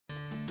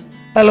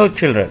Hello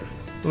children,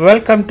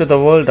 welcome to the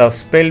world of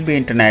SpellBee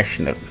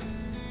International.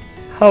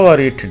 How are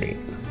you today?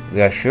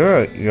 We are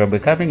sure you are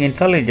becoming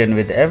intelligent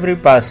with every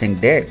passing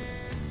day.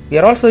 We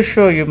are also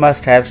sure you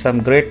must have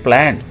some great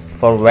plan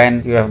for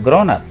when you have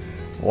grown up.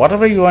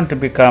 Whatever you want to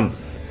become,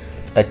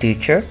 a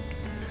teacher,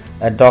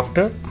 a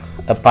doctor,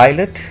 a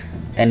pilot,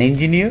 an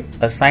engineer,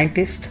 a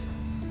scientist,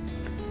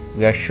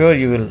 we are sure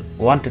you will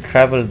want to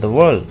travel the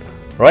world,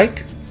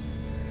 right?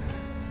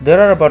 There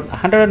are about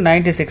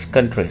 196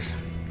 countries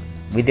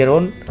with their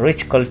own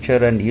rich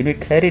culture and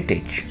unique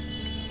heritage.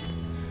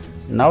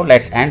 Now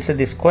let's answer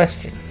this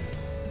question.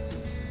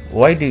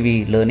 Why do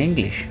we learn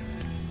English?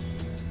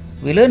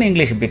 We learn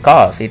English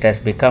because it has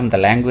become the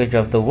language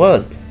of the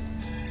world.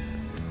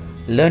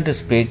 Learn to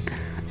speak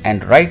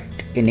and write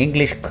in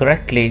English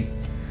correctly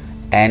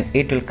and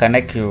it will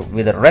connect you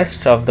with the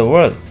rest of the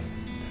world.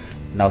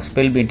 Now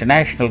SpellBee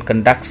International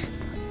conducts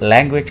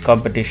language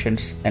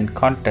competitions and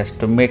contests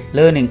to make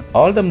learning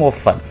all the more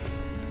fun.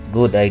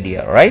 Good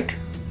idea, right?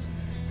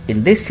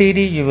 In this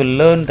CD, you will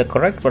learn the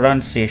correct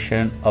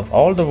pronunciation of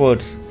all the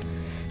words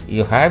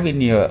you have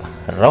in your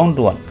round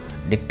 1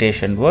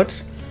 dictation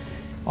words.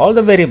 All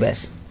the very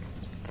best.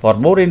 For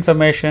more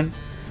information,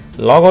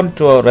 log on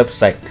to our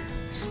website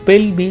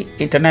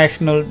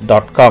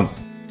spellbeeinternational.com.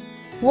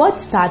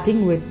 Words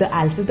starting with the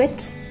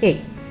alphabet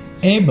A.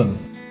 Able.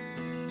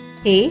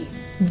 A-B-L-E.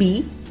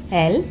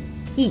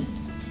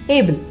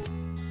 Able.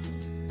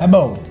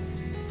 Above.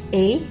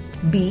 A-B-O-V-E.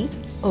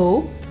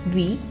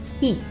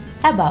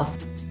 Above.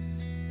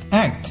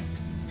 Act.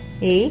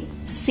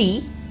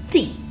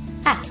 A-C-T.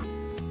 Act.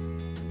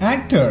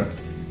 Actor.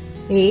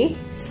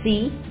 A-C-T-O-R.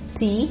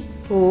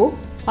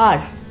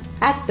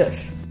 Actor.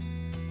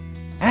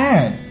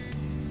 Add.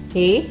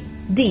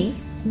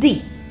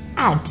 A-D-D.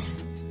 Add.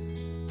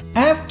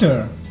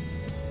 After.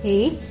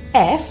 A-F-T-E-R.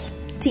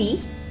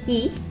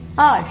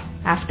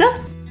 After.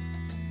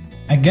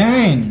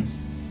 Again.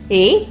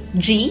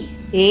 A-G-A-I-N.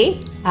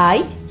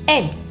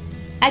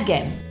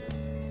 Again.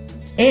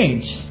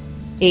 Age.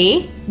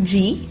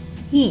 A-G-E.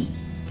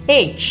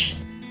 Age.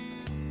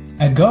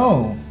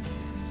 Ago.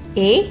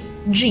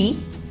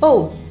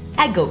 A-G-O.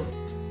 Ago.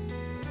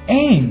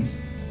 Aim.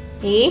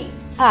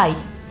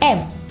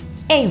 A-I-M.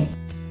 Aim.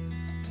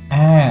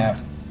 Air.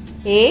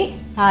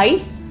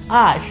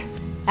 A-I-R.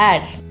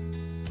 Air.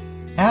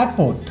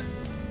 Airport.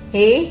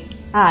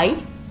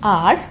 A-I-R-P-O-R-T.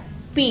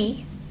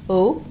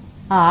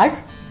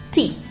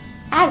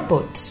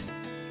 Airport.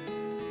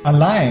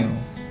 Alive.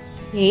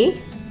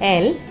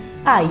 A-L-I-V-E.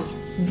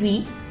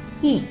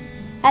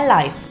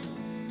 Alive.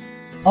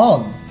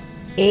 All.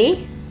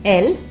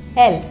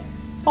 A-L-L.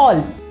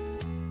 All.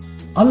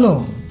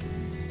 Alone.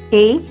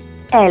 A-L-O-N-E.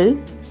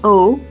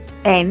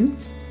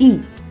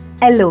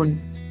 Alone.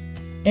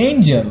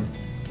 Angel.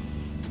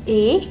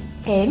 A-N-G-E-L.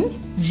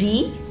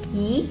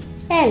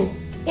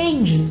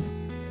 Angel.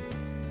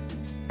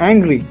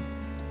 Angry.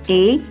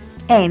 A-N-G-R-Y.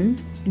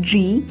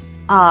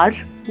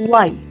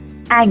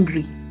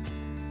 Angry.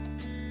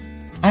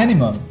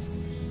 Animal.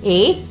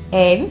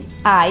 A-N-I-M-A-L.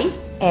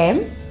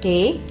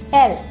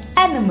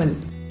 Animal.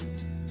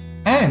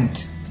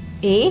 Ant.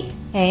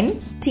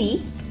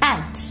 A-N-T.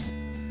 Ant.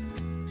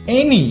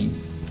 Any.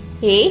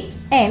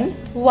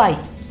 A-N-Y.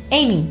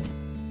 Any.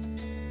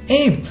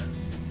 Ape.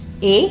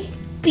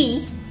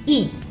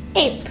 A-P-E.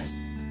 Ape.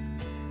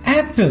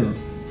 Apple.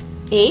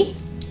 A-P-P-L-E.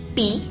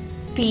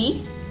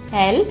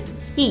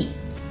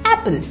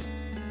 Apple.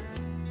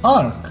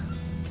 Ark.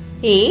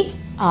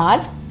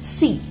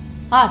 A-R-C.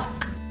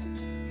 Ark.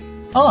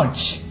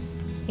 Arch.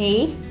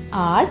 A-R-C-H.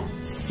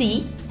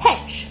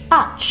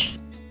 Arch.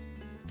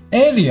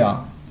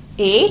 Area.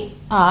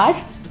 A-R-E-A.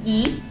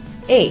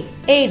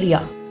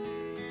 Area.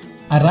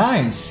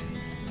 Arise.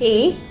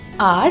 A-R-I-S-E.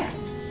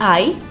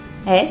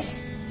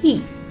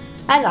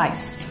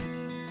 Arise.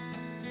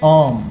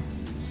 Arm.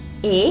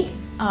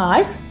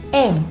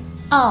 A-R-M.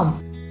 Arm.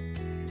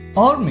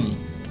 Army.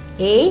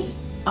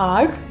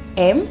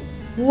 A-R-M-Y.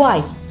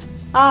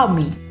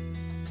 Army.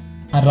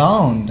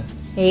 Around.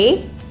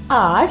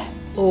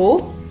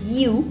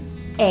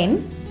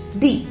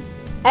 A-R-O-U-N-D.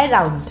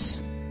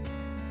 Around.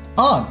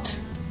 Art.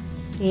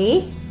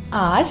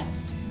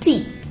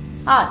 A-R-T.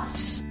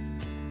 Art.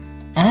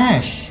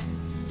 Ash.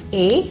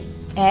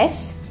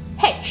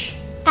 A-S-H.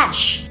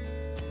 Ash.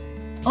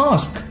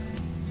 Ask.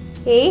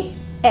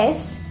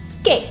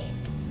 A-S-K.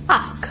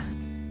 Ask.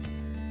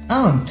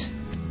 Aunt.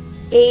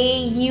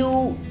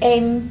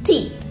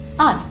 A-U-N-T.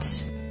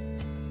 Aunt.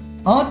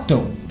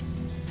 Auto.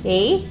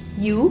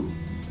 A-U-T-O.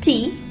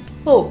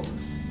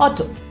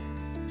 Auto.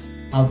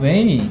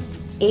 Away.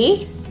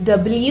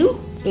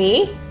 A-W-A-Y.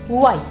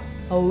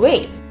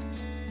 Away.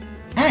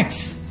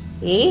 Axe.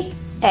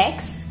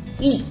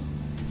 A-X-E.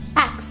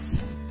 Axe.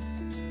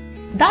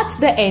 That's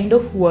the end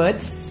of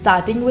words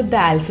starting with the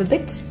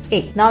alphabet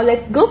A. Now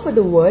let's go for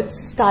the words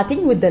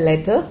starting with the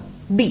letter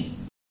B.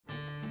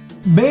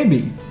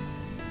 Baby.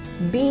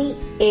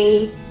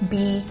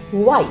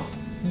 B-A-B-Y.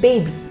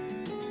 Baby.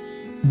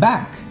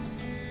 Back.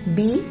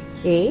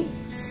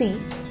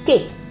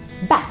 B-A-C-K.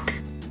 Back.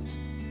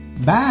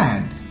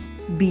 Bad.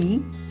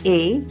 B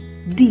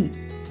B-A-D.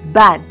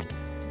 Bad.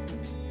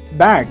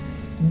 Bag.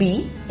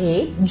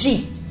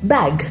 B-A-G.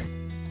 Bag.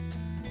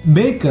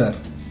 Baker.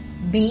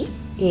 B-A-K-E-R.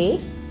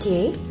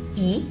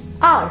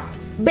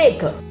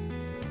 Baker.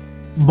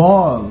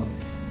 Ball.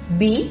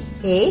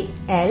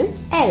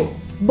 B-A-L-L.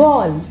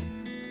 Ball.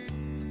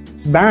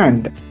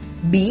 Band.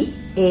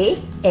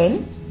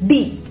 B-A-N-D.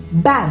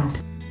 Band.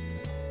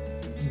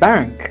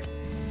 Bank.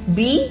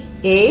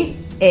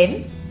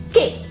 B-A-N-K.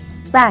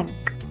 Bank.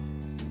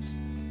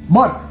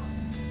 Bark.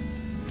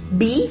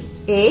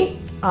 B-A-R-K.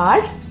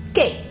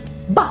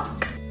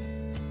 Bark.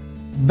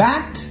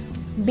 Bat.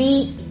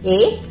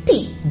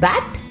 B-A-T.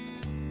 Bat.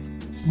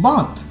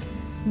 Bath.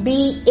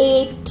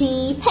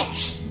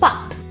 B-A-T-H.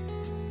 Bath.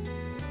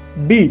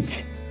 Beach.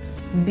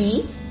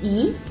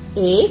 B-E-A-C-H.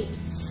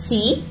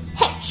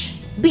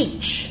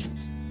 Beach.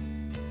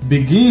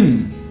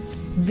 Begin.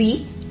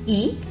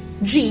 B-E-G-I-N.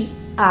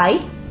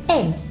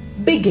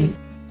 Begin.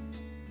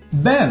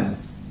 Bell.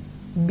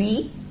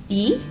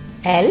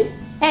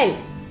 B-E-L-L.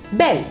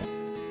 Bell.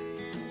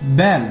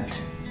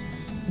 Belt.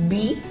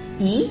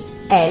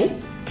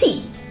 B-E-L-T.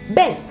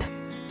 Belt.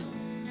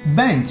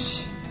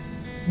 Bench.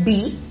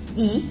 B-E-N-C-H.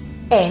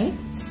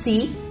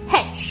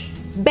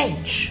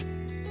 Bench.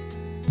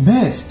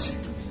 Best.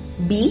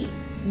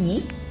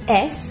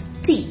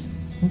 B-E-S-T.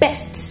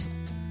 Best.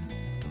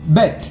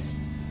 Bet.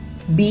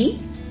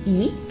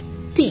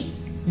 B-E-T.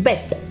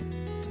 Bet.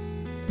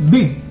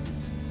 Big.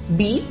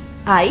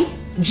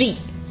 B-I-G.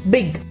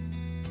 Big.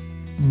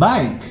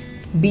 Bike.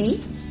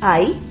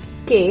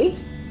 B-I-K-E.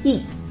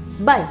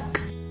 Bike.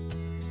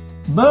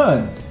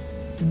 Bird.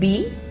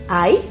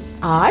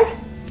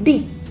 B-I-R-D.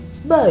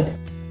 Bird.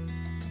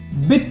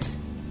 Bit.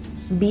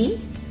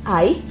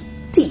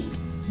 B-I-T.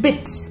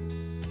 Bit.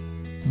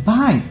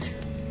 Bite.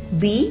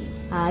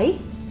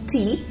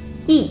 B-I-T-E.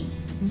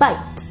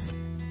 Bite.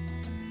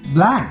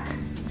 Black.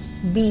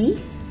 B-L-A-C-K.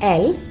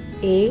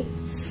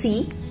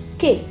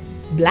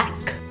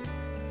 Black.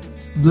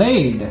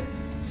 Blade.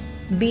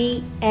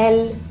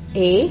 B-L-A-D-E.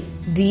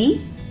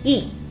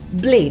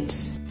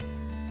 Blades.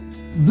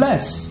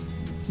 Bless.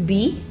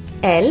 B-L-E-S-S.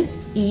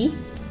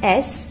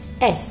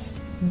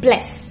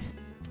 Bless.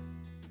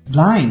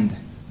 Blind.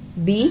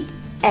 B-L-I-N-D.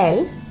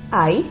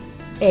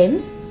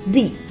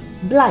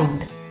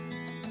 Blind.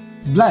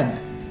 Blood.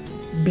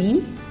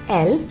 B-L-O-O-D.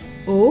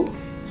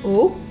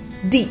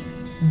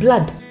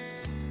 Blood.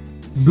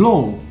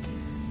 Blow.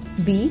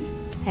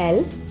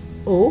 B-L-O-W.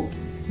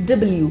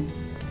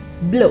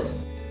 Blow.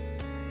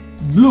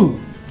 Blue.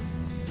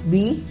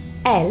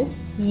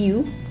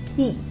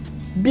 B-L-U-E.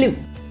 Blue.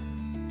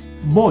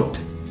 Boat.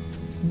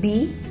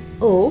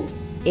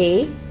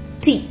 B-O-A-T.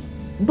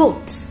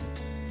 Boat.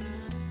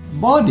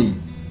 Body.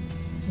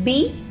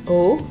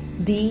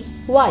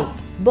 B-O-D-Y.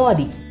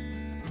 Body.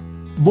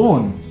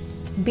 Bone.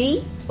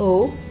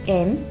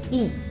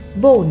 B-O-N-E.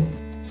 Bone.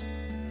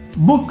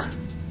 Book.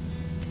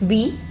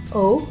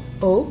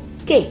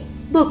 B-O-O-K.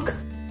 Book.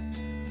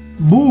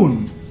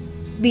 Boon.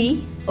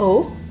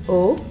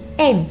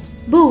 B-O-O-N.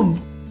 Boon.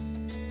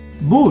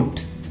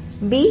 Boot.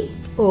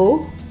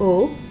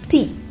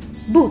 B-O-O-T.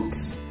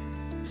 Boots.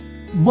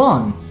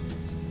 Born.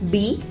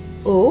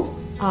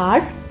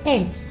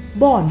 B-O-R-N.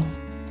 Born.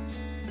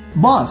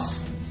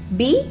 Boss.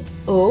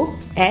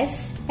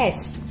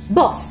 B-O-S-S.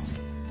 Boss.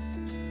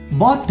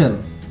 Bottle.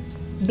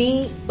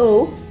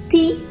 B-O-T-T-L-E.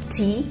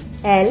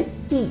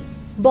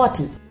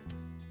 Bottle.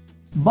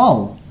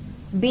 Bow.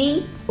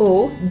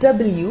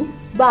 B-O-W.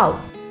 Bow.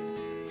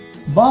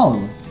 Bowl.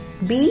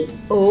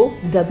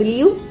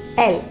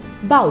 B-O-W-L.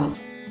 Bowl.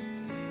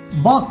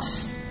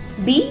 Box.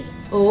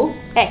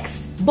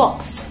 B-O-X.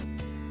 Box.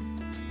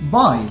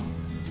 Boy.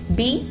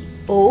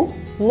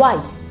 B-O-Y.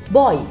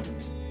 Boy.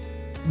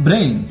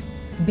 Brain.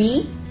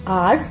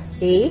 B-R-A-I-N.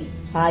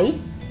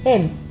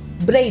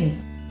 Brain.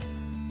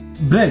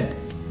 Bread.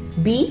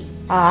 B-R-E-A-D.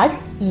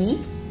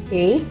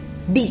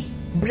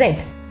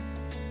 Bread.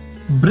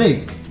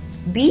 Break.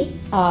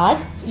 B-R-E-A-K.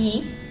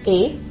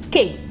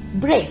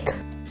 Break.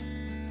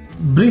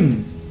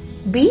 Bring.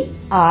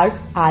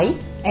 B-R-I-N-G.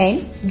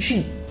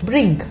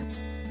 Bring.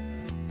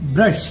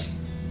 Brush.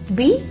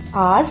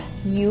 B-R-U-S-H.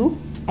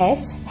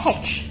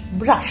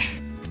 Brush.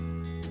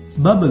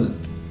 Bubble.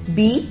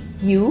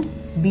 B-U-B-B-L-E.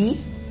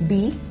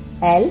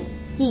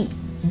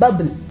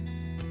 Bubble.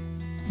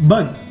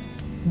 Bug.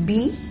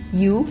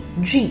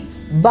 B-U-G.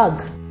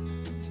 Bug.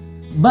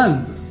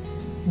 Bulb.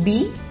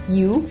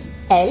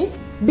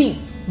 B-U-L-B.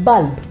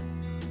 Bulb.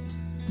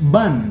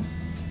 Bun.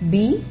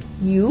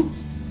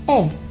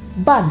 B-U-N.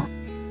 Bun.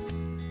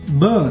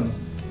 Burn.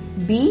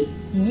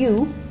 B-U-R-N.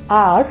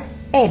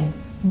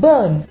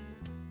 Burn.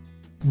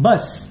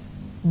 Bus.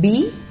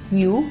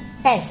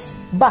 B-U-S.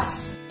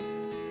 Bus.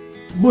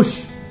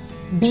 Bush.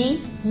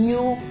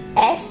 B-U-S-H.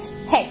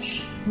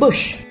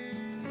 Bush.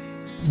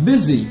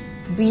 Busy.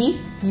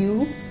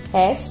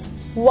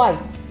 B-U-S-Y.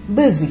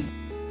 Busy.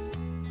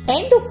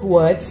 End of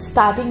words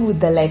starting with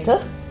the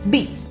letter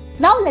B.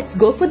 Now let's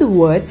go for the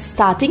words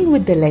starting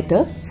with the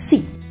letter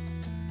C.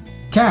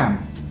 Cab.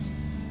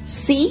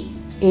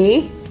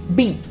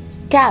 C-A-B.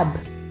 Cab.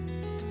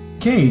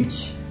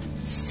 Cage.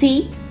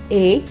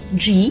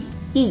 C-A-G-E,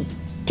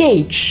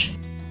 cage.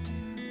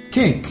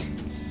 Cake.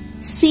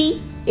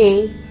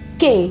 C-A-K-E,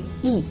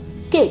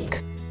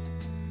 cake.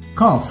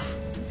 Cough.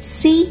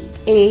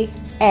 C-A-L-F,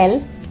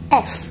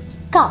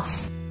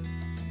 calf.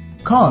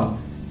 Call.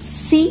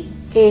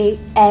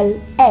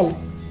 C-A-L-L,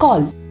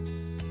 call.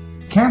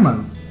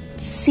 Camel.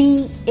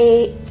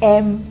 C-A-M-E-L,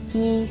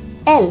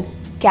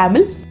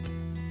 camel.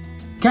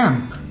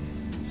 Camp.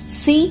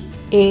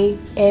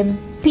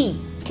 C-A-M-P,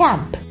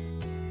 camp.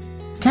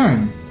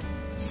 Can.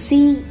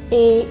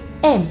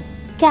 C-A-N,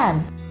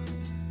 can.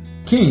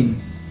 Cane.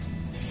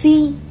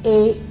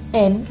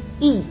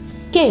 C-A-N-E,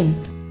 cane.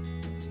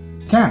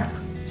 Cap.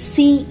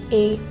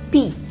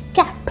 C-A-P,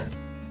 cap.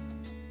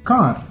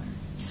 Car.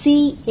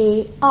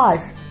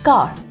 C-A-R,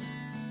 car.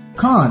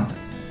 Card.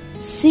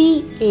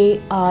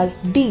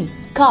 C-A-R-D,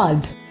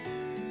 card.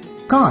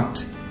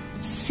 Cart.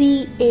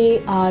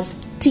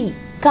 C-A-R-T,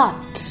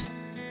 cart.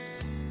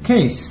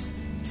 Case.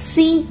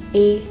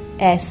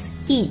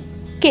 C-A-S-E,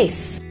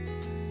 case.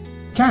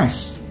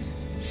 Cash.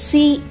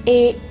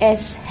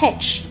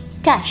 C-A-S-H,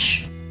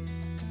 cash.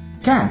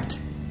 Cat.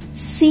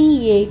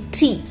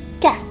 C-A-T,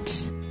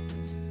 cat.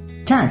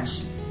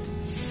 Catch.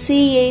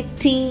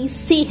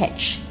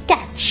 C-A-T-C-H,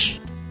 catch.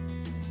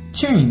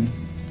 Chain.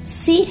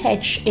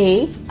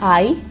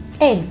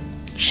 C-H-A-I-N,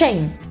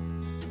 chain.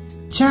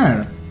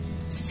 Chair.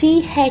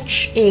 C-H-A-I-R,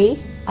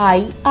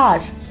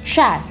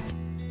 chair.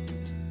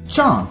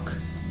 Chalk.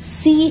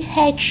 C-H-A-L-K,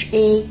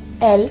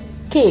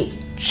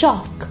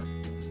 chalk.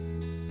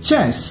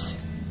 Chess.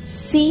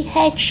 C-H-E-S-S,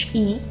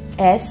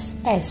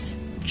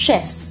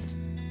 chess.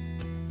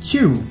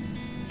 Chew.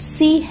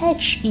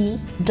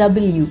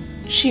 C-H-E-W,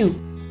 chew.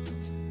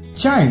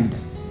 Child.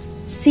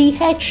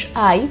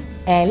 C-H-I-L-D,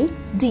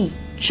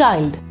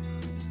 child.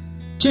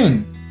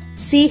 Chin.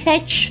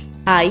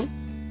 C-H-I-N,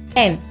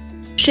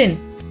 chin.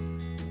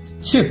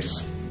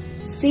 Chips.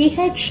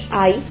 C-H-I-P-S,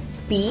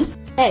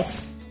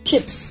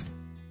 chips.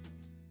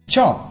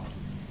 Chop.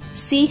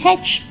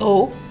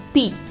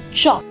 C-H-O-P,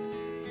 chop.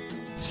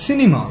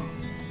 Cinema.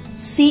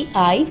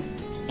 C-I-N-E-M-A,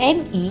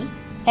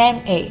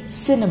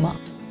 cinema.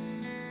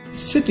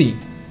 City.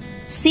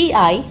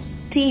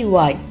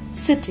 C-I-T-Y,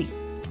 city.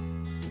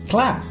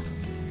 Clap.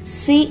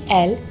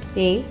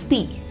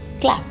 C-L-A-P,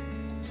 clap.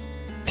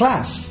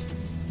 Class.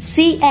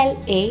 C-L-A-S-S,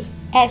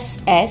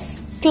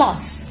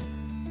 class.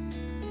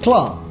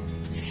 Claw.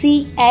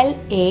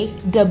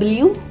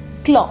 C-L-A-W,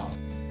 claw.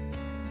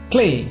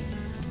 Clay.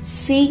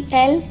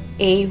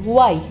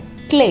 C-L-A-Y,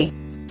 clay.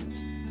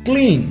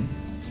 Clean.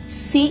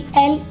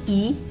 C-L-E-A-N,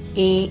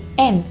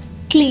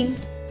 clean.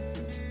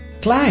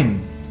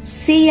 Climb.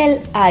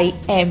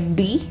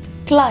 C-L-I-M-B,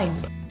 climb.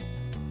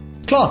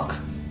 Clock.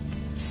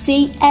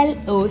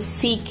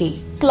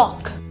 C-L-O-C-K,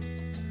 clock.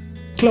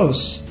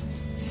 Close.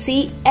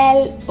 C-L-O-S-E,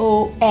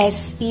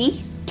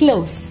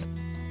 close.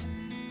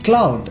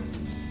 Cloud.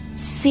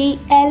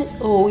 C-L-O-U-D,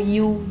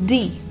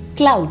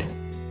 cloud.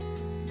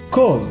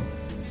 Coal.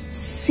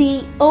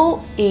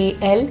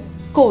 C-O-A-L,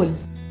 coal.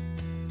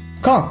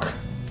 Cock.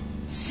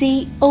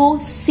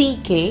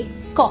 C-O-C-K,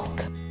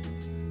 cock.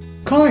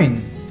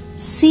 Coin.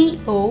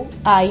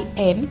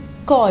 C-O-I-N,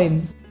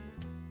 coin.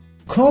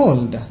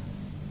 Cold.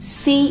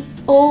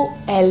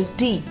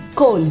 C-O-L-D,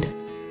 cold.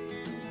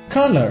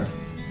 Color.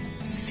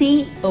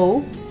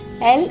 C-O-L-O-U-R,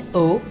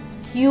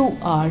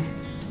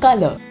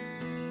 color.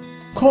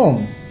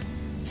 Comb.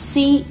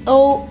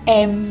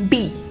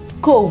 C-O-M-B,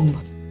 comb.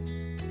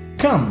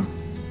 Come.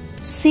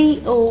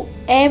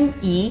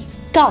 C-O-M-E,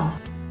 come.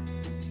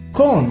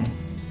 Cone.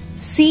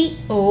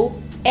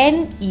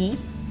 C-O-N-E,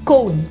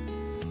 cone.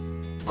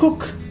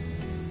 Cook.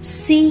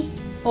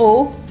 C-O-O-K,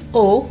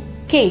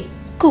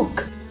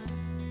 cook.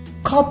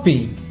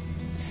 Copy.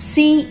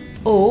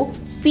 C-O-P-Y,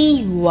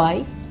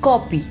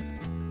 copy.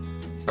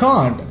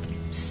 Card.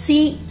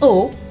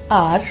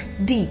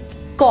 C-O-R-D,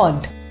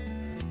 cord.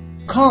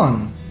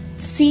 Corn.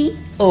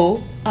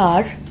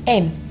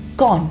 C-O-R-N,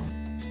 corn.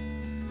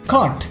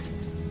 Cot.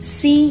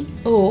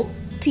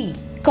 C-O-T,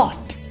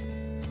 cot.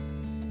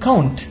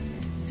 Count.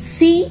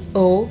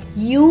 C-O-U-N-T,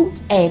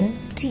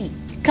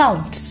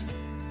 count.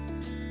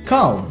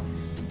 Cow.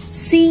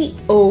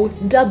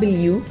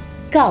 C-O-W,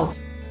 cow.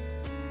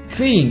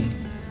 Cream.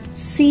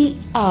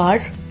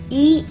 C-R-E-A-M,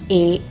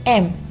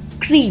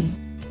 cream.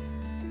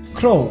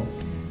 Crow.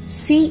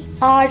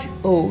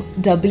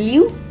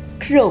 C-R-O-W,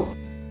 crow.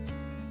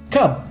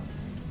 Cub.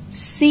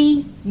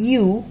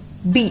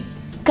 C-U-B,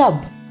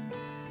 cub.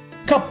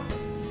 Cup.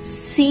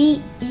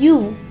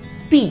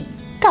 C-U-P,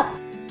 cup.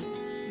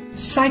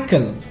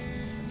 Cycle.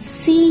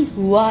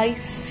 C-Y-C-L-E,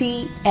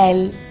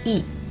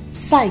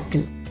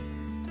 cycle.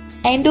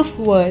 End of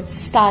words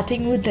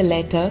starting with the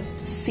letter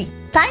C.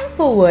 Time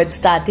for words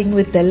starting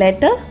with the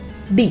letter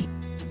D.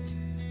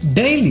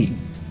 Daily.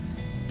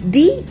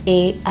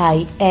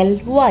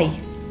 D-A-I-L-Y,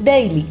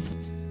 daily.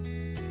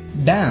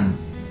 Dam.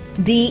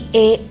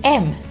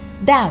 D-A-M,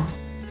 dam.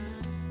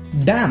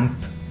 Damp.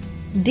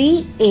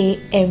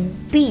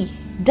 D-A-M-P,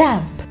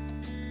 damp.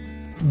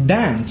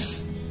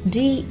 Dance.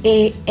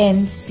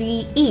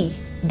 D-A-N-C-E,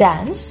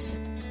 dance.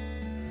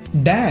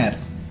 Dare.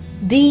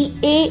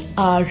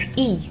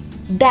 D-A-R-E,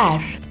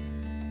 dare.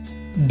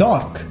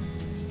 Dark.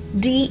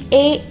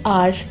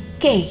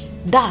 D-A-R-K,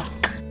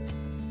 dark.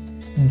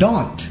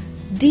 Dot.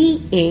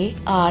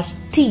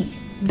 D-A-R-T,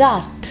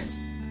 dart.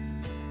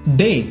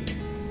 Date.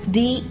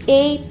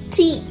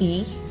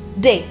 D-A-T-E,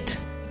 date.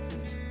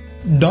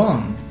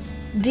 Dawn.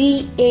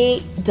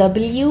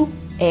 D-A-W-N,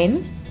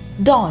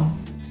 dawn.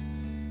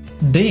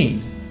 Day.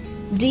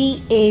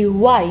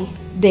 D-A-Y,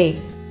 day.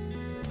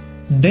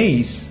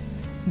 Days.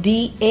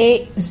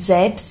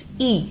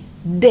 D-A-Z-E,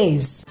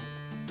 days.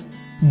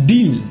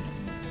 Deal.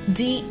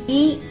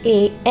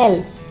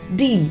 D-E-A-L,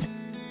 deal.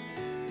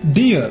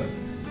 Dear.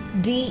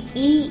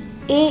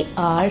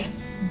 D-E-A-R,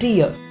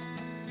 dear.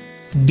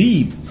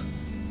 Deep.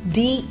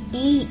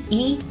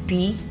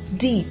 D-E-E-P,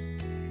 deep.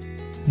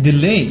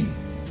 Delay.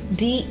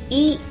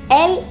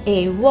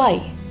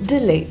 D-E-L-A-Y,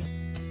 delay.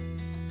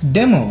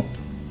 Demo.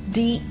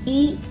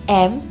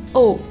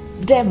 D-E-M-O,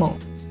 demo.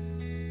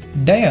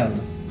 Dial.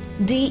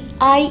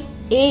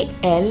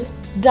 D-I-A-L,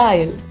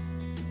 dial.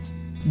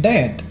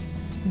 Diet.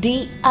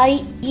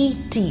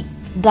 D-I-E-T,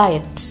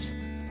 diet.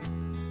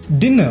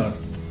 Dinner.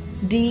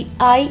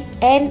 D-I-N-N-E-R,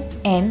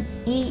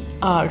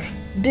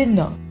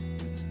 dinner.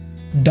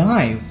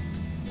 Dive.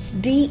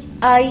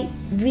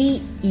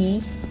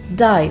 D-I-V-E,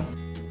 dive.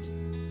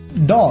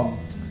 Dog.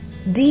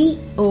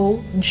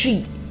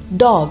 D-O-G,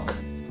 dog.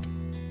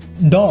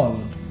 Doll.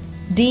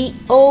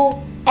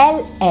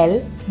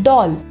 D-O-L-L,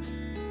 doll.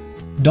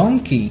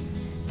 Donkey.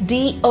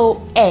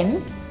 D-O-N-K-E-Y,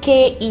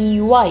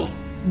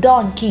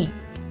 donkey.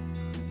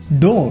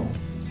 Door.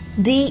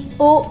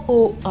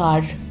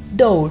 D-O-O-R,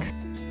 door.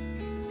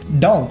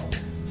 Doubt.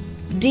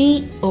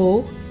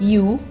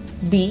 D-O-U-B-T,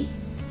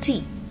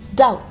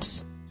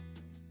 doubt.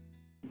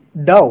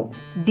 Dove.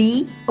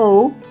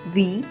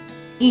 D-O-V-E,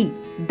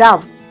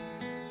 dove.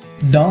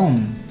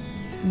 Down.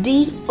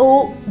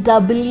 D-O-W-N,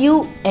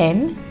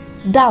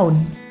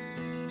 down.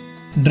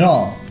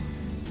 Draw.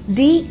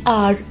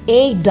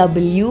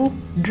 D-R-A-W,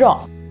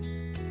 draw.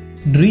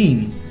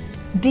 Dream.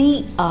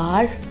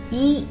 D-R-E-A-M,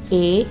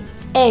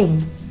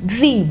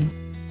 dream.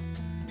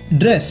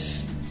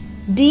 Dress.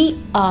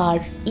 D-R-E-S-S,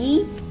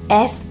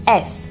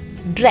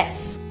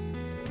 dress.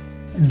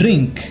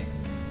 Drink.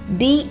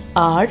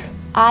 D-R-I-N-K,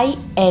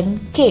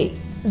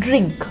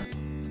 drink.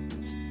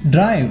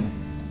 Drive.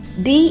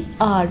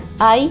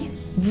 D-R-I-V-E,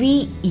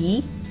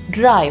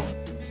 drive.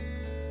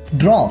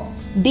 Drop.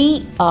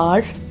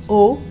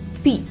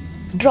 D-R-O-P,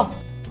 drop.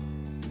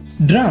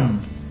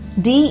 Drum.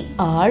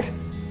 D-R-U-M,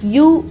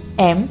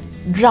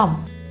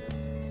 drum.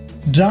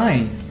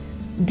 Dry.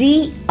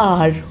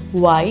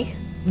 D-R-Y,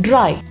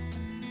 dry.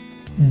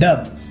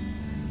 Dub.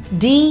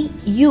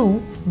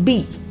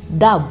 D-U-B,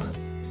 dub.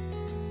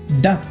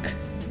 Duck.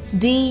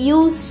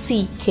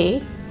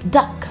 D-U-C-K,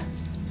 duck.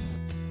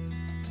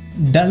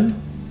 Dull.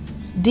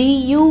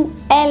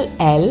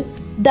 D-U-L-L,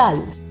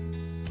 dull.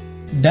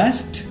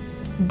 Dust.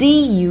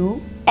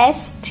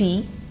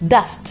 D-U-S-T,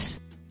 dust.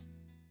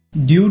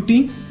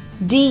 Duty.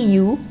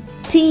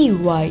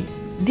 D-U-T-Y,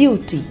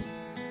 duty.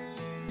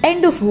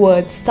 End of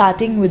words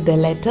starting with the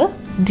letter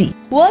D.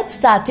 Words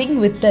starting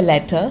with the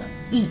letter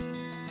E.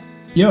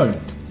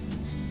 Earth.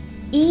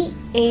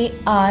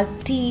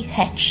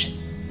 E-A-R-T-H,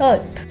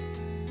 earth.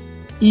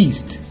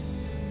 East.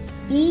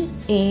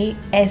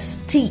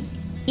 E-A-S-T,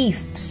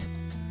 east.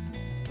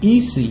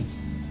 Easy.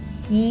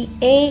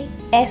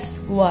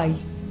 E-A-S-Y,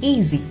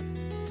 easy.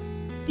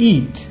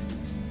 Eat.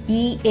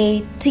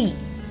 E-A-T,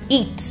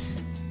 eat.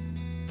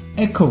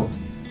 Echo.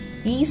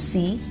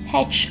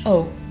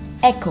 E-C-H-O,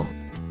 echo.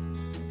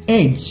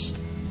 Edge.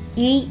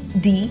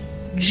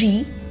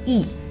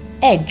 E-D-G-E,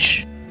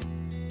 edge.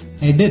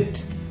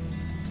 Edit.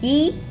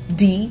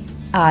 E-D-I-T,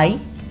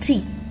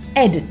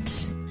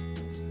 edit.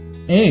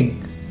 Egg.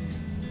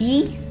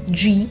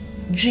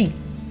 E-G-G,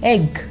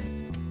 egg.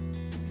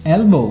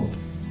 Elbow.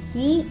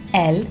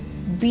 E-L-B-O-W,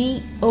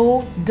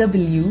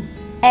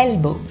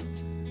 elbow.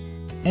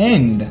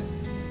 End.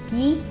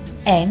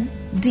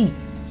 E-N-D,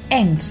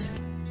 end.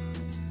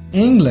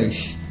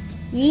 English.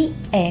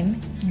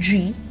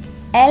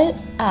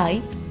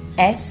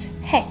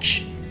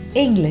 E-N-G-L-I-S-H,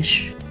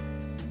 English.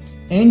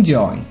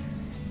 Enjoy.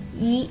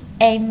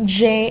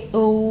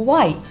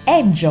 E-N-J-O-Y,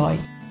 enjoy.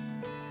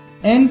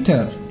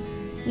 Enter.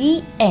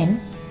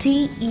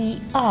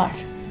 E-N-T-E-R,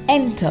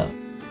 enter.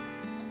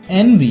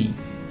 Envy.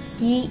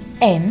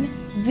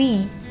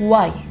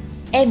 E-N-V-Y,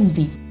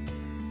 envy.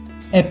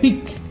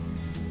 Epic.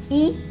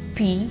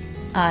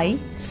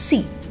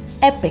 E-P-I-C,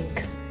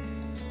 epic.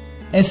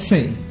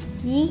 Essay.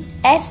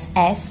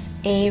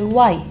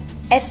 E-S-S-A-Y,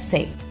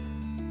 essay.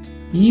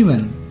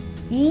 Even.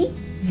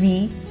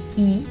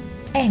 E-V-E-N,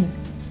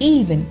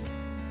 even.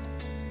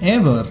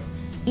 Ever.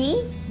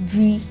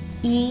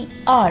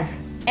 E-V-E-R,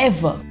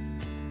 ever.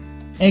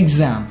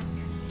 Exam.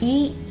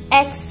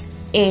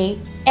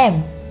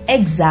 E-X-A-M,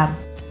 exam.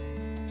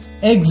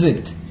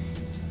 Exit.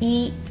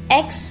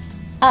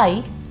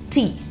 E-X-I-T,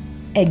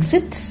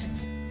 exit.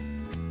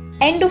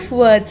 End of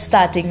words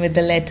starting with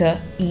the letter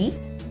E.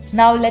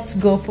 Now let's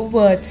go for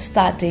words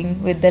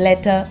starting with the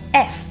letter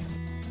F.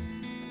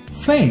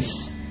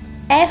 Face.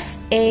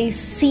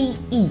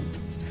 F-A-C-E,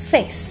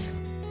 face.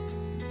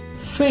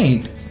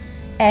 Fade.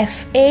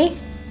 F-A-D-E,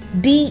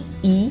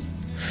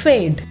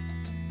 fade.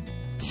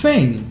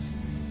 Fail.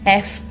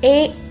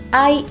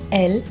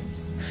 F-A-I-L,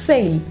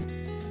 fail.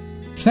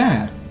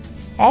 Fair.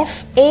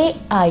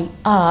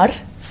 F-A-I-R,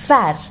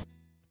 fair.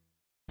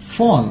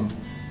 Fall.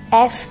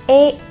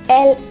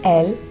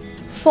 F-A-L-L,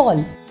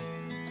 fall.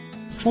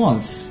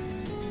 False.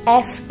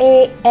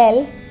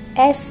 F-A-L-S-E,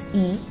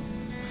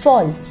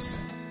 false.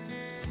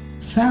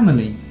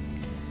 Family.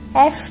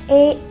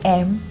 F-A-M-I-L-Y,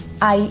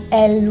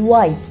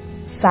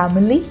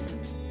 family.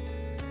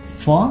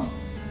 For.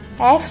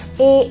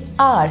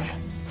 F-A-R,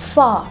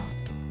 far.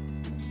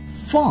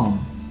 Form.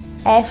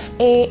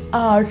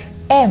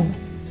 F-A-R-M,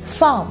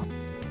 farm.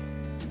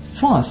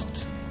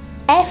 Fast.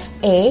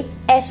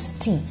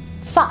 F-A-S-T,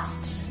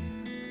 fast.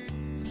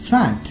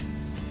 Fat.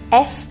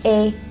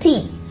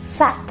 F-A-T,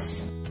 fat.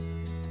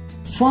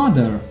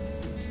 Father.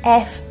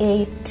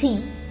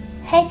 F-A-T-H-E-R,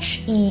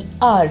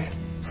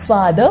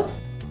 father.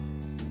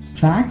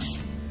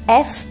 Fax.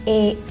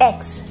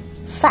 F-A-X,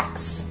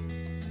 fax.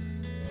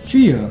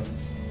 Fear.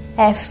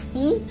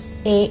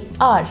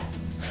 F-E-A-R,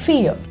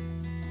 fear.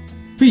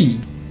 Fee.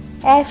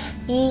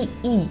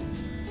 F-E-E,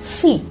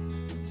 fee.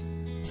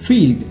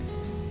 Feed.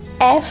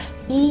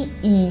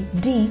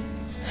 F-E-E-D,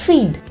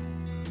 feed.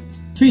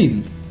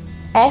 Feel.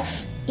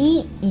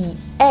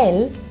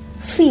 F-E-E-L,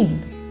 feel.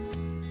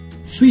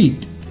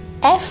 Feet.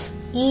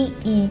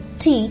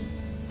 F-E-E-T,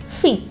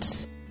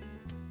 feet.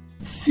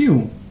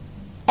 Few.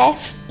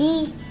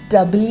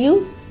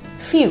 F-E-W,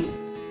 few.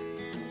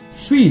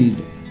 Field.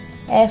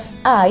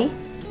 F-I-E-L-D,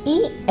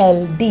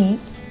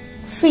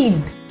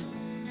 field.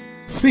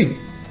 Fig.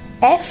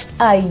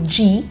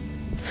 F-I-G,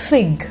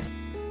 fig.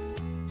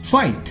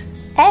 Fight.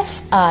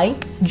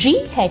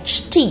 F-I-G-H-T,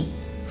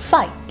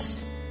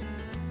 fight.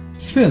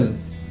 Fill.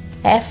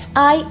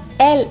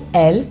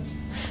 F-I-L-L,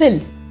 fill.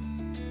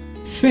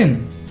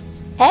 Fin.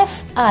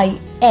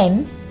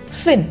 F-I-N,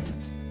 fin.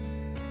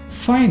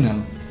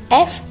 Final.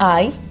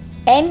 F-I-N-A-L,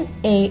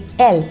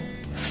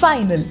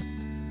 final.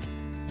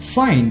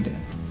 Find.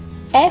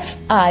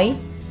 F-I-N-D,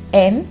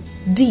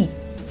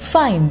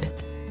 find.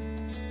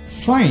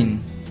 Fine.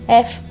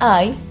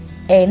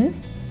 F-I-N-E,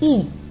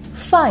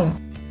 fine.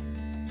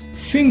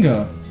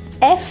 Finger.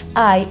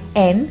 F-I-N-G-E-R,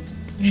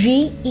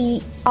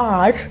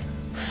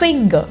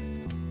 finger.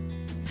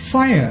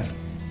 Fire.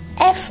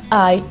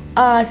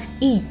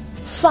 F-I-R-E,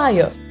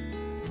 fire.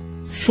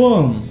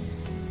 Firm.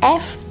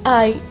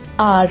 F-I-R-M,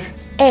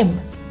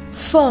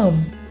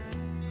 firm.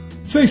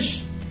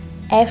 Fish.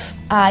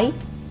 F-I-S-H,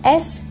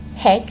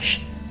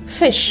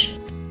 fish.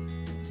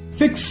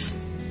 Fix.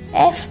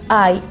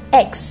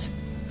 F-I-X,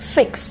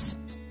 fix.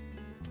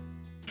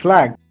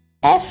 flag,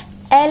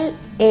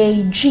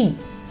 F-L-A-G,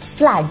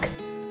 flag.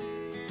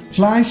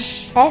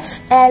 Flash.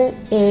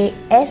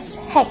 F-L-A-S-H,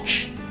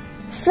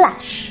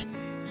 flash.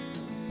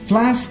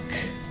 Flask.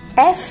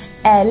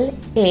 F-L-A-S-K,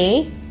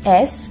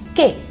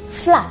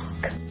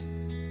 flask.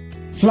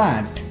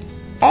 Flat.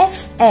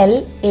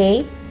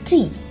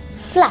 F-L-A-T,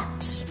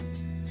 flat.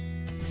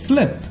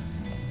 Flip.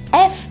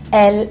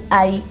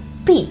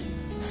 F-L-I-P,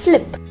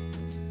 flip.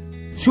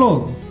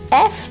 Floor.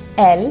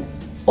 F-L-O-O-R,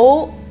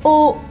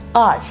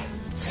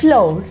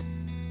 floor.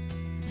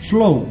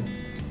 Flow.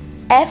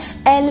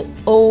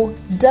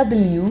 F-L-O-W,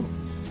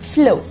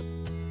 flow.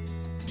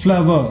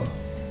 Flower.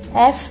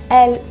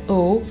 F-L-O-W-E-R,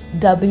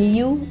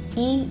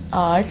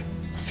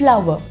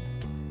 flower.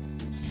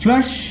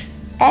 Flush.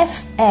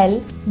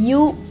 F-L-U-S-H,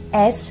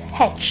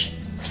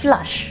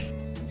 flush.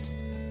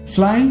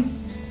 Fly.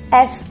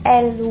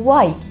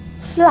 F-L-Y,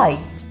 fly.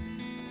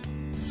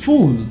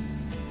 Fool.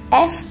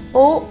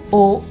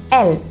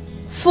 F-O-O-L,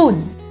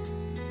 fool.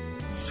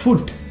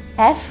 Foot.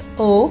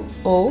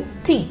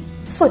 F-O-O-T,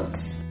 foot.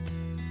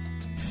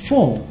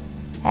 Four.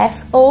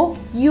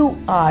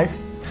 F-O-U-R,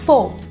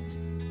 four.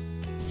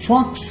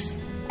 Fox.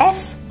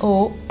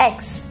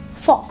 F-O-X,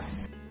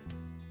 fox.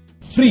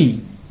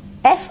 Free.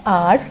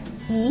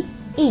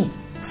 F-R-E-E,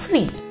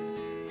 free.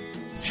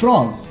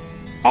 Frog.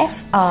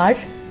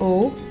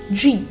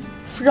 F-R-O-G,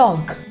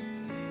 frog.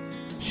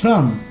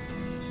 From.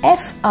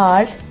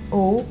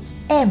 F-R-O-M,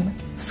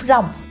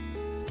 from.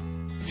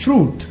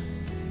 Fruit.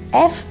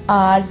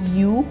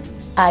 F-R-U-I-T,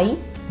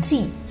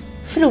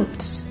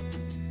 fruit.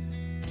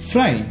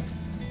 Fry.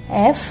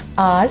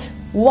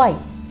 F-R-Y,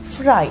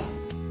 fry.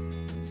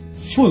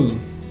 Full.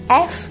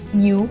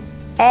 F-U-L-L,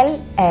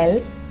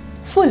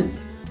 full.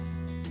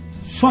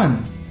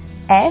 Fun.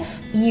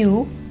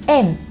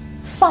 F-U-N,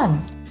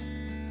 fun.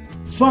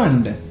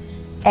 Fund.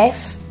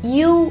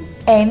 F-U-N-D,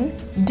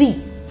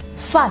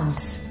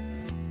 funds.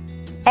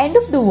 End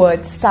of the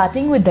word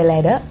starting with the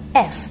letter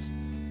F.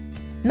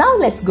 Now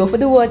let's go for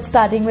the word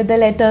starting with the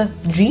letter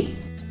G.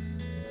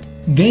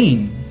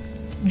 Gain.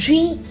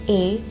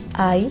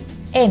 G-A-I-N,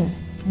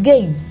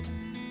 gain.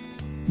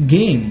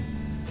 Game.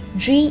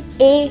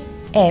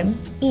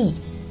 G-A-M-E,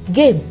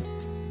 game.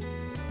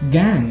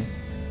 Gang.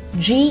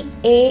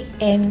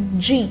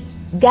 G-A-N-G,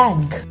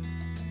 gang.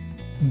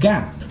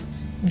 Gap.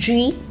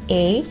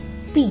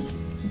 G-A-P,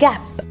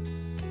 gap.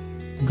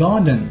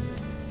 garden,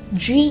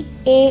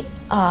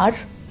 Garden,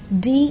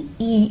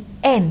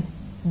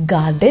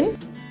 garden,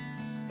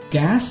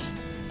 gas,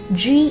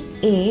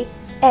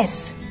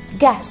 Gas,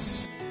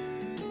 gas,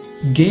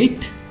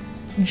 gate,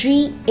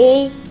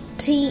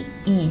 Gate,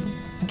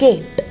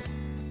 gate,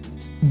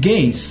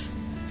 gaze,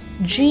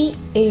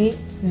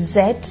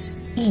 Gaze,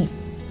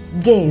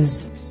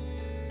 gaze,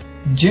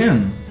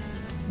 gem,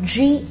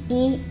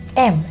 Gem,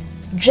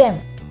 gem,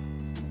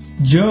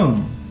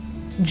 germ,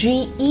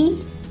 Germ,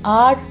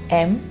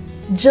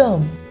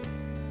 germ,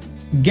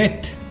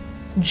 get,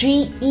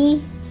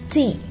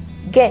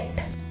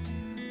 Get,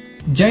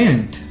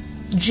 giant,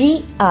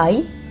 Giant,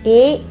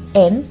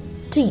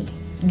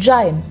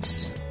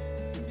 giant,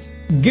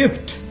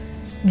 gift,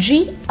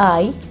 Gift,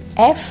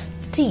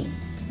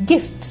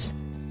 gift,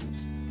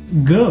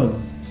 girl,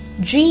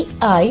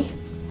 Girl,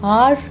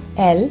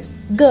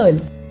 girl,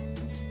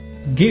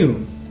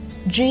 give,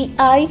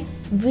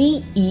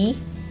 Give,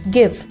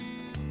 give,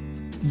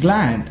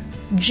 glad,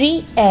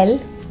 Glad,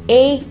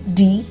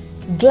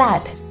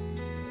 glad,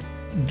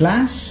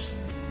 glass,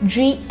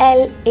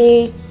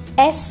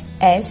 Glass,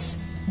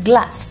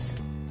 glass,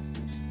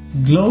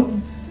 glow,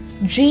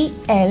 Glow,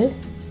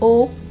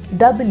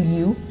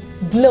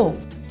 glow, glue,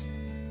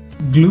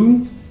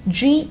 Glue,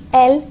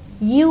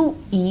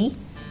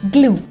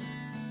 glue,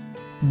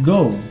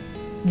 go,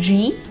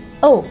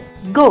 Go,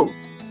 go,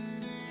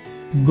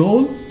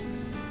 goal,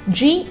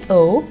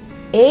 Goal,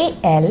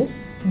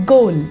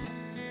 goal,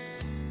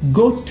 goat,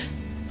 Goat,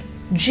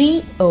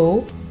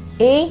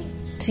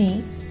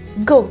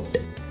 goat,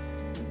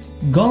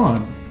 god,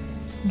 God,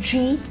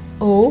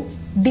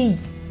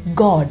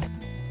 God,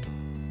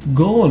 gold,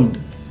 Gold,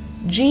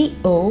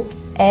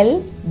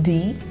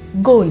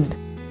 gold,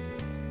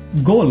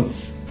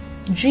 golf,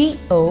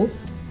 Golf,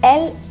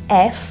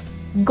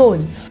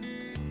 golf,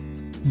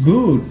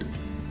 good,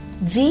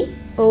 Good,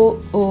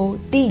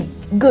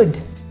 good,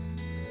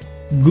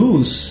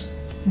 goose,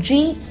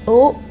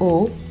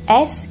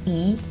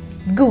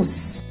 Goose,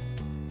 goose,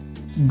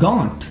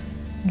 got,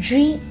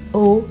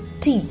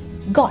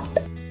 Got,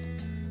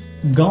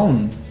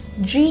 gown,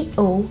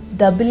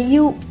 Gown,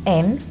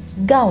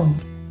 gown,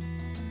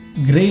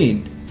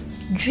 grade,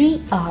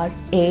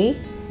 Grade,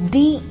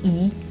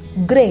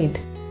 grade,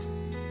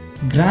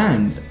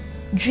 grand,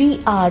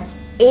 Grand,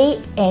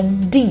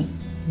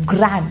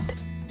 grand,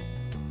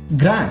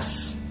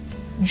 grass,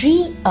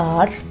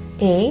 Grass,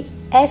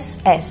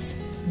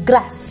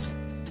 grass,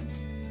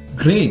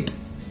 great,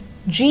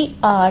 Great,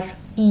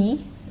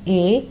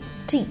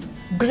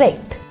 great,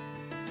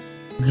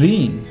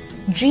 green,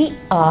 Green,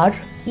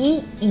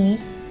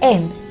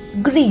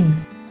 green,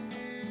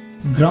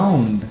 ground,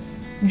 Ground,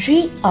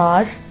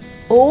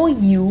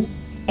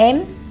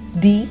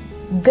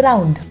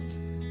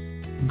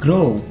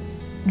 grow,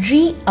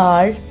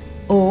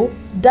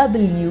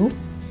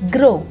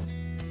 Grow,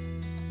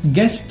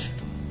 guest,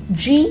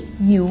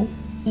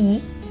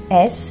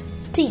 Guest,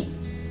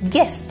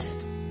 guest,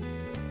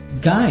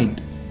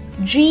 guide,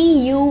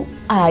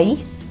 Guide,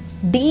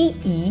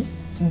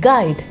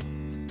 guide,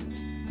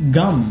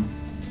 gum,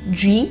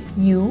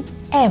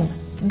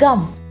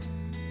 Gum,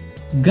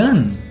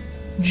 gun,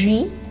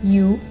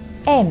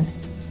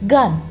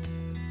 Gun.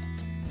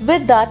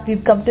 With that,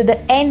 we've come to the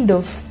end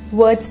of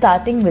words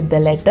starting with the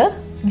letter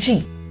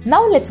G.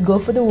 Now let's go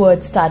for the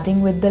words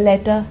starting with the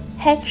letter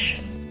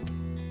H.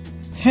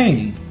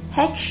 hail,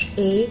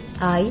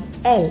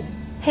 Hail,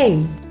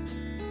 hail,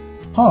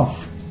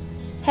 half,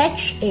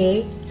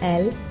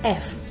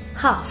 Half,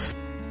 half,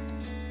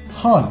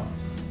 hall,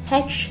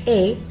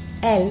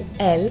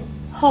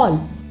 hall,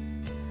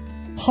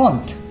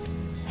 halt,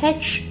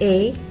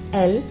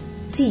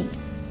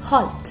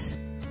 halt,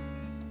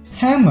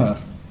 hammer,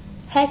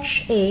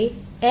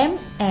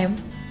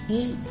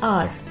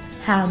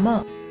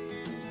 hammer,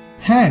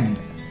 hand,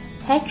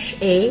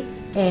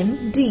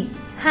 hand,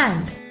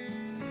 hand,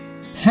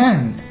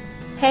 hang,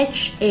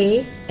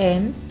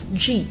 hang,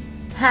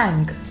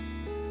 hang,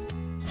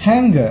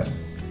 hanger,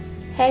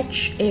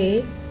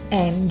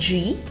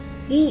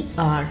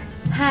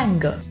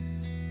 hanger,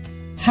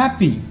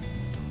 happy,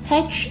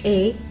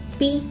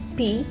 happy,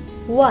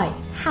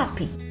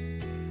 happy,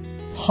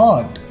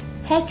 hard,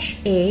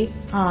 hard,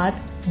 hard,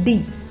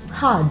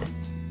 harm,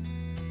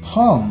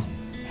 harm,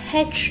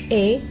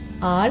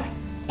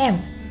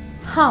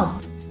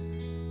 harm,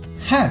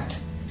 hat,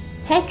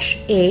 hat,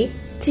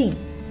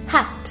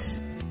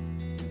 hat,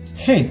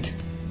 hate,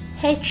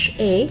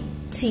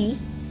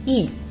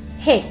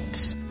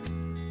 hate,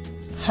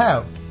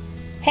 have,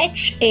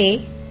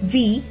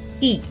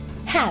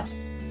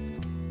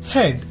 have,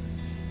 head,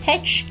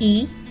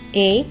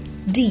 head,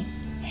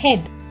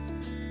 head,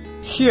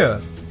 here,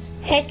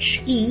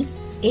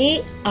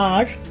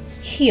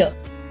 here,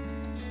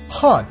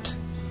 heart,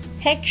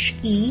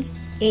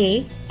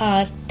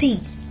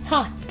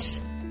 heart,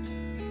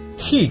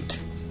 heat,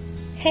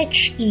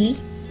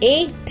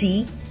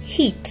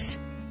 heat,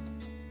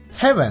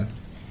 heaven,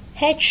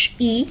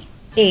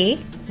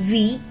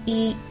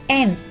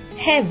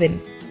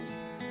 heaven,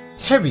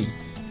 heavy,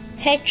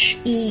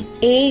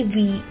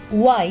 heavy,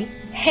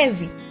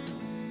 heavy.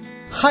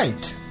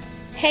 height,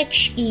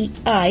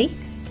 H-E-I-G-H-T,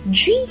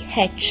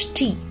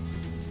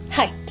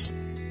 height.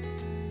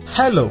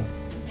 hello,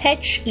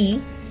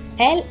 H-E-L-L-O,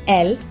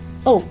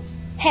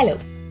 hello.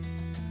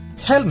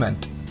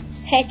 helmet,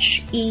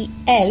 H-E-L-M-E-T,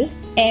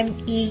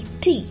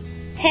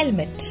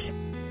 helmet.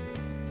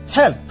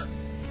 help,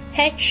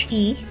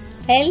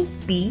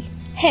 H-E-L-P,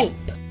 help.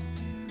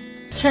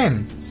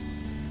 hen,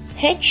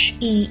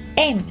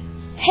 H-E-N,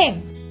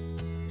 hen.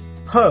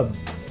 herb,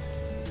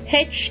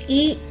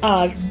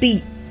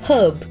 H-E-R-B,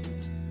 herb.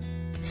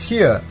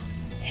 here,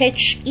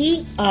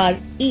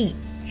 H-E-R-E,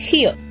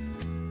 here.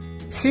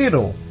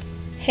 hero,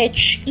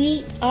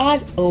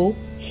 H-E-R-O,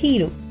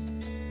 hero.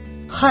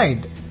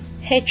 hide,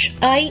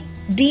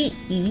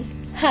 H-I-D-E,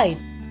 hide.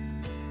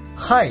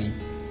 high,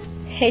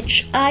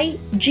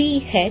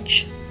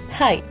 H-I-G-H,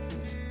 hide.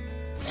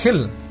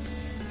 hill,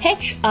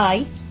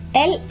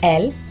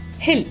 H-I-L-L,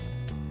 hill.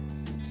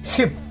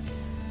 hip,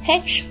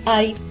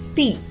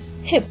 H-I-P,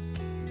 hip.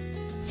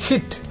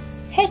 hit,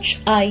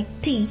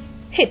 H-I-T,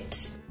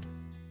 hit.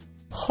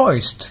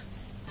 hoist,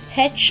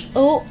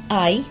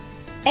 H-O-I-S-T,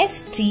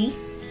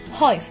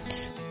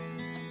 hoist.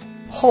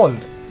 hold,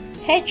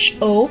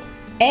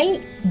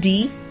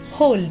 H-O-L-D,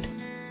 hold.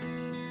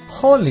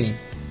 holy,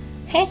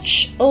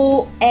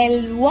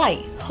 H-O-L-Y,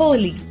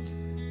 holy.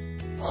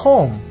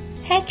 home,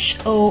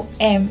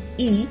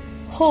 H-O-M-E,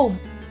 home.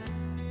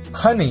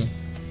 honey,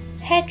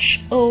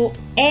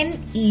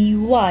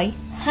 H-O-N-E-Y,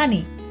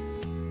 honey.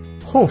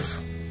 hoof,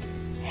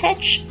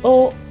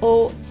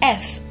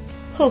 H-O-O-F,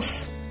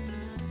 hoof.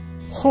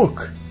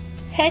 hook,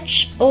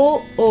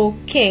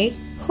 H-O-O-K,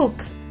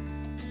 hook.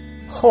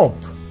 hope,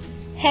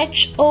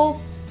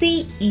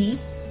 H-O-P-E,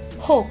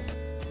 hope.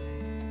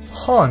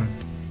 horn,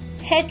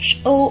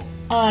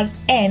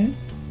 H-O-R-N,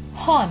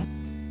 horn.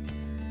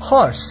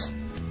 horse,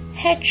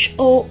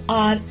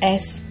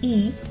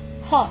 H-O-R-S-E,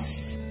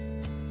 horse.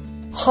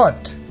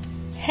 hot,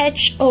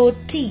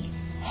 H-O-T,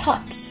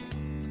 hot.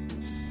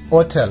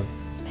 hotel,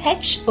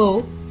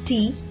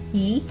 H-O-T-E-L,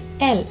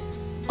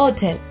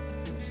 hotel.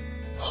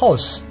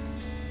 house,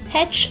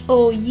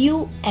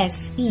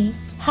 H-O-U-S-E,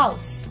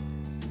 house.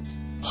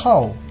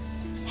 how,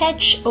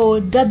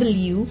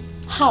 H-O-W,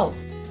 how.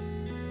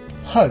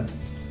 hug,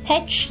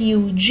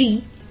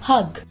 H-U-G,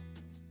 hug.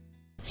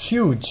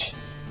 huge,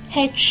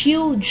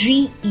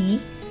 H-U-G-E,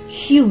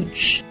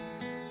 huge.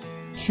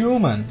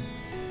 human,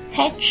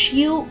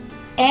 H-U-M-A-N,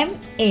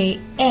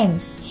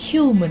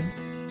 human.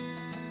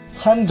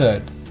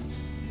 100,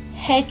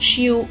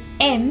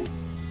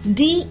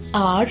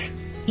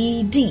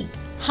 H-U-N-D-R-E-D,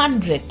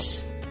 hundred.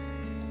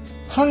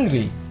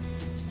 hungry,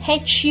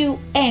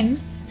 H-U-N-G-R-Y,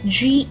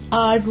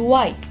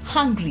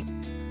 hungry.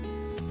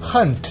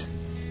 hunt,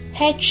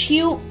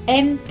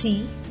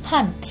 H-U-N-T,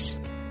 hunt.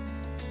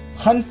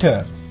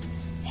 hunter,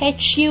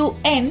 H-U-N-T-E-R,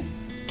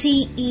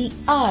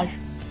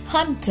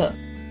 hunter.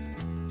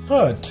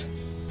 hurt,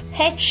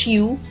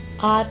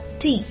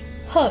 H-U-R-T,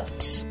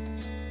 hurt.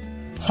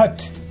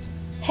 hut,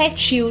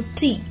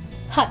 H-U-T,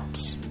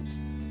 hut.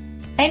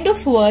 End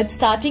of word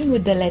starting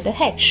with the letter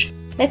H.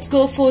 Let's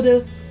go for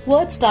the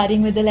word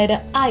starting with the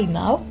letter I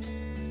now.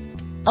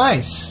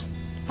 ice,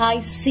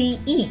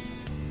 I-C-E,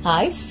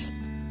 ice.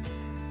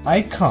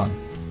 icon,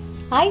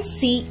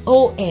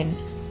 I-C-O-N,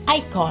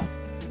 icon.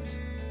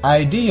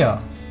 idea,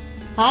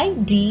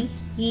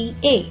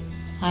 I-D-E-A,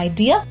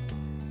 idea.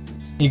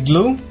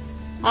 igloo,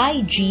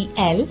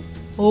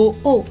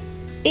 I-G-L-O-O,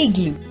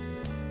 igloo.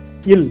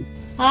 ill,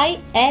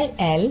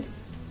 I-L-L,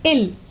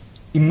 ill.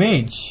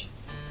 image,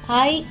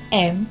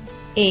 I-M-A-G-E,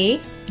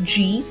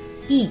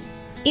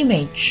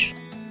 image.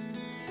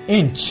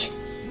 inch,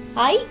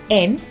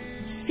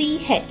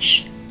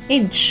 I-N-C-H,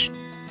 inch.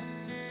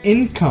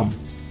 income,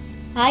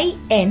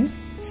 I-N-C-O-M-E,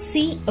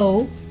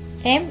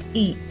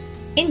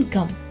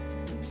 income.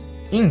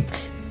 ink,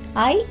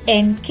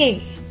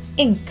 I-N-K,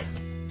 ink.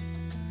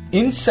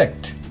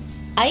 insect,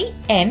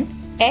 I-N-S-E-C-T,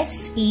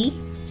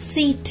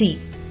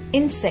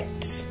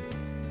 insects.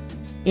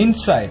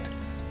 inside,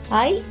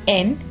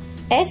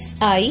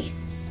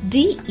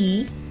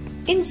 I-N-S-I-D-E,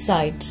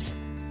 inside.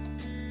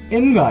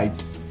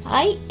 invite,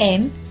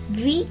 I-N-V-I-T-E,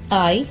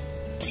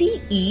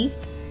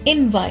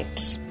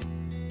 invite.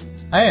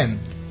 iron,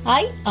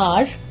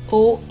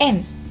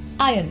 I-R-O-N,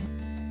 iron.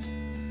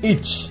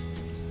 itch,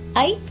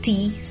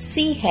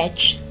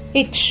 I-T-C-H,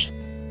 itch.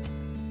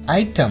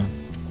 item,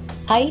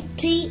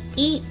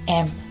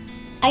 I-T-E-M,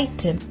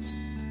 item.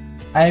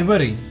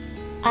 ivory,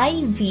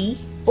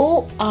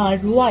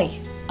 I-V-O-R-Y,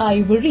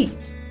 ivory.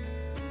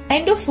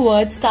 End of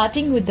word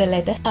starting with the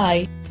letter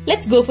I.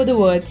 Let's go for the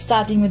word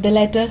starting with the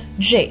letter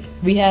J.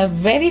 We have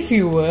very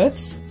few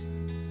words.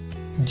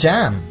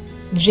 jam,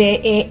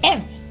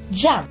 J-A-M,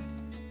 jam.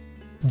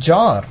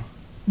 jar,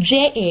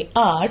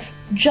 J-A-R,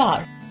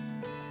 jar.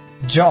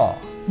 jaw,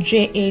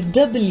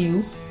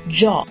 J-A-W,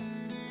 jaw.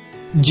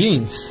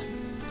 jeans,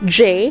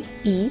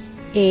 J-E-A-N-S,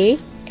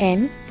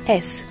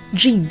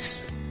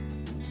 jeans.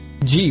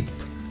 jeep,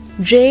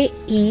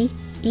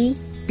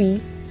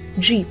 J-E-E-P,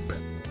 jeep.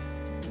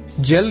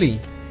 jelly,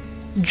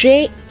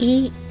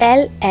 J-E-L-L-Y,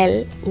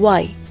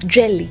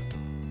 jelly.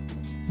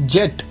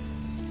 Jet.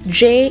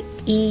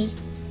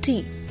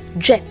 J-E-T,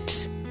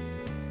 jet.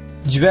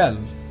 Jewel.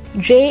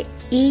 J-E-W-E-L,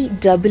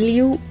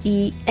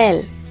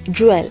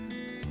 jewel.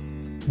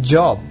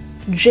 Job.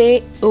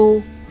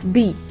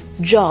 J-O-B,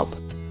 job.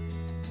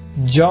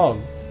 Jog.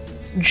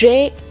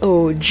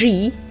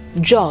 J-O-G,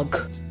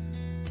 jog.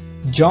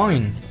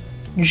 Join.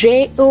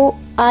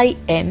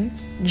 J-O-I-N,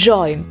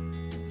 join.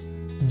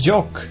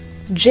 Joke.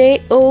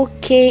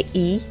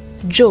 J-O-K-E,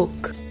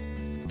 joke.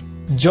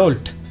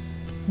 Jolt.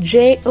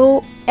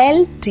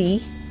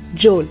 J-O-L-T,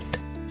 jolt.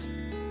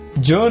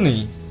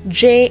 Journey.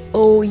 J-O-U-R-N-E-Y,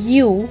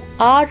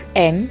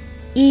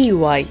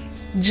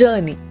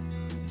 journey.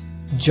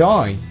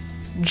 Joy.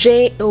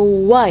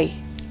 J-O-Y,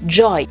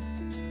 joy.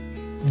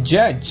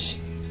 Judge.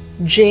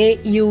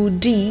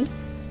 J-U-D-G-E,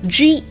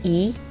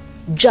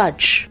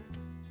 judge.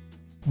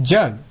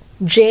 Jug.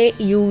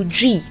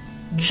 J-U-G,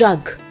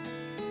 jug.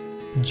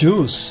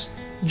 Juice.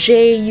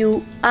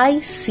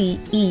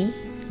 J-U-I-C-E,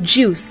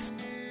 juice.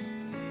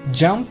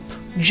 Jump.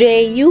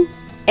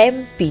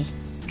 J-U-M-P,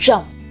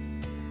 jump.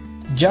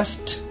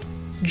 Just.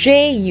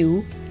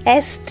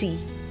 J-U-S-T,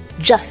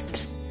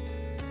 just.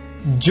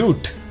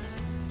 Jute.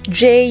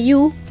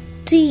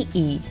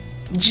 J-U-T-E,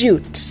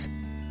 jute.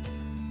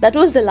 That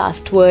was the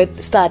last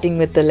word starting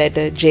with the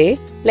letter J.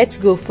 Let's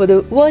go for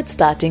the word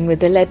starting with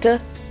the letter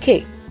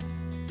K.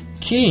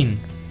 Keen.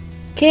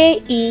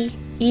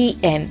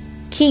 K-E-E-N,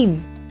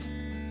 keen.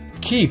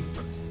 Keep.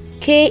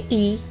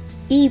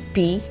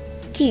 K-E-E-P,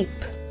 keep.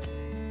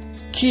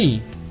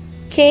 Key.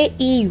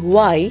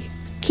 K-E-Y,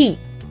 key.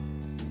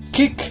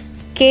 Kick.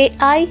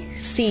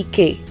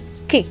 K-I-C-K,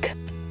 kick.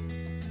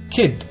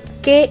 Kid.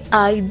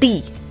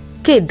 K-I-D,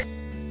 kid.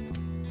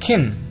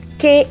 Kin.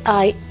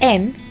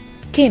 K-I-N,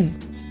 kin.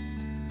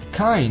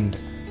 Kind.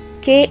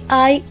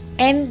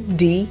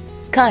 K-I-N-D,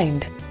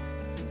 kind.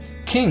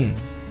 King.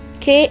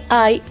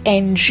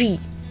 K-I-N-G,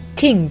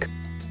 king.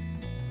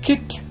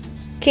 Kit.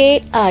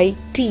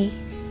 K-I-T,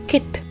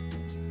 kit.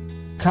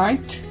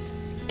 Kite.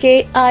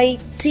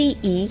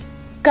 K-I-T-E,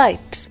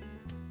 kite.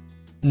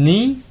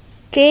 Knee.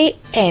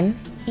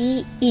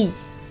 K-N-E-E,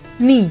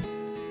 knee.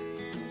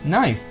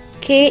 Knife.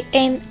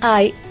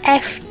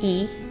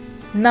 K-N-I-F-E,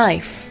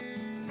 knife.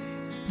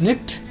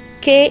 Knit.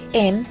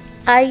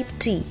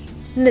 K-N-I-T,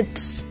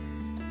 knit.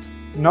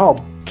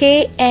 Knob.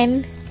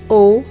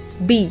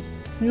 K-N-O-B,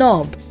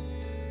 knob.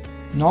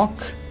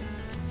 Knock.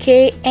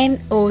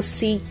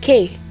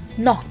 K-N-O-C-K,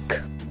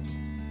 knock.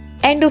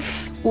 End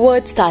of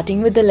word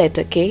starting with the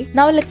letter K.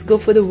 Now let's go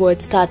for the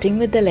word starting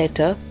with the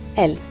letter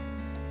L.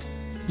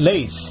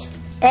 Lace.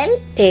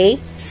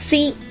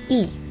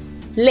 L-A-C-E,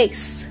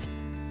 lace.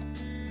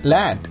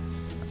 Lad.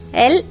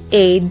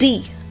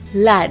 L-A-D,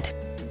 lad.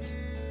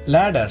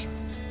 Ladder.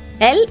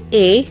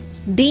 L-A-D-D-E-R,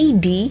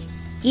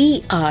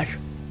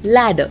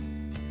 ladder.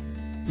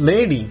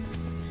 Lady.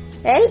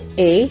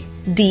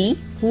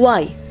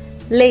 L-A-D-Y,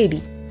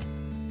 lady.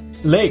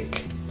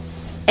 Lake.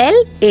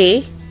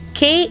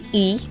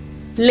 L-A-K-E,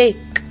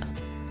 lake.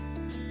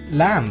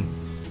 Lamb.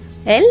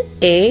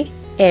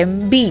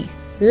 L-A-M-B,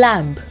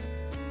 lamb.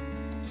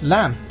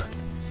 Lamp.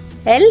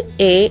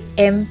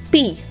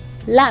 L-A-M-P,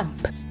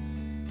 lamp.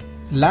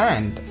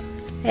 Land.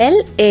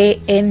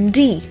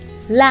 L-A-N-D,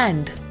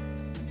 land.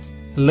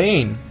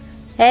 Lane.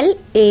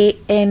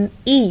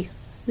 L-A-N-E,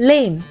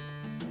 lane.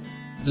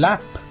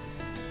 Lap.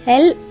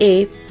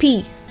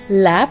 L-A-P,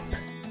 lap.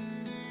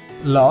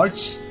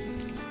 Large.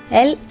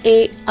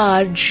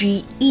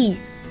 L-A-R-G-E,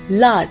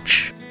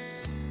 large.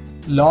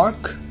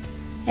 Lark.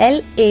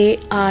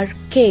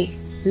 L-A-R-K,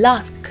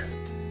 lark.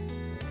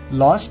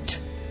 Lost.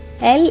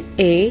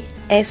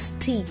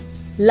 L-A-S-T,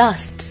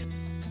 last.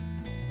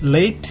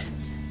 Late.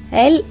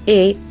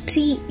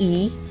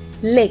 L-A-T-E,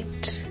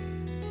 late.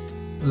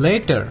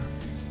 Later.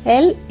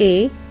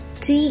 L-A-T-E-R,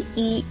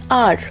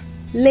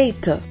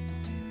 later.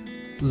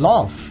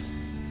 Laugh.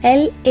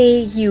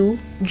 L-A-U-G-H,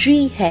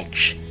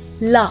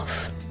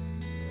 laugh.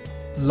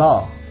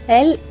 Law.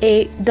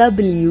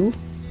 L-A-W,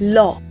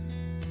 law.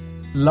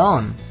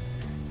 Lawn.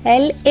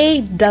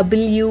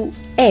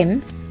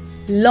 L-A-W-N,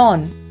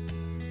 lawn.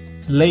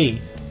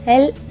 Lay.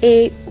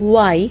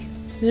 L-A-Y,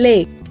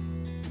 lay.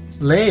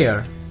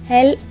 Layer.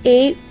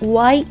 L-A-Y-E-R,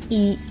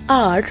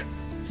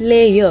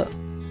 layer.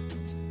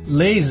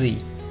 Lazy.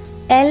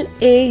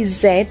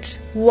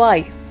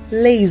 L-A-Z-Y,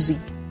 lazy.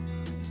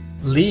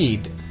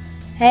 Lead.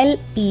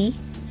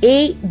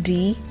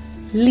 L-E-A-D,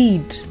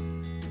 lead.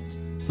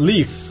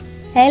 Leaf.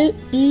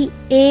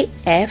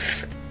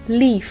 L-E-A-F,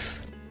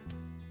 leaf.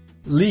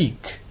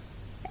 Leak.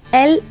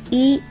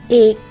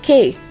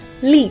 L-E-A-K,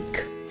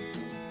 leak.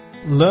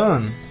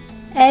 Learn.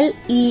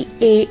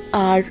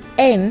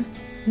 L-E-A-R-N,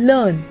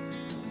 learn.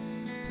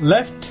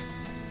 Left.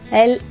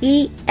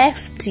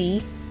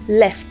 L-E-F-T,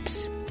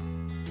 left.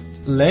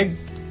 Leg.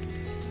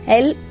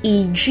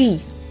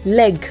 L-E-G,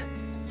 leg.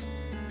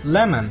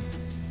 Lemon.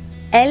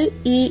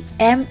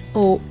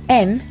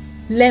 L-E-M-O-N,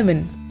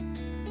 lemon.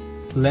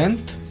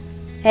 Length.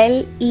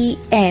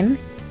 L-E-N-G-T-H,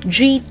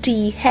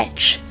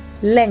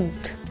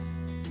 length.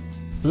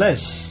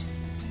 Less.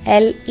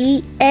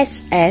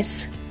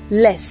 L-E-S-S,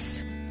 less.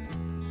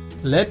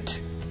 Let.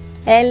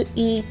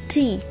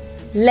 L-E-T,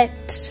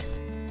 let.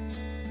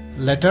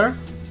 Letter.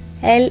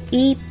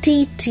 L-E-T-T-E-R,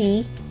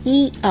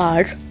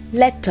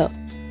 letter.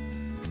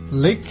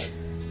 Lick.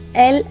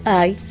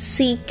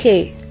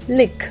 L-I-C-K,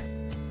 lick.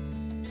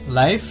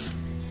 Life.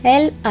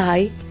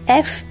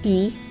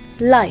 L-I-F-E,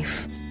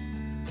 life.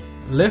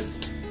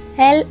 Lift.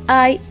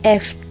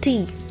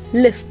 L-I-F-T,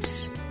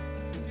 lifts.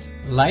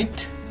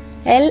 Light.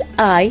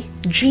 L-I-G-H-T,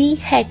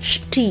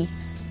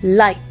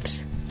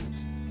 light.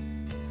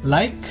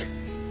 Like.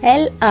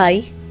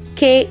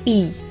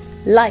 L-I-K-E,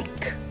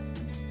 like.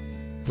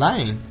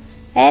 Line.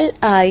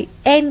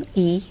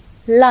 L-I-N-E,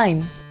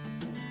 line.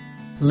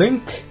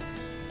 Link.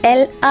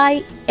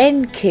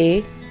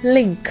 L-I-N-K,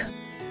 link.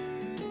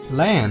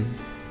 Lion.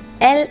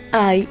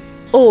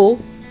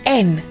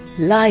 L-I-O-N,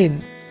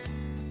 lion.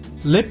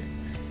 Lip.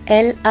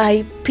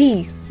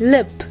 L-I-P,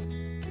 lip.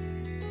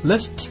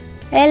 List.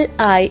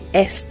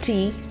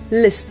 L-I-S-T,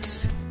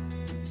 lists.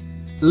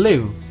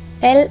 Live.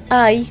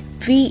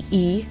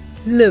 L-I-V-E,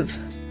 live.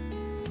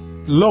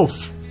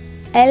 Loaf.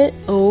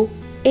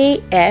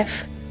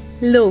 L-O-A-F,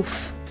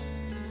 loaf.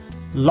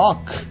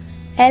 Lock.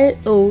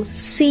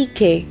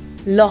 L-O-C-K,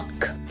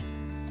 lock.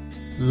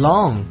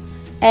 Long.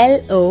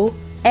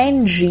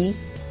 L-O-N-G,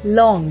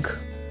 long.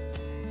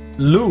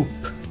 Loop.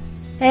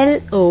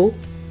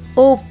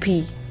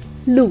 L-O-O-P,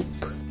 loop.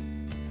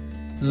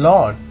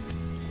 Lord.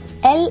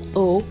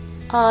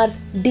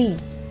 L-O-R-D,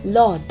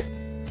 Lord.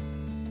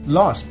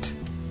 Lost.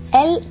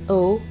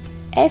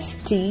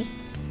 L-O-S-T,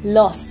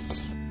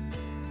 lost.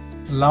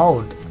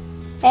 Loud.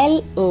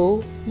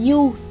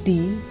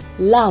 L-O-U-D,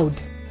 loud.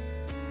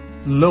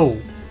 Low.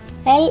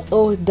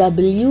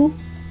 L-O-W,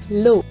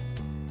 low.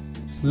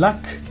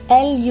 Luck.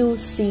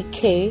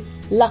 L-U-C-K,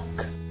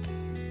 luck.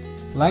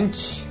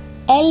 Lunch.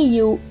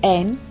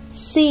 L-U-N-C-H,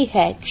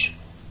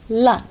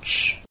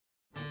 lunch.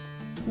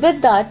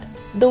 With that,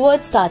 the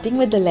words starting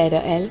with the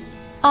letter L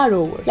are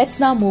over. Let's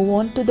now move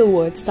on to the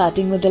words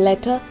starting with the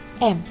letter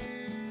M.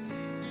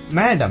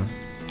 Madam.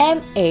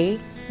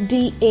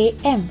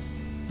 M-A-D-A-M,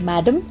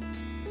 madam.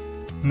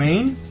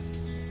 Main.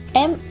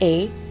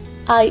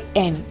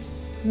 M-A-I-N,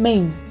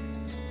 main.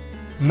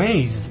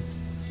 Maze.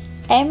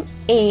 M-A-I-Z-E,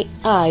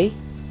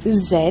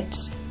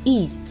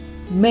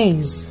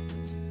 maze.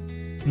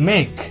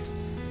 Make.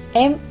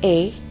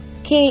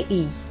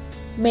 M-A-K-E,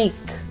 make.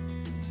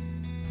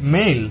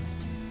 Mail.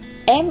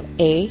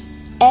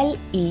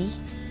 M-A-L-E,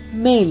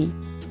 mail.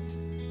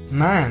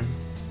 Man.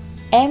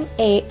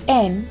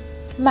 M-A-N,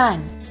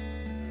 man.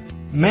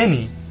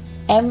 Many.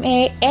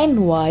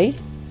 M-A-N-Y,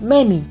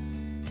 many.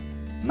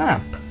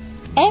 Map.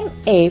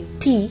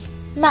 M-A-P,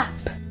 map.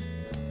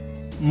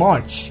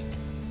 March.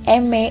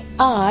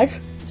 M-A-R-C-H,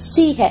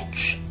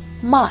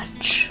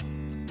 march.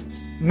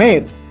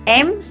 Mare.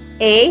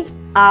 M-A-R-E,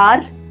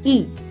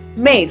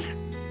 mare.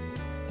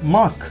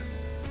 Mark.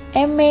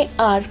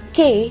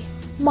 M-A-R-K,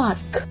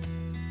 mark.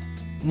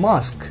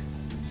 Mask.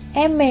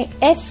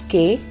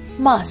 M-A-S-K,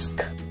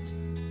 mask.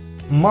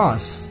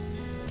 Mass.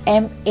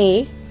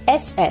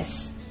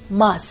 M-A-S-S,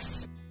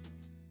 mass.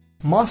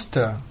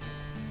 Master.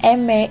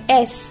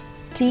 M-A-S-T-E-R,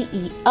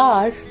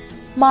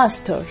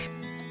 master.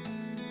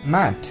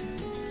 Mat.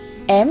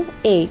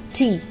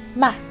 M-A-T,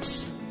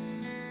 mat.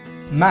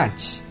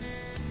 Match.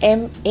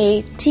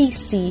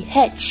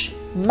 M-A-T-C-H,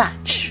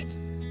 match.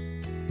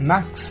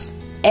 Max.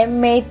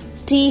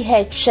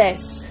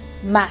 M-A-T-H-S,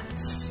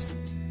 mats.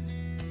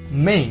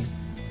 May.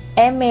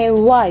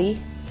 M-A-Y,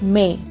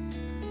 may.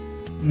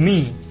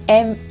 Me.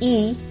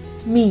 M-E,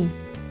 me.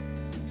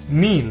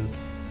 Meal.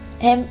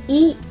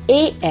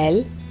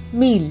 M-E-A-L,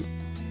 meal.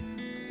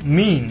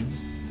 Mean.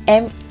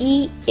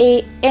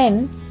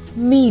 M-E-A-N,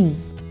 mean.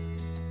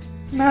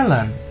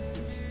 Melon.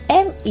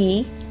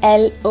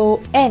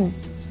 M-E-L-O-N,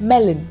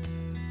 melon.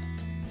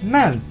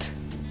 Melt.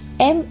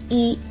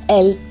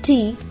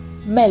 M-E-L-T,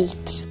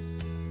 melt.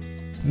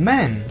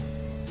 Men.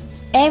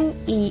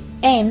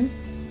 M-E-N,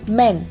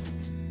 men.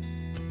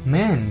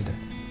 Mend.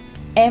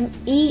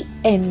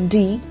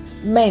 M-E-N-D,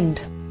 mend.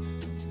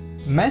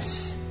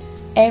 Mess.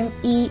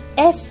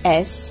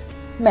 M-E-S-S,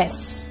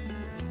 mess.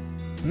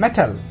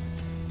 Metal.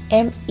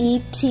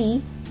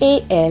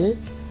 M-E-T-A-L,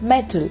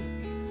 metal.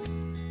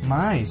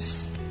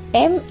 Mice.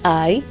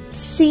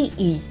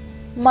 M-I-C-E,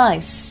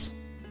 mice.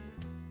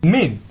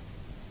 Mid.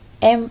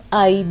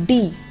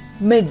 M-I-D,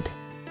 mid.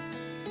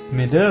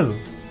 Middle.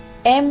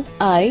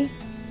 M-I-D-D-L-E,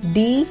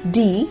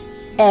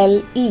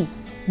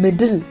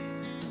 middle.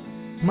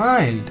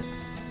 Mild.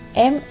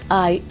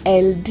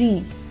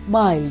 M-I-L-D,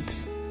 mild.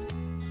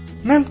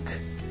 Milk.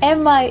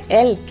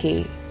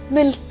 M-I-L-K,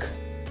 milk.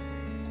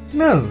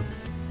 Mill.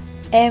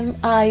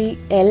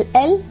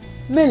 M-I-L-L,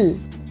 mill.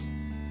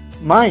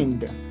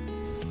 Mind.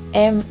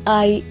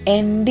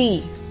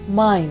 M-I-N-D,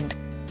 mind.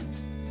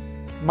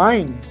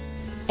 Mine.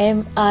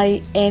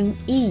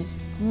 M-I-N-E,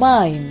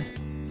 mine.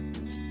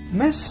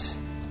 Miss.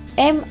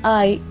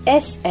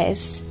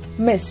 M-I-S-S,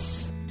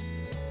 miss.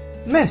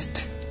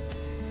 Mist.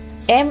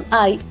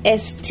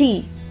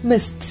 M-I-S-T,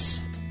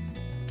 mists.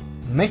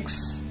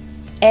 Mix.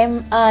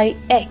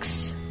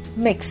 M-I-X,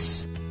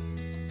 mix.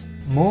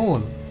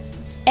 Mole.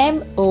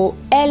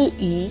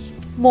 M-O-L-E,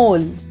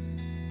 mole.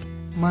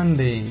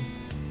 Monday.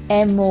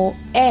 M-O-N-D-A-Y,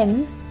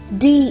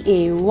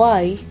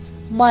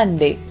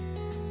 Monday.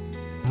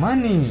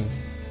 Money.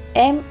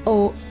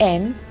 M-O-N-E-Y,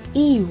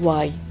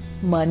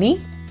 money.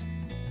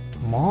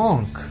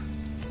 Monk.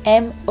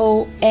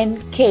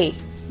 M-O-N-K,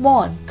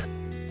 monk.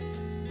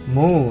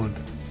 Mood.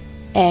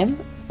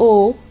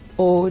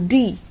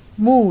 M-O-O-D,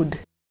 mood.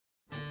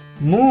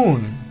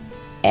 Moon.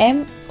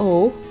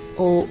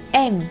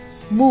 M-O-O-N,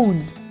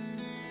 moon.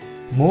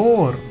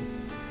 More.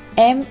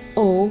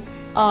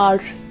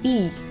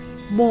 M-O-R-E,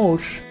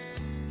 more.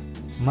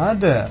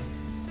 Mother.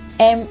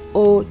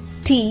 M-O-T-H-E-R,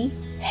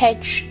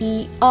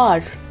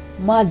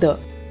 mother.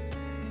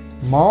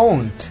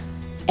 Mount.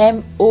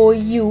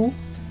 M-O-U-N-T,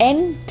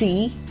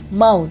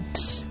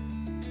 mount.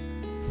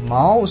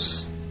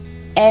 Mouse.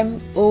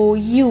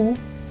 M-O-U-S-E,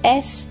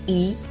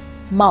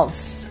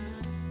 mouse.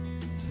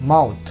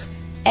 Mouth.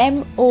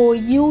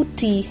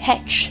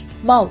 M-O-U-T-H,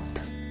 mouth.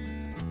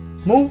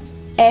 Move.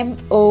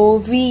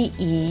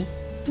 M-O-V-E,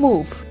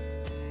 move.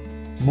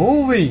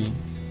 Movie.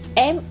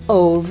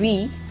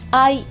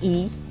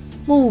 M-O-V-I-E,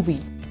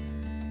 movie.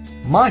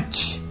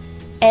 Much.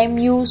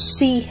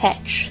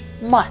 M-U-C-H,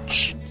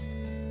 much.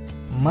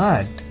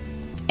 Mud.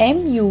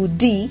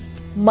 M-U-D,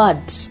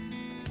 mud.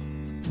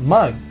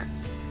 Mug.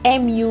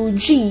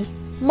 M-U-G,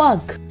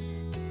 mug.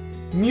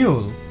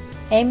 Mule.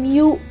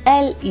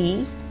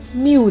 M-U-L-E,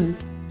 mule.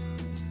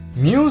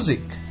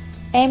 Music.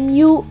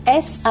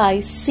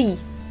 M-U-S-I-C,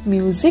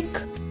 music.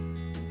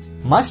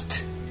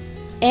 Must.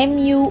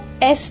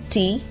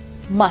 M-U-S-T,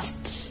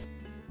 must.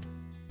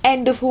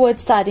 End of word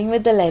starting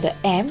with the letter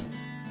M.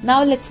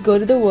 Now let's go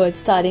to the word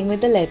starting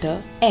with the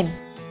letter N.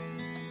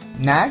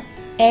 Nag.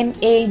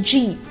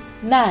 N-A-G,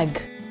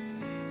 nag.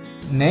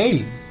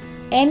 Nail.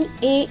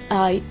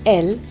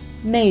 N-A-I-L,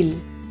 nail.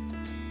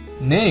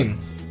 Name.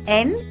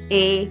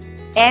 N-A-M-E,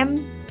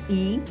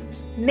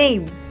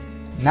 name.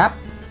 Nap.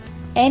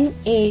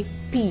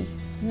 N-A-P,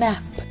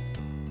 nap.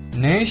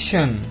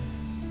 Nation.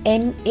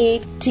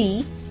 N-A-T-I-O-N,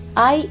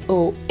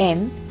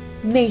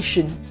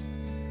 nation.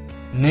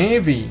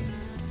 Navy.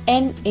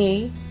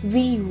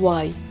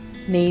 N-A-V-Y,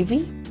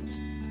 navy.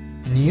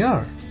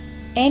 Near.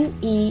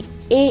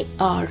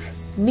 N-E-A-R,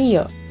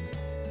 near.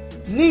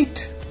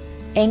 Neat.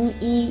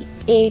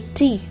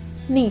 N-E-A-T,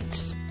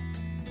 neat.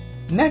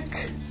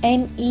 Neck.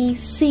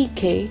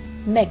 N-E-C-K,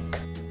 neck.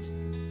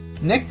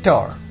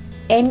 Nectar.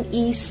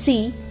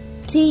 N-E-C-T-A-R,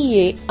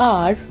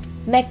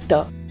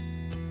 nectar.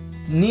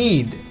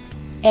 Need.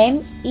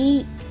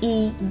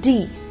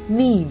 N-E-E-D,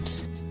 need.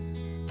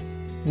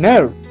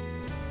 nerve,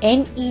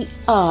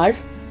 N-E-R-V-E,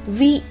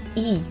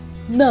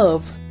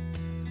 nerve.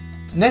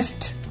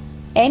 Nest.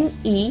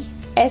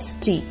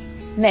 N-E-S-T,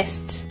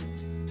 nest.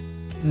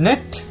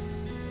 Net.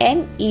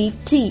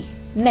 N-E-T,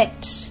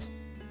 net.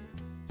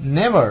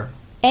 Never.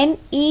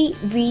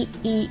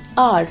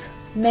 N-E-V-E-R,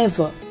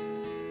 never.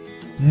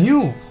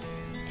 New.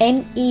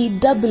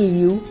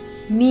 N-E-W,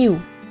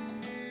 new.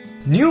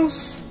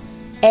 News.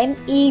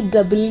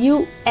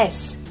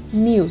 N-E-W-S,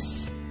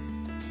 news.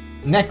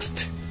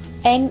 Next.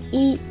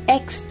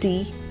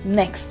 N-E-X-T,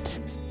 next.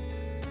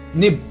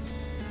 Nib.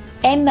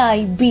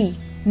 N-I-B,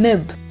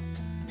 nib.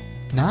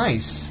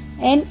 Nice.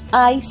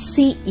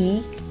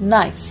 N-I-C-E,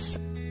 nice.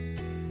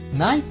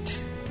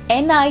 Night.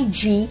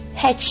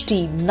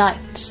 N-I-G-H-T,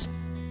 night.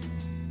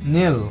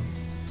 Nil.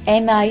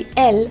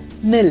 N-I-L,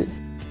 nil.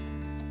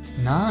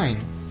 Nine.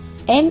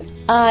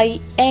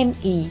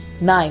 N-I-N-E,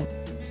 nine.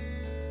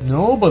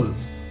 Noble.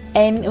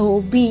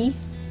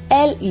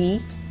 N-O-B-L-E,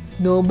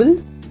 noble.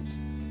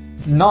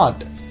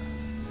 Nod.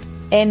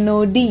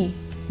 N-O-D,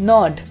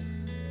 nod.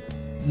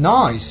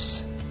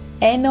 Noise.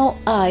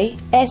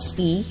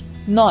 N-O-I-S-E,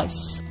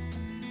 noise.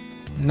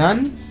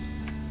 None.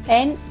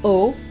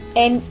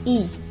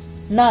 N-O-N-E,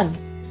 none.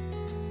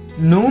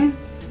 Noon.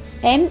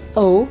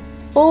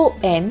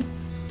 N-O-O-N,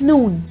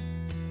 noon.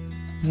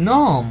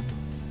 Norm.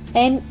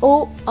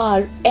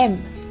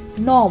 N-O-R-M,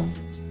 norm.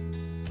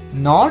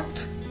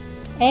 North.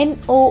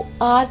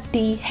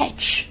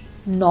 N-O-R-T-H,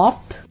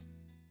 north.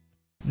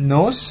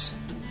 Nose.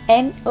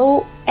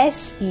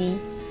 N-O-S-E,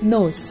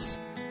 nose.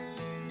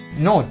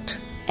 Note.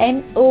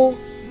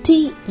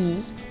 N-O-T-E,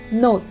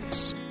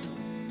 note.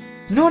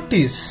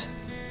 Notice.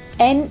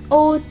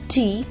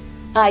 N-O-T-I-C-E,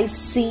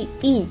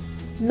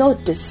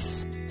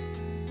 notice.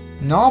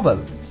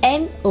 Novel.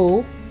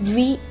 N-O-V-E-L,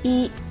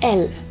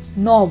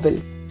 novel.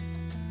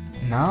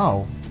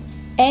 Now.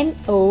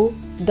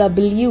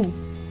 N-O-W,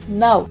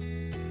 now.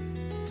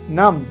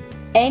 numb,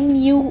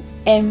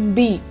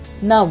 N-U-M-B,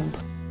 numb.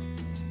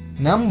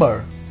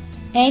 Number.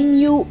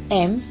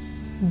 N-U-M-B-E-R,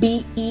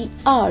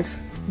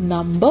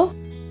 number.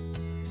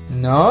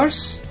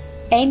 Nurse.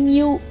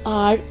 N-U-R-S-E,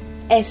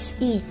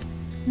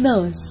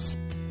 nurse.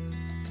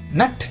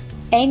 Nut.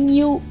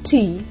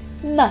 N-U-T,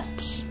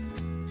 nut.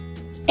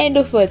 End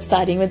of word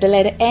starting with the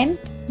letter N.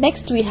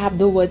 Next we have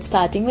the word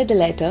starting with the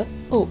letter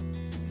O.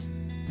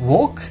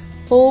 Walk.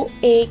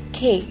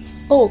 O-A-K,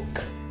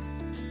 oak.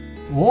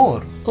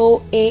 War.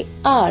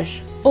 O-A-R,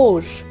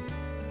 or.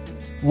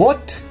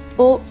 What?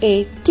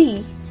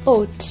 O-A-T,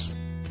 oat.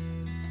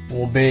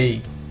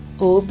 Obey.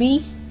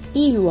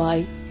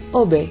 O-B-E-Y,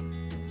 obey.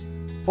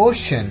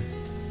 Ocean.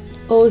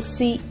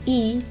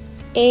 O-C-E-A-N,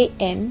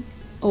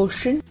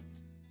 ocean.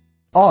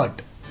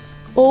 Odd.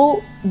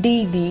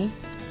 O-D-D,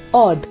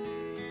 odd.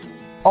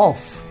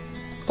 Off.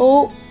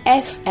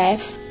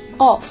 O-F-F,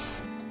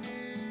 off.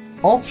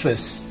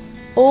 Office.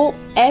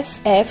 O-F-F-I-C-E,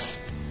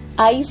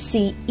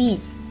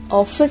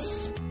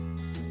 office.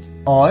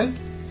 Oil.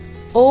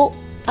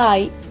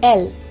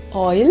 O-I-L,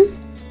 oil.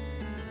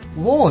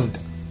 Wold.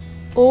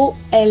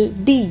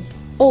 O-L-D,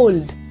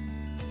 old.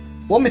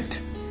 Omit.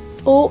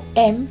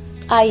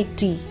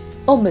 O-M-I-T,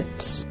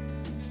 omit.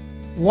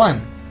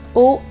 One.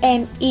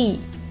 O-N-E,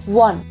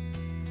 one.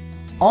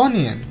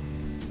 Onion.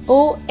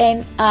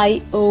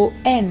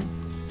 O-N-I-O-N,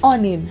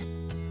 onion.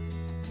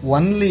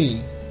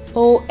 Only.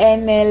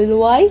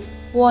 O-N-L-Y,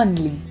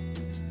 only.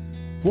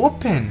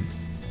 Open.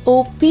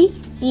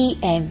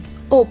 O-P-E-N,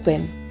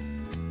 open.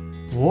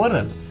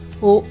 Oral.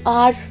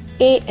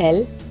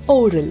 O-R-A-L,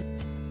 oral.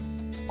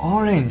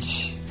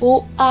 Orange.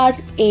 O-R-A-N-G-E,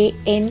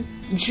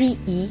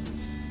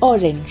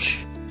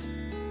 orange.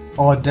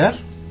 Order.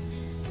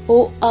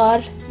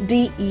 O-R-D-E-R,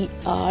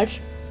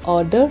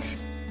 order.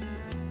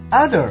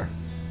 Other.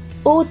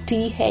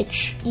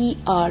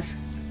 O-T-H-E-R,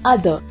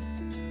 other.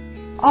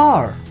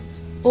 R.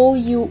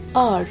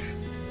 O-U-R,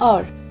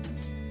 R.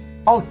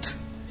 Out.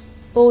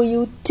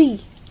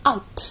 O-U-T,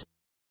 out.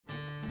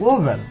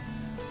 Oval.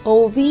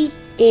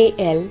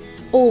 O-V-A-L,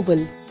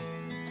 oval.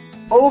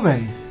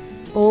 Oven.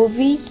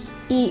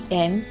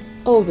 O-V-E-N,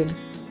 oven.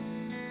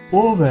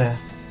 Over.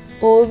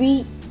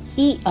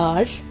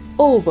 O-V-E-R,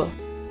 over.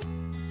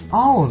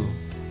 Owl.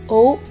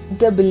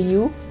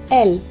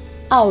 O-W-L,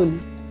 owl.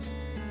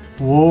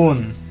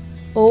 Own.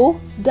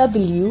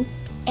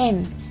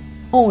 O-W-N,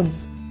 own.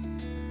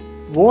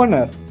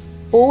 Owner.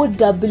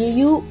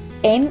 O-W-N-E-R,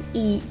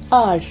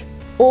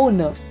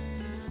 owner.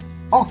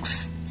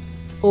 Ox.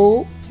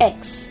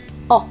 O-X,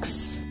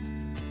 ox.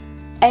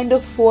 End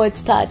of word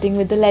starting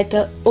with the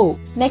letter O.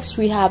 Next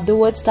we have the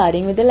word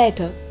starting with the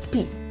letter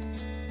P.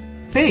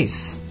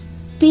 Pace.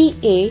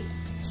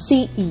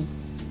 P-A-C-E,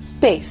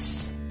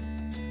 pace.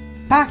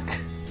 Pack.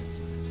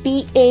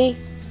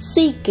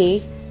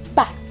 P-A-C-K,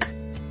 pack.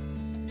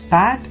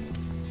 Pad.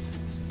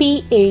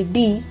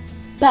 P-A-D,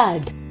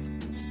 pad.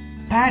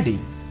 Paddy.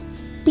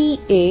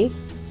 P-A-D-D-Y,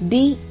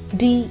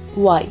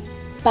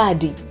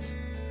 paddy.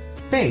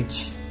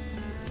 Page.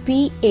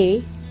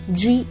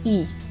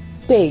 P-A-G-E,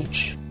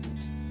 page.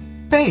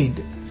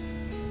 Paid.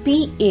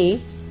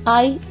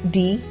 P-A-I-D,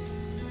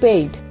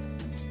 paid.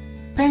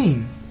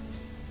 Pain.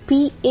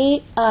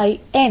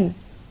 P-A-I-N,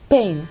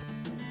 pain.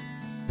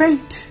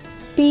 Paint.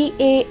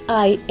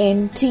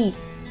 P-A-I-N-T,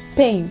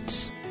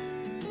 paint.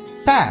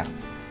 Pair.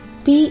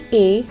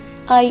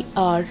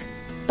 P-A-I-R,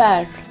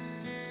 pair.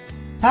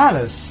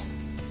 Palace.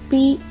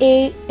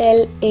 P-A-L-A-C-E,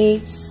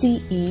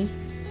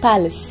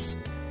 palace.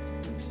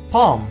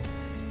 Palm.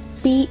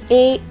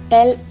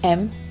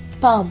 P-A-L-M,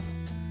 palm.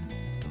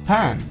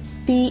 Pan.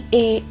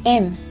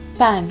 P-A-N,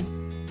 pan.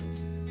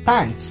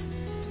 Pants.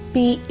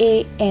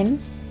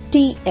 P-A-N-T-S,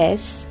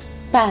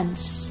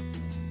 pants.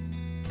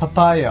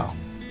 Papaya.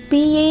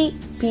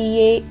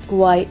 P-A-P-A-Y-A,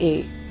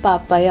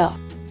 papaya.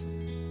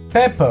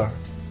 Pepper.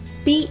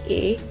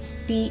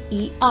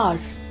 P-A-P-E-R,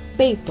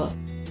 paper.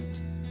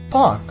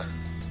 Park.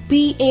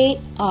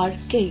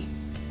 P-A-R-K,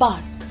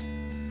 park.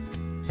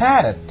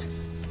 Parrot.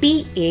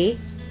 P-A-R-R-O-T,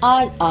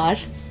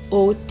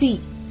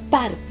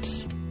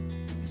 parrot.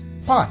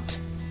 Pot.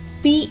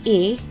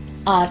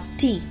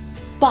 P-A-R-T,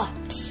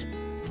 pot.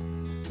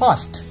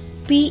 Past.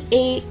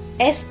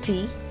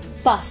 P-A-S-T,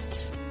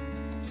 past.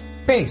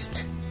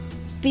 Paste.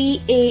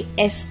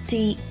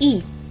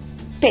 P-A-S-T-E,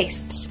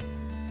 paste.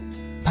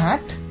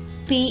 Pat.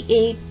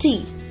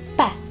 P-A-T,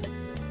 pat.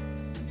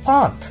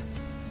 Path.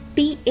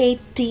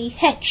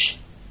 P-A-T-H,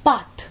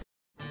 path.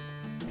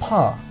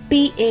 Pa.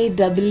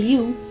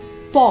 P-A-W,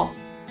 paw.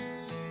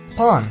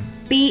 Pawn.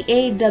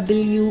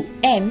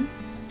 P-A-W-N,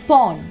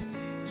 pawn.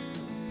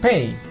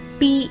 Pay.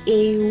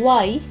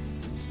 P-A-Y,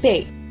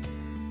 pay.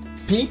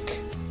 Peak.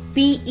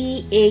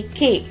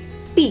 P-E-A-K,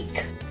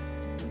 peak.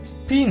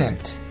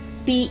 Peanut.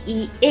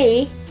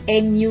 P-E-A-N-U-T,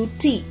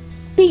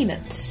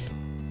 peanuts.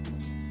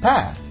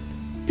 Pear.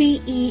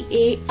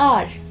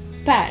 P-E-A-R,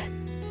 pear.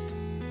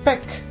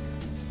 Peck.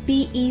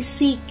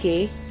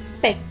 P-E-C-K,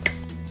 peck.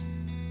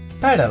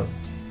 Pedal.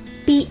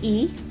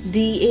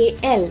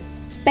 P-E-D-A-L,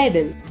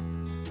 pedal.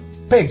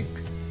 Pig.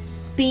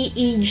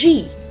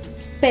 P-E-G,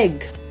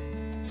 peg.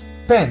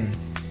 Pen.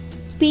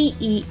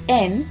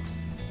 P-E-N,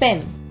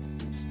 pen.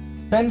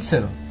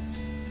 Pencil.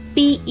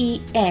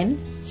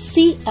 P-E-N-C-I-L,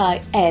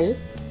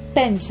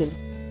 pencil.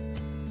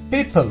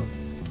 People.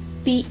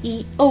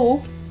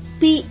 P-E-O-P-L-E,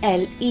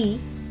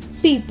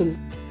 people.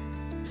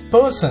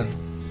 Person.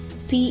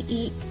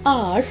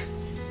 P-E-R-S-O-N,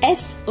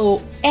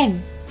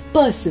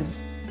 person.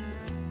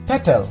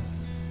 Petal.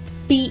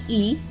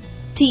 P-E-T-A-L,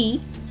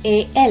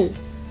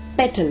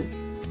 petal.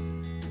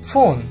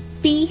 Phone.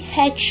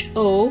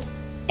 P-H-O-N-E,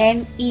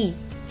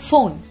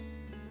 phone.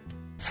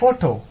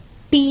 Photo.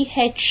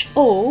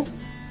 P-H-O-T-O,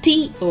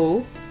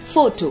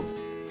 photo.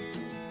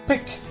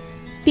 Pick.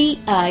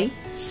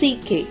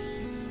 P-I-C-K.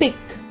 Pick.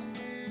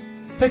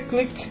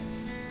 Picnic.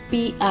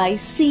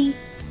 P-I-C-N-I-C.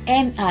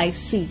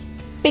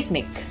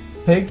 Picnic.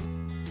 Pig.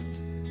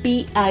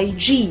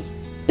 P-I-G.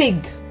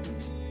 Pig.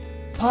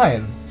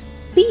 Pile.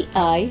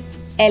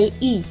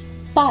 P-I-L-E.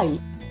 Pile.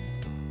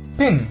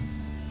 Pin.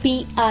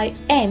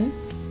 P-I-N.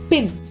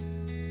 Pin.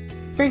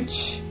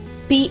 Pinch.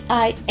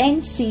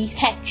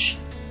 P-I-N-C-H.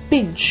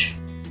 Pinch.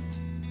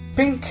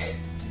 Pink.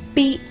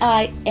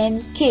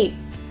 P-I-N-K.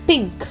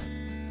 Pink.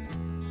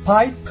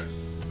 Pipe.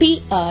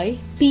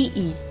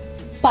 P-I-P-E.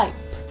 Pipe.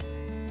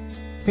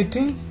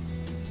 Pity.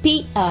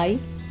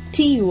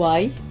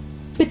 P-I-T-Y.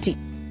 Pity.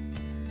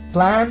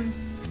 Plan.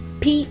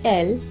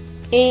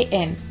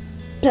 P-L-A-N.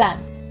 Plan.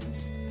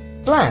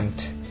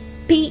 Plant.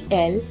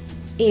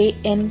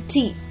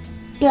 P-L-A-N-T.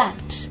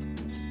 Plant.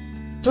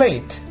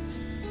 Plate.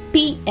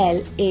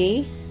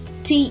 P-L-A-T-E.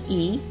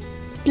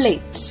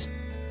 Plate.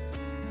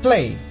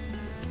 Play.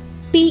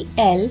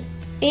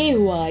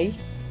 P-L-A-Y.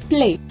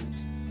 Play.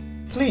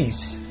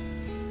 Please.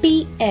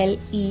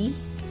 P-L-E-A-S-E.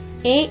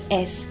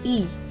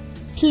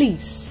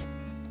 Please.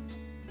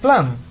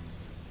 Plum.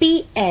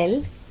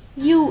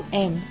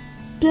 P-L-U-M.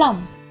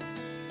 Plum.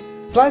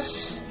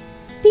 Plus.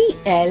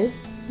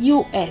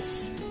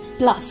 P-L-U-S.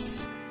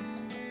 Plus.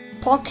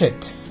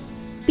 Pocket.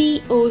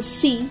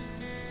 P-O-C-K-E-T.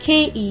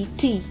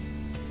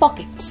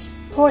 Pocket.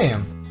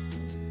 Poem.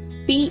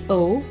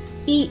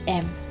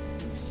 P-O-E-M.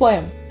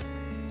 Poem.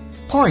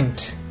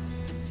 Point.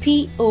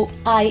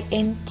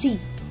 P-O-I-N-T.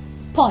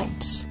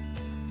 Point.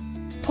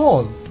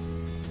 Pole.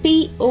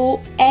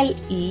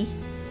 P-O-L-E.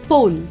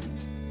 Pole.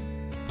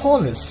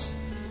 Police.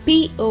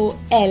 P-O-L-I-C-E.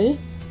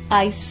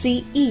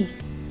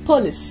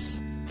 Police.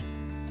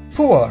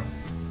 Poor.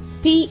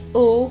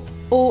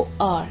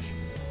 P-O-O-R.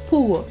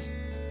 Poor.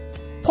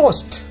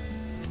 Post.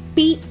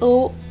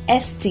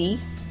 P-O-S-T.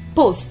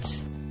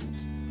 Post.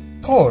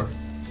 Pour.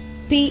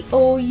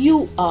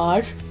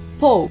 P-O-U-R.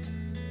 Pour.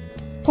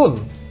 Pull.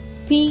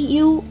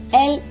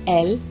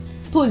 P-U-L-L.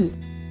 Pull.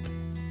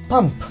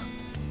 Pump.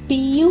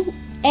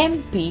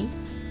 P-U-M-P.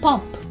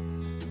 Pump.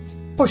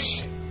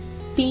 Push.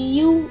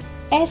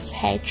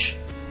 P-U-S-H.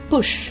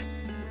 Push.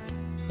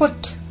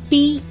 Put.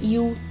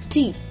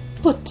 P-U-T.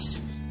 Put.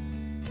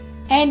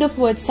 End of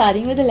word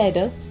starting with the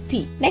letter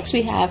P. Next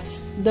we have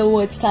the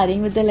word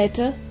starting with the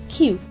letter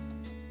Q.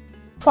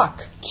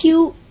 Quack.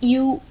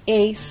 Q-U-A-C-K.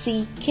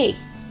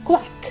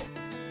 Quack.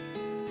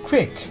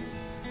 Quick.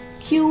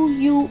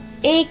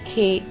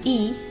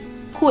 Q-U-A-K-E.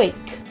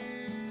 Quake.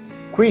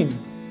 Queen.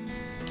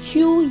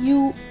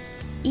 Q-U-E-E-N.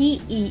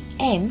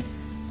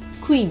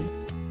 Queen.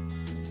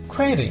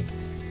 Query.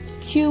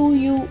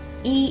 Q-U-E-R-Y.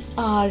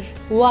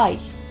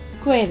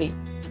 Query.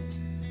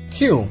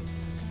 Q.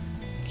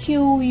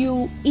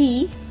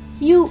 Q-U-E-U-E.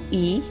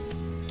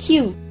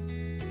 Q.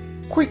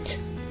 Quick.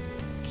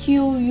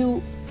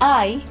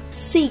 Q-U-I-C-K.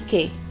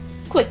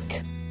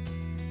 Quick.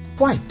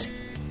 White.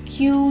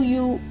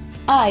 Q-U-I-E-T.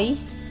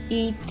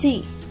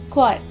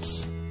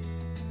 Quiet.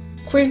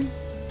 Quill.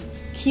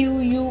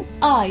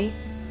 Q-U-I-L-L.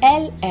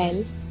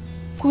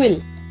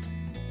 Quill.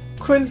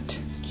 Quilt.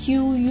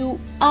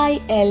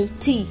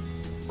 Q-U-I-L-T.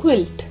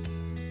 Quilt.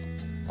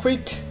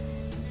 Quit.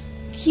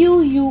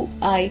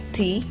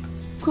 Q-U-I-T.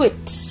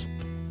 Quit.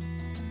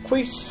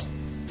 Quiz.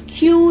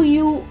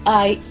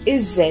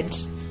 Q-U-I-Z.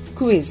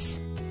 Quiz.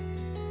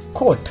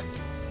 Coat.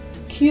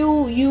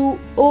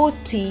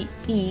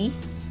 Q-U-O-T-E.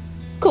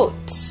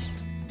 Coat.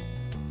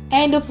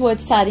 End of word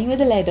starting with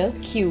the letter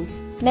Q.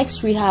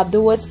 Next we have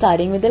the word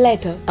starting with the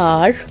letter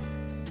R.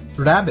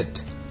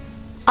 Rabbit.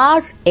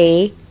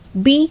 R-A-B-B-I-T.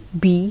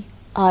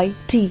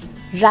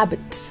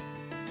 Rabbit.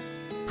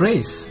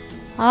 Race.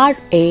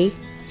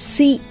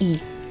 R-A-C-E.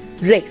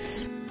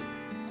 Race.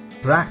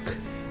 Rack.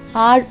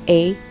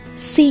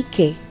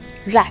 R-A-C-K.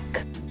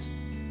 Rack.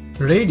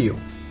 Radio.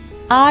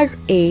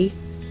 R-A-D-I-O.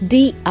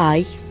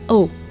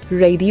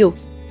 Radio.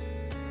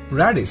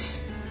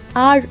 Radish.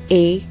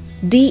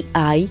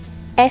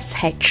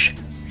 R-A-D-I-S-H.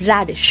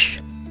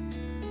 Radish.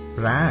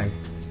 Rag.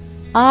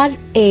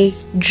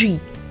 R-A-G.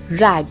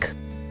 Rag.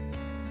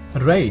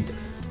 Raid.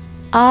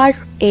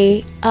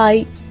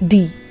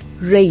 R-A-I-D.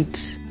 Raid.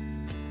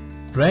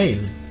 Rail.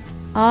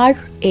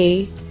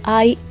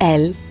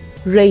 R-A-I-L.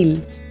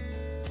 Rail.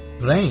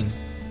 Rain.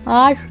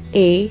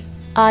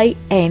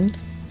 R-A-I-N.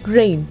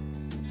 Rain.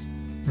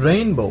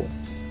 Rainbow.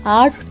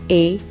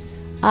 R-A-I-N-B-O-W.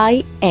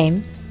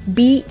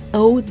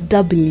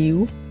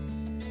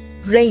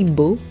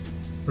 Rainbow.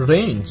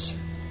 Range.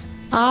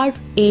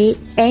 R-A-N-G-E.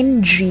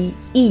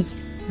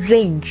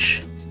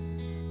 Range.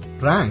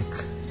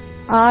 Rank.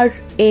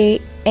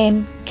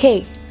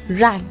 R-A-N-K.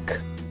 Rank.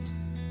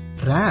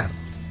 Rare.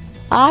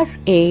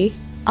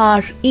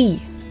 R-A-R-E.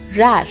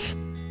 Rare.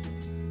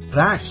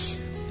 Rash.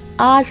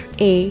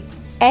 R-A-S-H.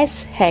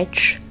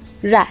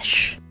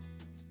 Rash.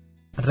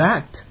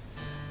 Rat.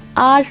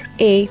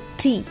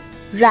 R-A-T.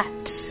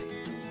 Rat.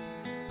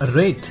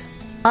 Rate.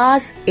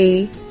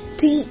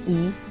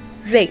 R-A-T-E.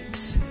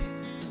 Rate.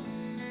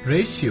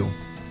 Ratio.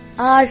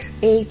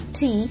 R-A-T-I-O.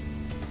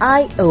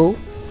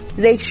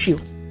 Ratio.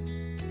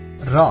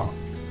 Raw.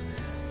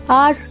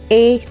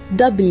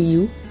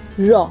 R-A-W,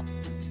 raw.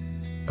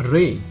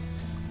 Ray.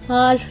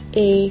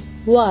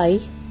 R-A-Y,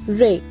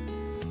 ray.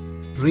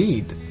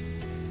 Read.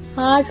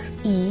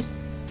 R-E-A-D,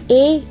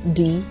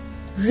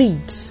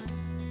 reads.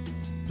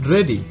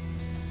 Ready.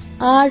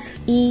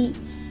 R-E-A-D-Y,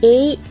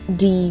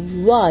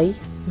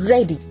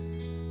 ready.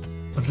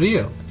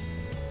 Real.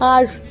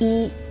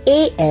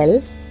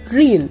 R-E-A-L,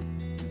 real.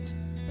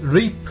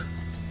 Reap.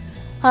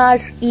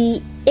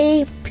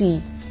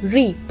 R-E-A-P,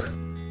 reap.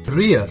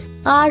 Rear.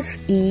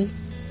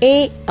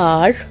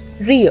 R-E-A-R,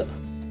 rear.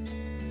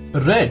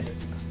 Red.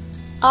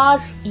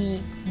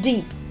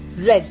 R-E-D,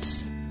 red.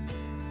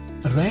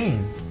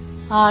 Rain.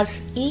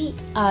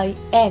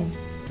 R-E-I-N,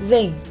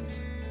 rain.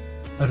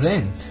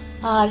 Rent.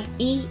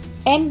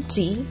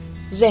 R-E-N-T,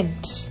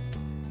 rent.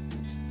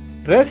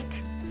 Rest.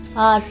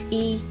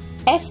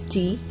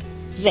 R-E-S-T,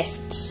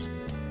 rest.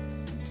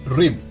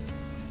 Rib.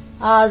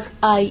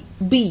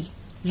 R-I-B,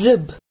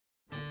 rib.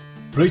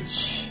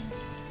 Rich.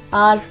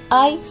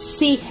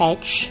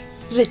 R-I-C-H,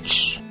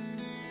 rich.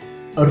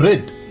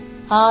 Rid.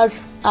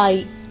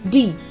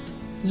 R-I-D,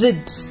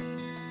 rid.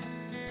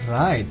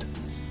 Ride.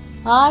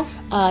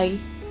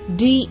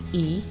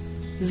 R-I-D-E,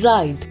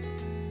 ride.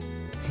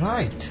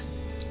 Right.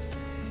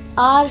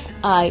 R-I-G-H-T,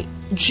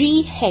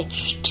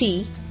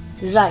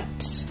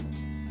 right.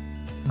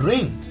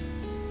 Ring.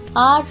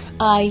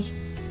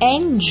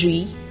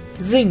 R-I-N-G,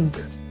 ring.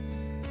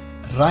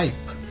 Ripe.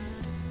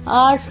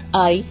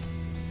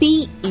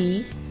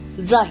 R-I-P-E,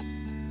 ripe.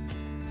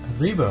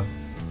 River.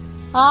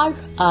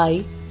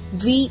 R-I-V-E-R,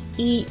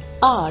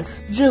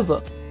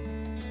 river.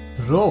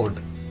 Road.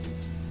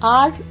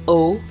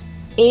 R-O-A-D,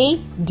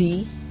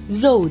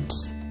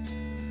 roads.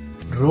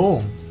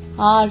 Rome.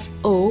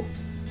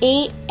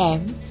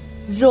 R-O-A-M,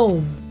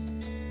 Rome.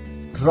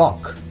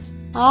 Rock.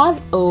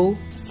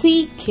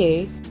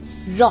 R-O-C-K,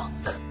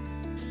 rock.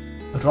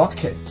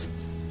 Rocket.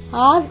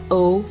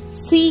 R-O-C-K-E-T,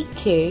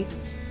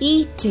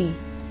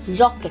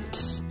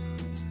 rocket.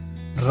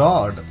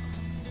 Rod.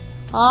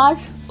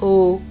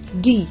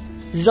 R-O-D,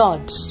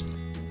 rod.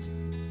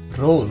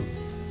 Roll.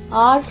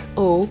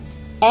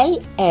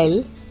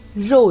 R-O-L-L,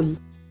 roll.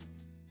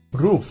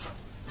 Roof.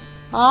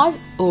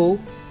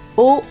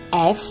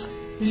 R-O-O-F,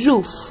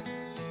 roof.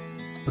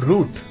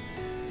 Root.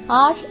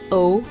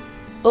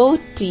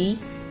 R-O-O-T,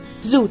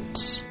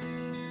 root.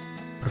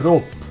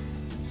 Rope.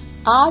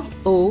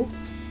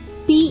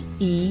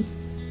 R-O-P-E,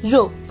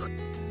 rope.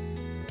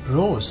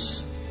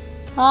 Rose.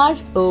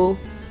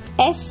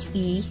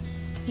 R-O-S-E,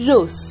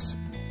 rose.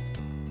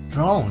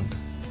 Round.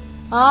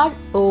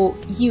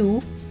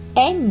 R-O-U-N-D,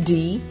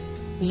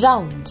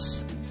 round.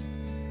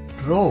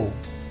 Row.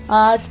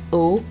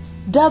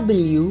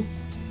 R-O-W,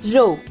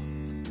 row.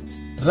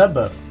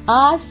 Rubber.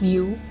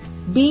 R-U-B-B-E-R,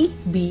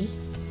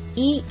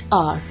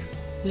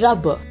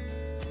 rubber.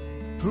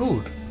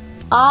 Rude.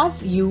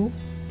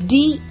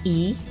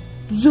 R-U-D-E,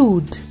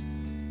 rude.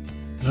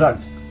 Rug.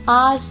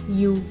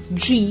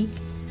 R-U-G,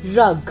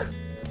 rug.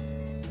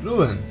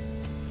 Ruin.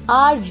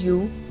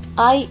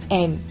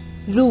 R-U-I-N,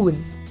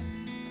 ruin.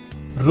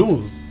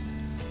 Rule.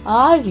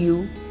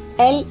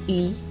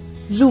 R-U-L-E,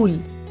 rule.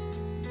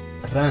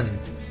 Run.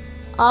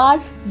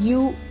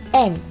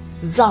 R-U-N,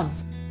 run.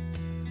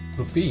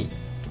 Rupee.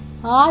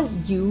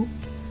 R-U-P-E-E,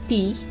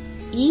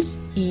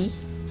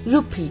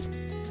 rupee.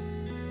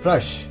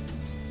 Rush.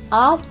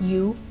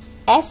 R-U-S-H,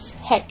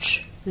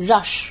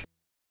 rush.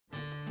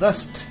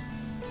 Rust.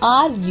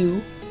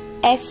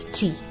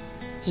 R-U-S-T,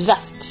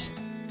 rust.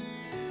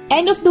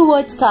 End of the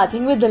word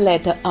starting with the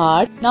letter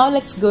R. Now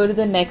let's go to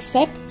the next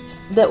set.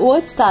 The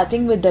word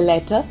starting with the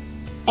letter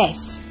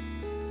S.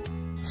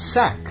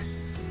 Sack.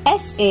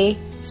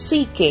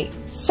 S-A-C-K,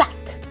 sack.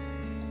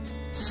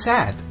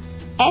 Sad.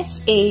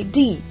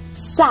 S-A-D,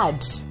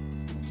 sad.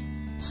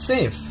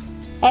 Safe.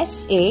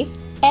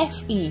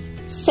 S-A-F-E,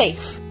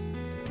 safe.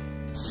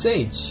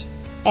 Sage.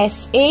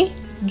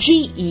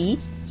 S-A-G-E,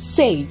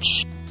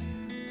 sage.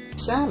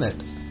 Salad.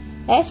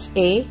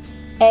 S-A-L-A-D,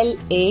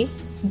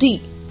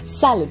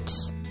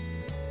 salads.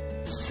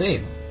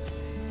 Sail.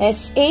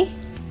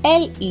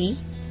 S-A-L-E,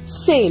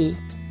 sail.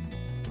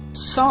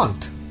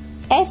 Salt.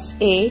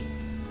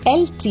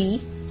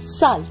 S-A-L-T,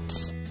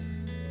 salt.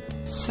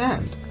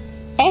 Sand.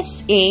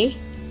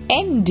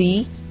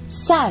 S-A-N-D,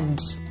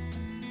 sand.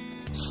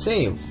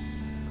 Save.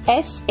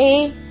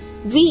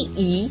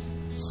 S-A-V-E,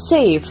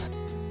 save.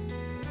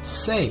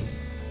 Say.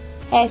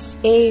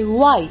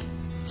 S-A-Y,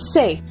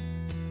 say.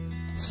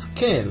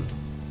 Scale.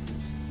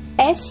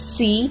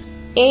 S-C-A-L-E,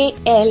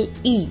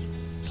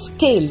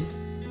 scale.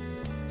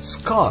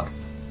 Scar.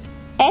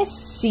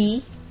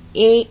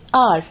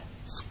 S-C-A-R,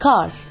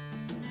 scar.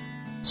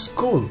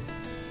 School.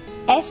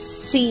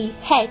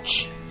 S-C-H-O-O-L,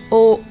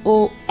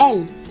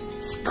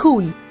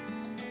 school.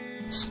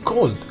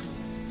 Scold.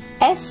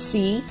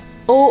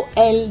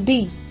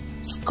 S-C-O-L-D,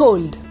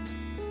 scold.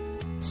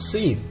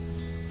 Seal.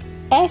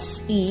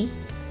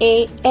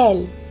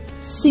 S-E-A-L,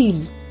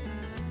 seal.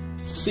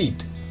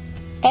 Seat.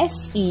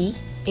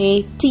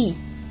 S-E-A-T,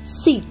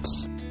 seat.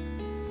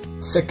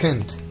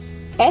 Second.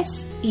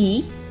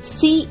 S-E-C-O-N-D,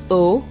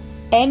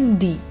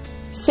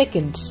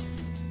 second.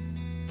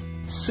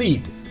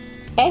 Seed.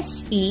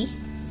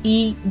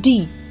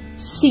 S-E-E-D,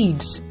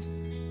 seed.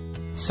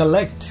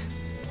 Select.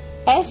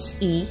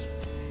 S-E-L-E-C-T,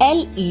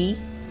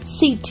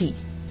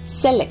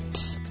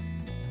 select.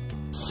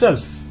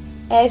 Self.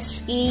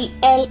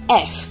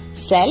 S-E-L-F,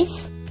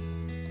 self.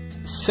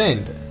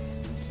 Send.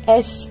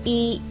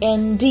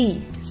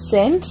 S-E-N-D,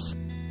 send.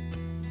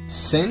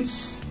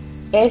 Sense.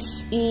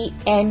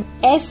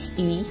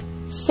 S-E-N-S-E,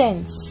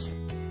 sense.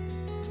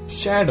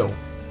 Shadow.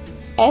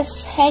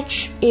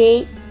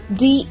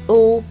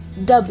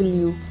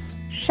 S-H-A-D-O-W,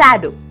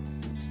 shadow.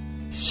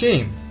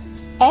 Shame.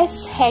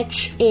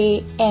 S-H-A-M-E,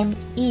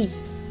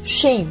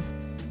 shame.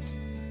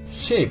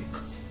 Shape.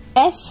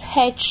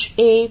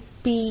 S-H-A-P-E,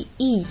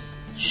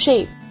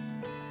 shape.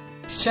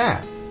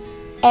 Share.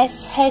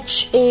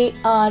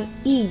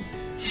 S-H-A-R-E,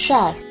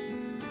 share.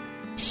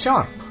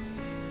 Sharp.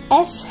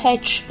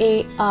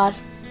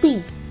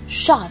 S-H-A-R-P,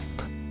 sharp.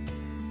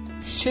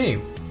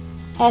 Shave.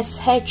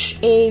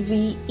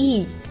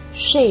 S-H-A-V-E,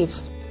 shave.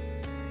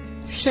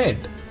 Shed.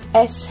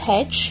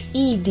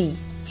 S-H-E-D,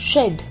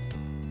 shed.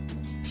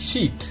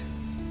 Sheet.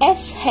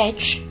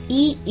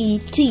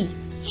 S-H-E-E-T,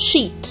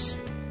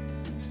 sheet.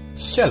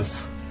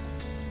 Shelf.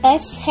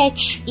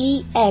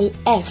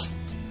 S-H-E-L-F,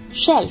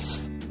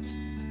 shelf.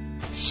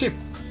 Ship.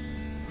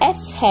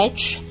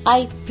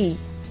 S-H-I-P,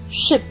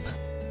 ship.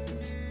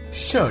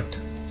 Shirt.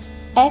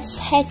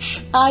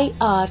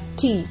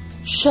 S-H-I-R-T,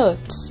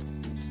 shirt.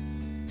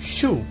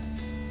 Shoe.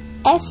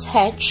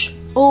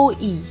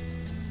 S-H-O-E,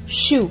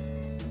 shoe.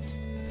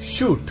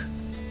 Shoot.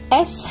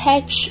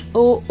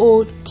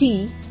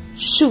 S-H-O-O-T,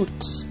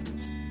 shoot.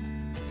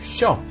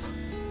 Shop.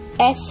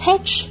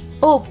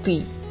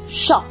 S-H-O-P,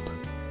 shop.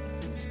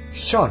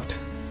 Short.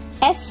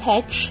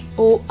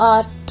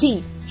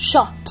 S-H-O-R-T,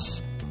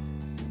 short.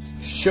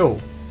 Show.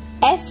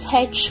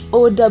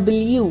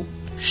 S-H-O-W,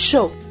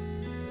 show.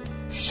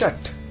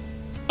 Shut.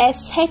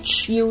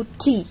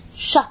 S-H-U-T,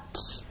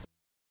 shut.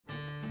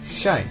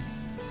 Shy.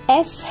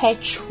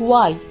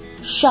 S-H-Y,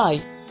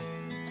 shy.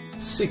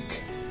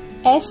 Sick.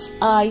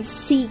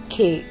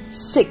 S-I-C-K,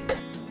 sick.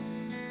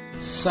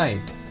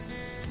 Side.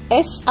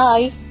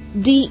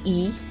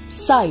 S-I-D-E,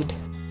 side.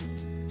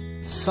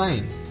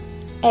 Sign.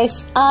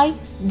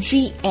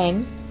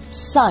 S-I-G-N,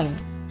 sign.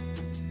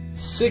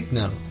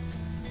 Signal.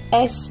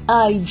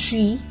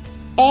 S-I-G-N-A-L,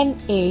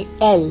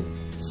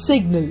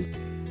 signal.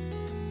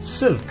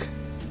 Silk.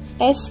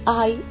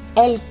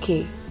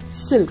 S-I-L-K,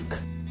 silk.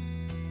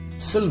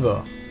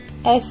 Silver.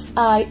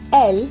 S-I-L-V-E-R,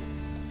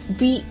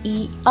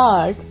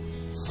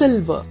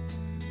 silver.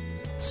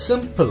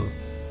 Simple.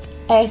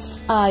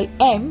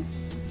 S-I-M-P-L-E,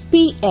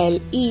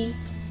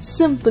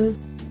 simple.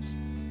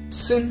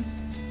 Sin.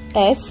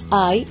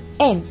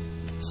 S-I-N,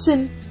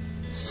 sin.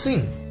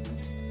 Sing.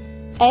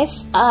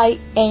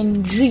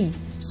 S-I-N-G,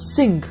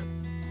 sing.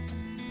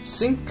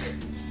 Sink.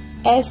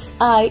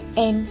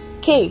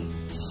 S-I-N-K,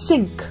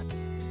 sink.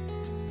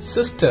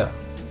 Sister.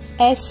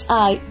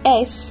 S-I-S-T-E-R,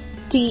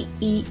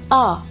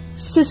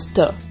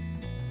 sister.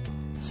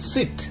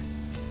 Sit.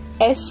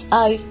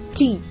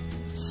 S-I-T,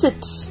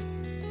 sit.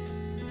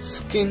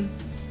 Skin.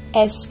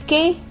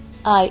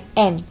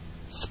 S-K-I-N,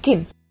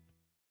 skin.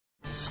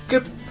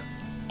 Skip.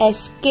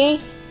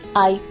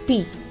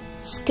 S-K-I-P,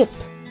 skip.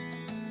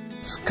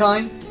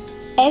 Sky.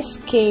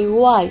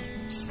 S-K-Y,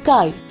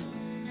 sky.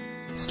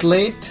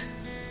 Slate.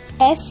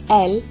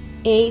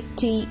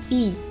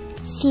 S-L-A-T-E,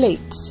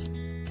 slate.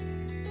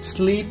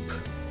 Sleep.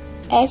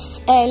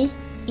 S-L-E-E-P,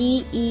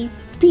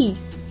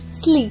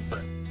 sleep.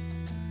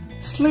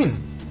 Slim.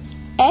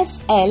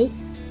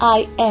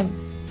 S-L-I-M,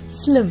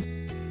 slim.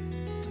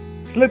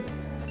 slip,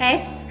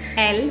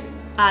 S-L-I-P,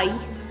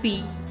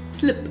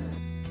 slip.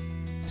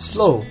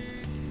 Slow.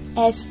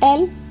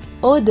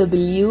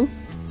 S-L-O-W,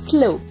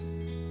 slow.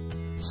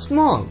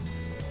 Small.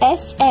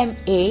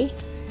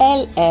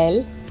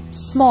 S-M-A-L-L,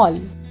 small.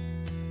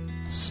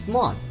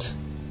 Smart.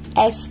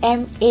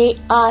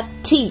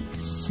 S-M-A-R-T,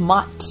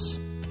 smart.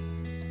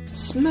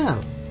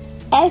 Smell.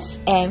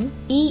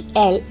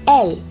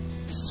 S-M-E-L-L,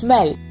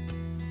 smell.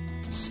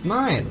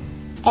 Smile.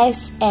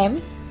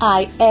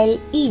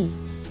 S-M-I-L-E,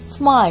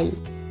 smile.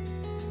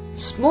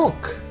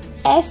 Smoke.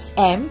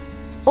 S-M-O-K-E,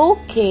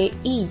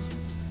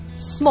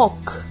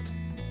 smoke.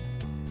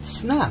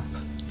 Snap.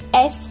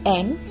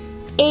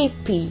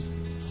 S-N-A-P,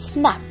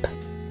 snap.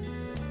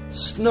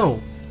 Snow.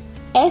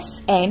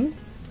 S-N-O-W,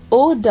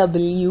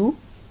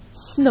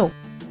 snow.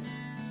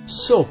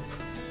 Soap.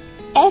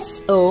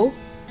 S-O-A-P,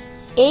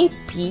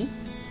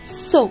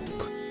 soap.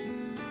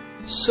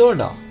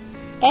 Soda.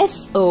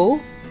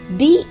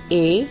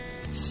 S-O-D-A,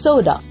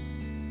 soda.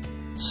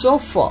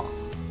 Sofa.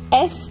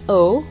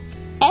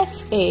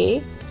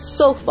 S-O-F-A,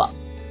 sofa.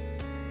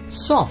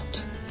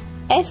 Soft.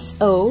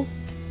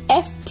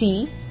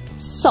 S-O-F-T,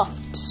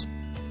 soft.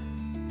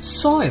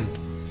 Soil.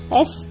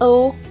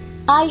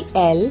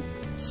 S-O-I-L,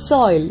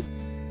 soil.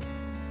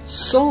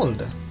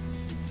 Sold.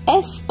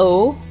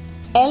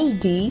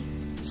 S-O-L-D,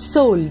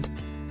 sold.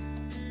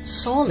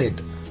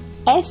 Solid.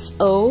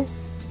 S-O-L-I-D,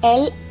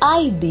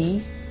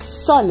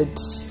 solid.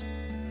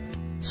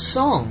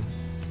 Song.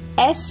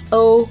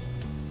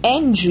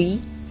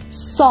 S-O-N-G,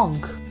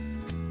 Song.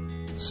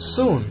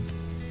 Soon.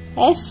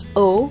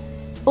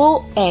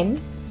 S-O-O-N.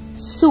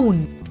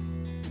 Soon.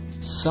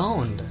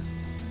 Sound.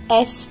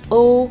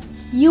 S-O-U-N-D.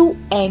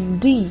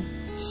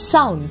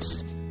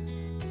 Sound.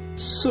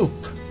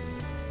 Soup.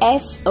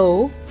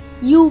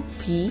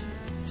 S-O-U-P.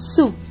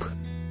 Soup.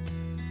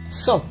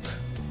 South.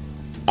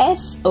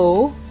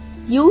 S-O-U-T-H.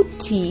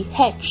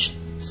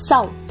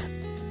 South.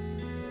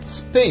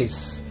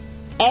 Space.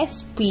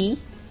 S-P-A-C-E.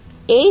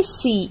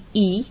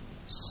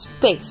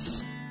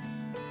 Space.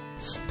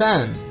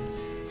 Span.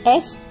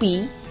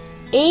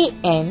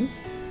 S-P-A-N.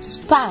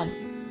 Span.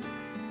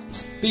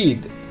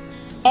 Speed.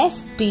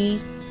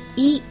 S-P-E-E-D.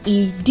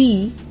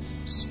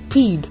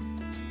 Speed.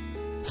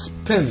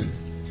 Spin.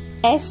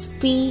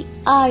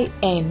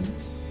 S-P-I-N.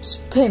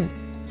 Spin.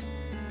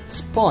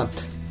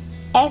 Spot.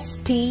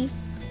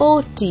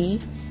 S-P-O-T.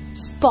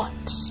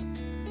 Spot.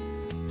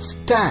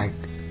 Stag.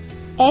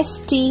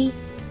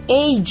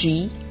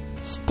 S-T-A-G.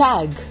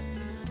 Stag.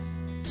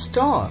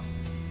 Star.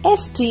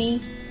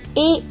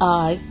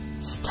 S-T-A-R.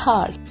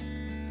 Star.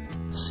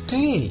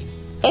 Stay.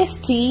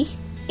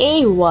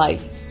 S-T-A-Y.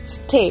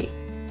 Stay.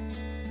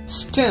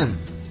 Stem.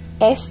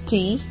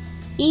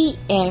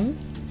 S-T-E-M.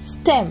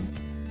 Stem.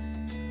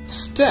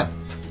 Step.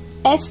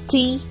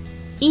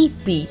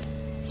 S-T-E-P.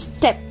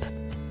 Step.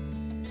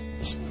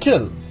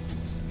 Still.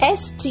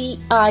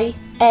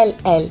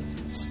 S-T-I-L-L.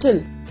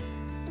 Still.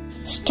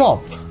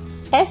 Stop.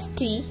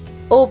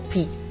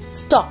 S-T-O-P.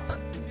 Stop.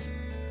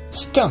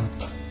 Stump.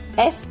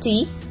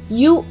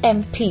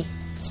 S-T-U-M-P.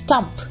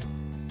 Stump.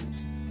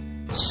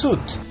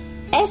 Suit.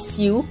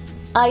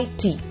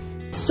 S-U-I-T.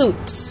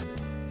 Suit.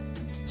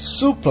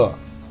 Super.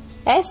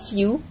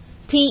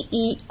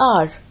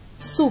 S-U-P-E-R.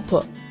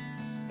 Super.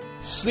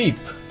 Sweep.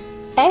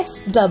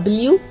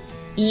 S-W-E-E-P.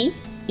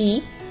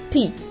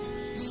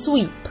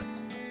 Sweep.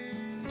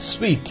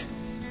 Sweet.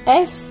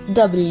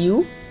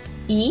 S-W-E-E-T.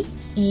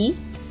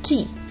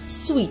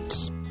 Sweet.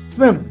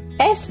 Swim.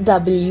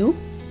 S-W-I-M.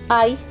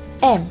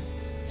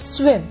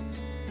 Swim.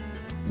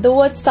 The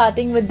word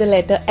starting with the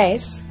letter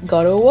S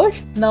got over.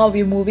 Now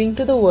we're moving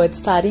to the word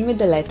starting with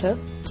the letter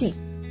T.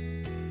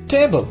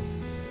 Table.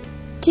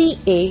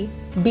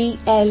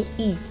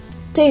 T-A-B-L-E.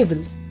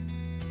 Table.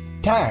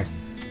 Tag.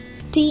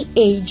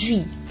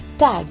 T-A-G.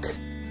 Tag.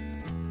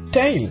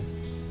 Tail.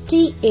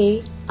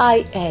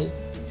 T-A-I-l.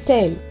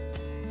 Tail.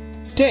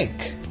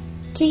 Take.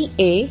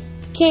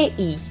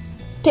 T-A-K-E.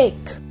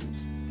 Take.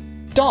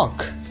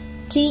 Talk.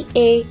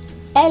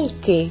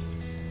 T-A-L-K.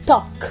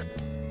 Talk.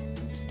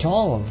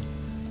 Tall.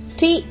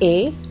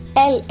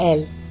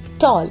 T-A-L-L.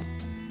 Tall.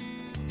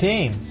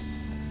 Tame.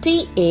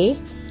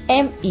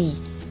 T-A-M-E.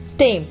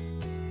 Tame.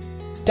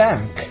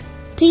 Tank.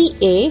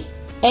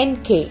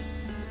 T-A-N-K.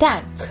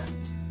 Tank.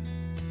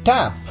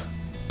 Tap.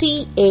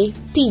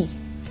 T-A-P.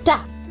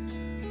 Tap.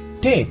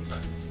 Tape.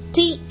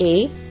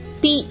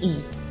 T-A-P-E.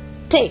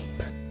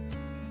 Tape.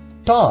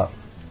 Tar.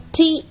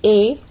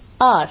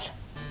 T-A-R.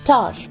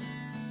 Tar.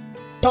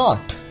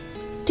 Tart.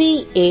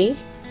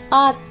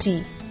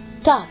 T-A-R-T.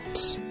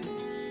 Tart.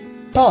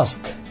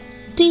 Task.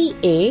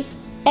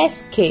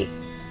 T-A-S-K.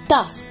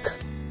 Task.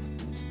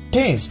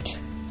 Taste.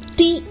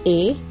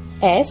 T-A-S-T-E.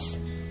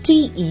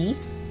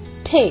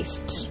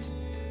 Taste.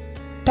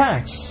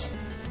 Tax.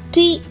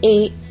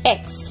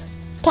 T-A-X.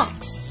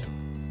 Tax.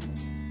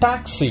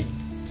 Taxi.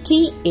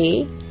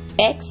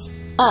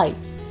 T-A-X-I.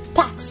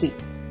 Taxi.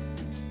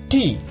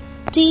 Tea.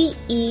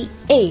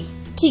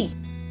 T-E-A-T.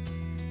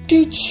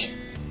 Teach.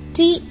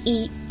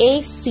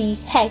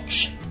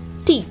 T-E-A-C-H.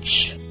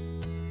 Teach.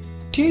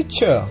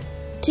 Teacher.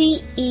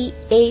 T-E-A-C-H-E-R.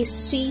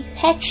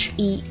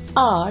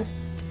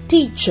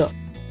 Teacher.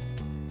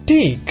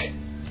 Teak.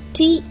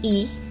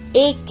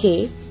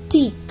 T-E-A-K.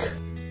 Teak.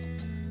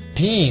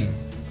 Team.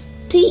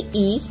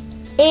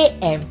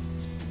 T-E-A-M.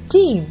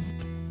 Team.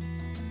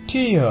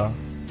 Tear.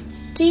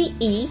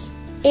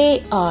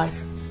 T-E-A-R.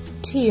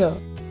 Tear.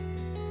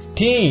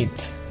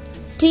 Teeth.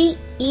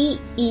 T-E-E-T-H.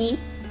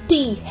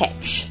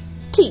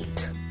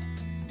 Teeth.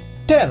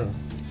 Tell.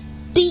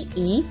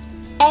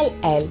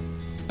 T-E-L-L.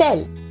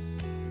 Tell.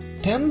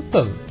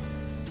 Temple.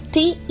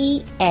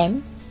 T-E-M-P-L-E.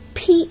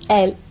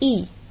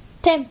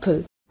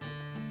 Temple.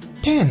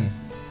 Ten.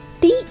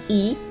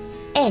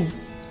 T-E-N.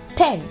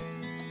 Ten.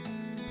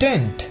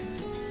 Tent.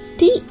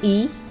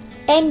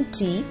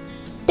 T-E-N-T.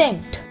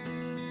 Tent.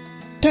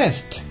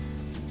 Test.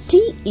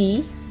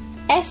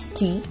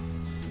 T-E-S-T.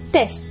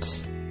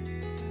 Test.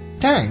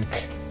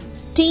 Tank.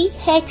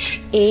 T-H-A-N-K.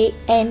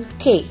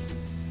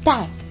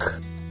 Tank.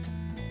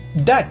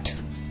 That.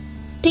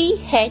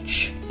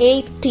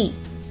 T-H-A-T.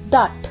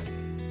 Dot.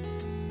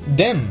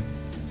 Them.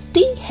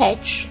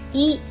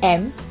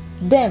 T-H-E-M.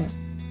 Them.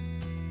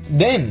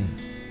 Then.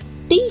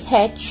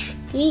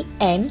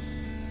 T-H-E-N.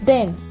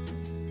 Then.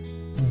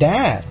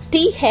 There.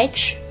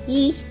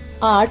 T-H-E-R-E.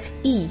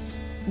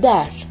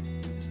 There.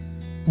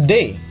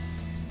 They.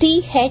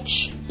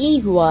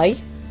 T-H-E-Y.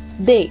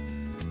 They.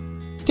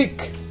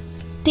 Thick.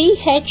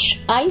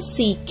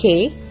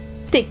 T-H-I-C-K.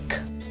 Thick.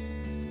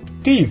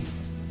 Thief.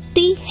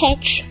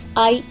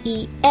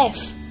 T-H-I-E-F.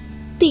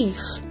 Thief.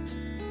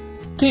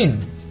 Thin.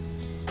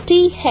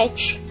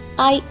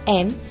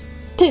 T-H-I-N,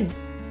 thin.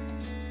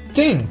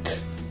 Think.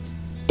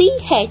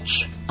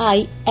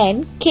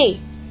 T-H-I-N-K,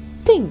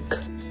 think.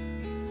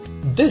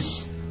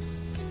 This.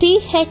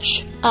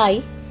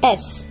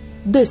 T-H-I-S,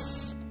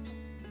 this.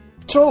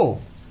 Throw.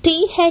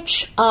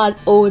 T-H-R-O-W,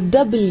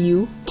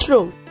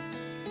 throw.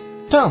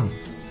 Thumb.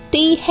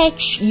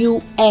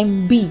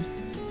 T-H-U-M-B,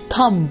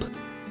 thumb.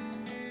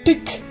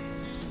 Tick.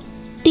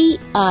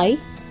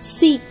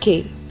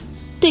 T-I-C-K,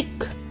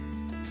 tick.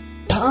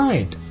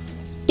 Tide.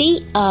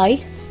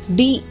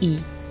 T-I-D-E,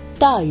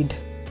 tide.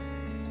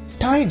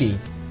 Tidy.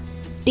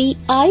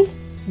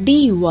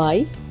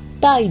 T-I-D-Y,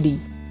 tidy.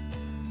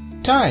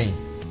 Tie.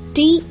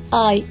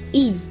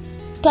 T-I-E,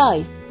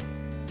 tie.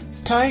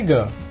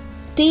 Tiger.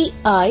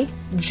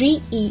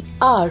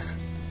 T-I-G-E-R,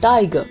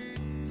 tiger.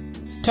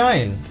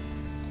 Tile.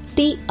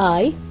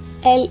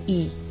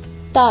 T-I-L-E,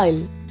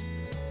 tile.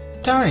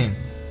 Time.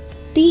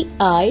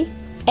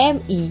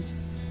 T-I-M-E,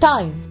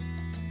 time.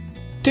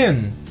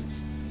 Tin.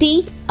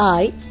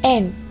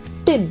 T-I-N,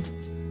 tin.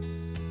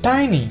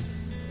 Tiny.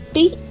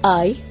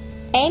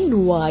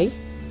 T-I-N-Y,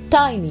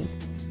 tiny.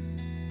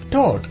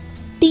 Toad.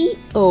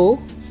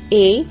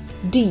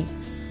 T-O-A-D,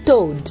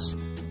 toads.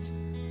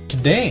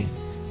 Today.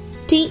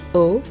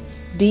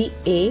 T-O-D-A-Y,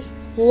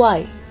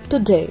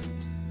 today.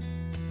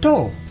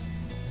 Toe.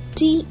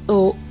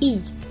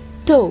 T-O-E,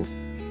 toe.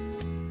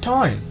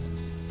 Toil.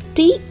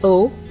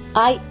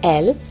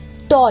 T-O-I-L,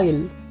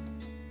 toil.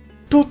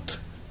 Tooth.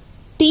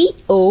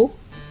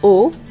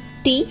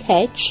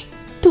 T-O-O-T-H,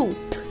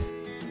 tooth.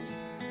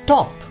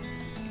 Top.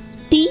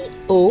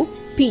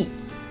 T-O-P,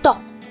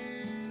 top.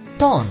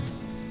 Torn.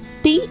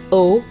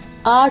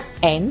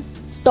 T-O-R-N,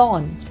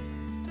 torn.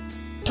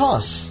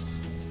 Toss.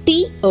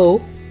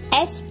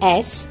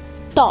 T-O-S-S,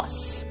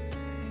 toss.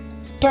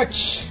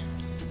 Touch.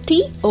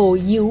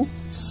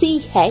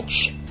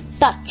 T-O-U-C-H,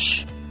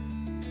 touch.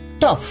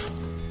 Tough.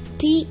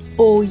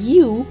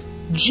 T-O-U-G-H,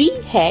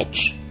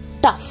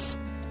 tough.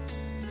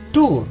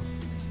 Tour.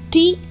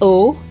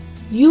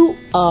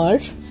 T-O-U-R,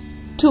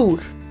 tour.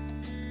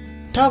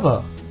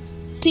 Tower.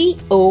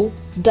 T-O-W-E-R,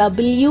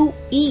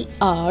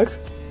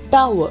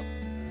 tower.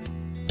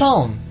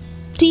 Town.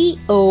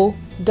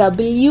 T-O-W-N,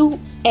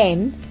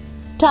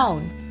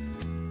 town.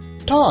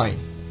 Toy.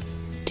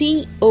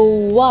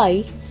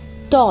 T-O-Y,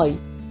 toy.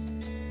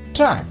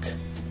 Track.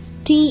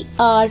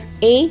 T-R-A-C-K,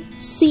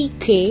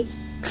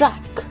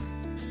 track.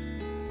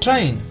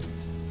 Train.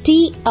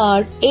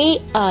 T-R-A-I-N,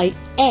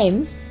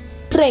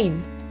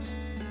 train.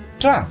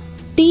 Trap.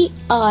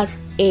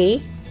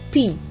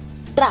 T-R-A-P,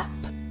 trap.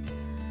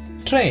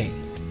 Tray.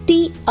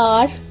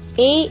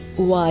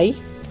 T-R-A-Y,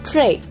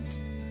 tray.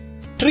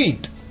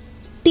 Treat.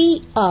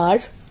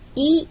 T-R-E-A-T,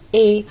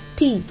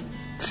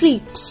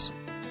 treats.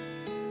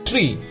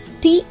 Tree.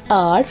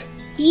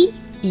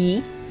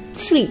 T-R-E-E,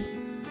 tree.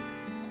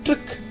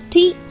 Trick.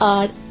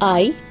 T-R-I-C-K,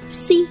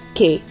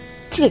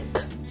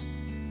 trick.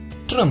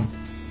 Trim.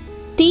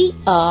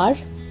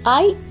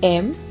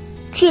 T-R-I-M,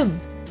 trim.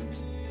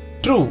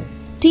 True.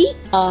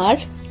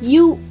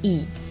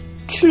 T-R-U-E,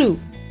 true.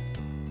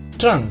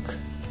 Trunk.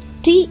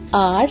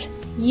 T-R-U-N-K,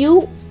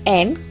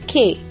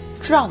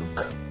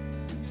 trunk.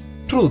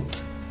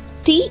 Truth.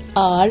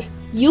 T-R-U-T-H,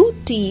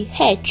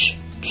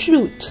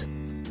 truth.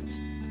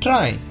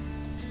 Try.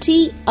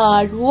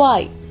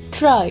 T-R-Y,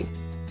 try.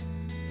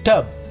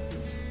 Tub.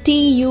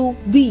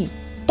 T-U-B,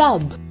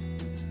 tub.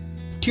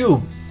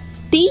 Tube.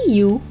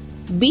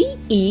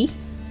 T-U-B-E,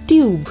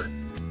 tube.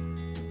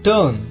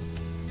 Turn.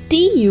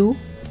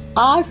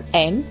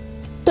 T-U-R-N,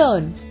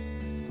 turn.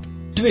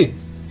 Twig.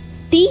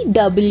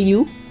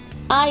 T-W-I-G,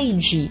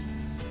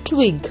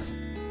 twig.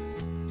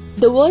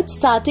 The words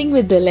starting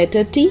with the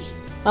letter T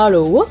are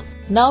over.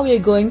 Now we are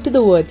going to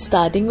the words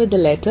starting with the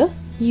letter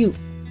U.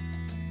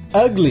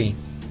 Ugly.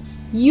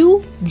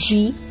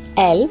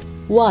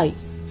 U-G-L-Y,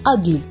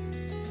 ugly.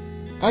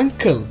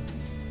 Uncle.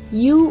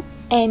 U-N-C-L-E,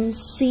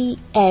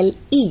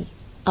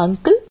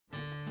 uncle.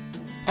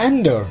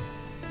 Under.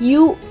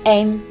 U-N-D-E-R,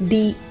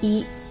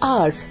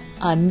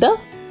 under.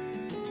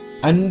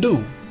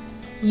 Undo.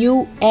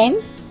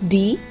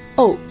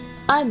 U-N-D-O,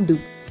 undo.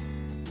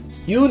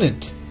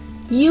 Unit.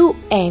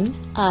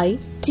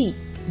 U-N-I-T,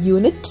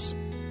 unit.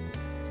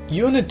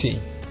 Unity.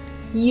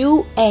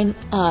 U-N-I-T-Y,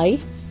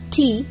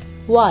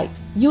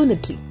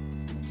 unity.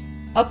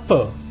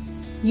 Upper.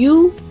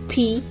 U-P-P-E-R,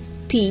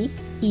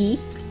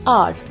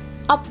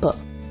 upper.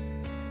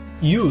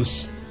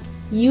 Use.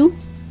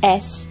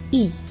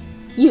 U-S-E,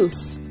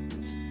 use.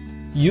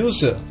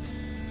 User.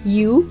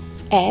 U-S-E-R,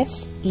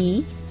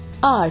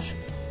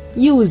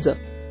 user.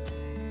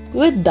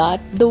 With that,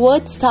 the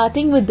word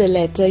starting with the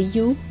letter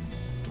U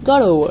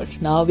got over.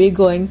 Now we're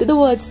going to the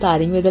word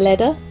starting with the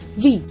letter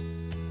V.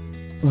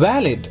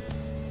 Valid.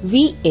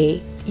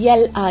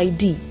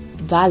 V-A-L-I-D,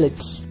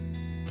 valids.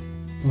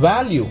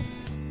 Value.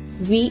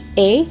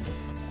 V-A-L-U-E,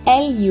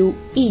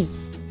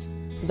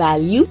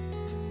 value.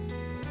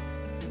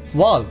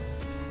 Valve.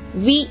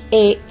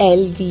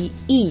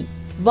 V-A-L-V-E,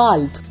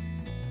 valve.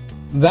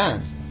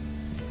 Van.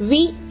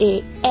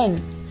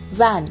 V-A-N,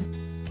 van.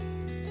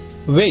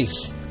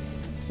 Vase.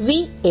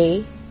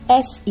 V-A-S-E,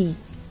 S-E,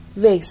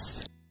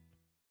 vase.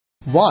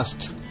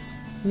 Vast.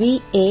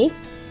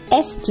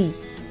 V-A-S-T,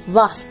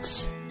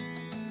 vasts.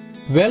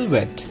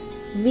 Velvet.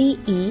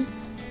 V-E-L-V-E-T,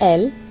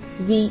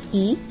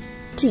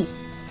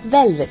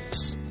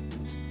 velvets.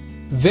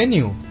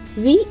 Venue.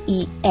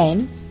 V-E-N-U-E,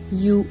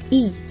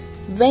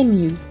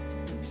 venue.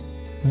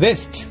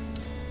 Vest.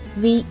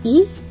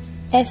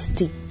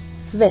 V-E-S-T,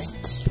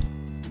 vests.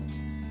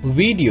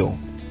 Video.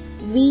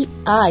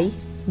 V-I-D-E-O,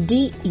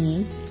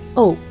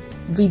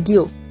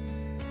 video.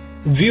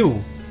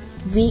 View.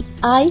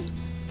 V-I-E-W,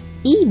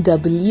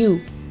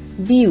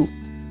 view.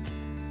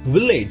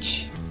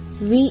 Village.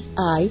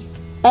 V-I-L-L-A-G-E,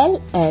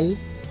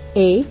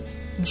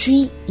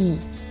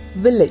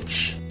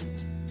 village.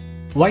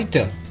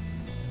 Vital.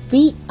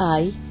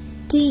 V-I-T-A-L,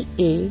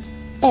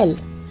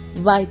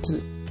 vital.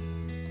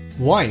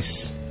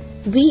 Voice.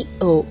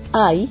 V-O-I-C-E,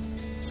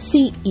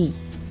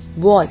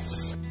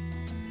 voice.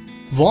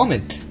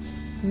 Vomit.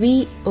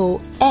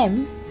 V-O-M-I-T,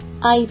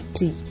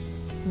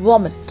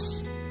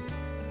 vomit.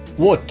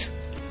 Vote.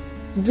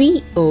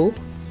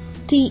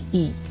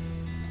 V-O-T-E,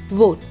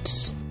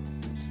 vote.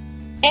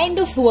 End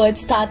of word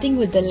starting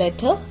with the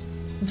letter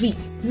V.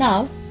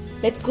 Now,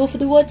 let's go for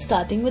the word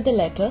starting with the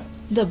letter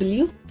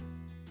W.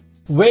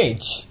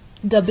 Wage.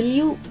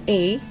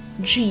 W-A-G-E,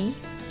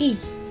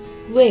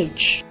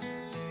 wage.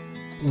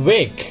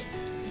 Wake.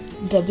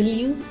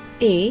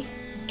 W-A-K-E,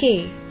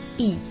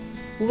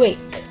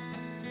 wake.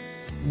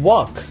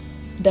 Walk.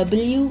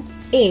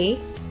 W-A-L-K,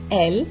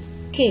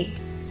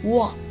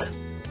 walk.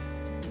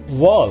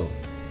 Wall.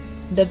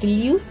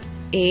 W-A-L-L,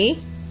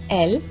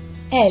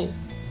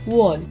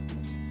 wall.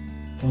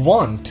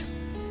 Want.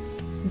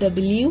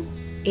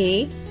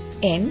 W-A-N-T,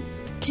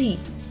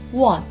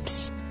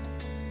 want.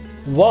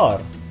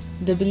 War.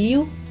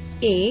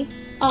 W-A-R,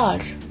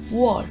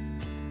 war.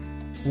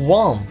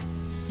 Warm.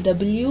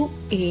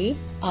 W-A-R-M,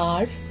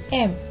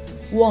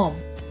 warm.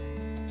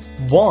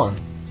 Warn.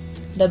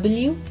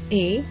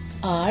 W-A-R-N,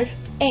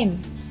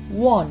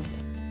 warn.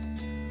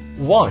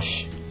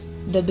 Wash.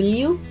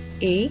 W-A-S-H,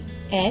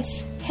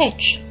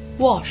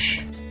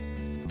 wash.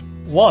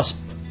 Wasp.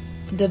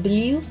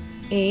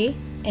 W-A-S-P,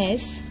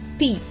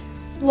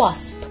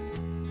 wasp.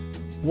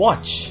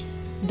 Watch.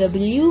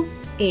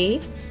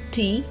 W-A-T-C-H,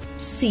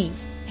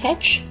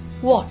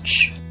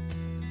 watch.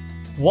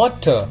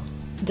 Water.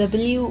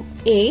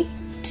 W-A-T-E-R,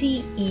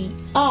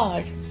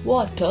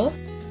 water.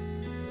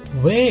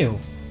 Wave.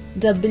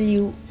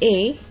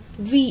 W-A-V-E,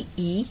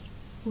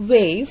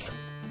 wave.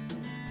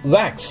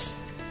 Wax.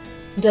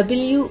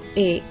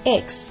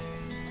 W-A-X,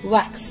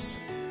 wax.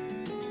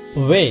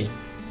 Way.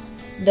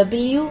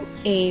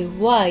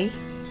 W-A-Y,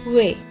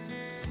 way.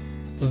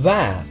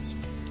 Where.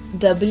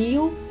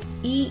 W-E-A-R,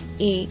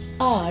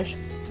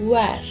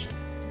 where.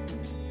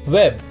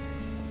 Web.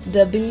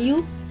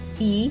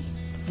 W-E-B,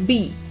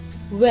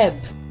 web.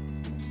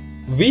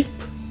 Weep.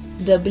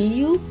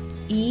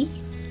 W-E-E-P,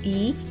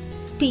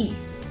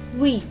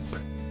 weep.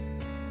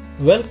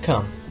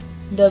 Welcome.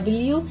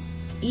 W-E-L-C-O-M-E,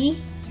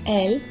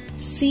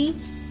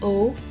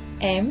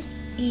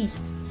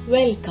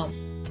 welcome.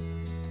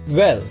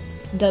 Well.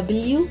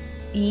 W-E-L-L,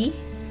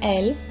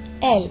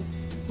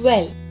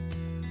 well.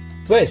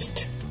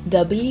 West.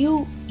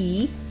 W-E-S-T,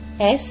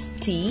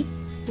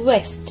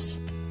 west.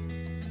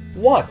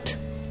 What.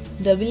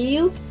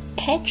 W-H-A-T,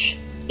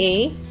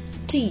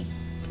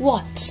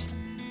 what.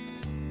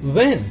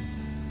 When.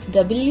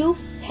 W-H-E-N,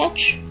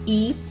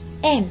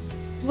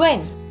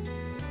 when.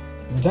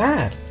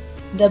 Where.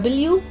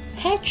 W-H-E-R-E,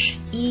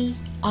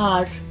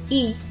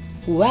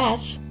 where.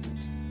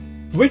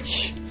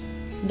 Which.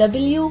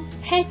 W-H-I-C-H,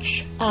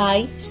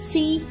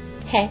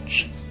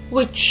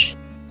 which.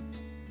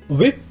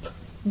 Whip.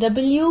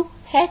 W-H-I-P,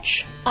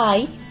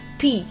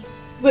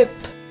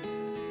 whip.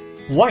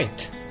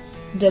 White.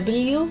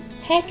 W-H-I-T-E,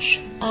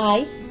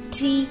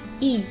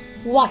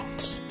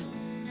 white.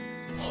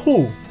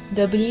 Who.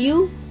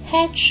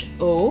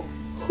 W-H-O,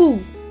 who.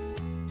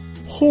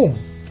 Whom.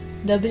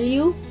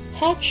 W-H-O-M,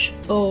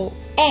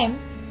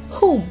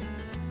 whom.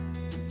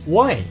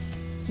 Why.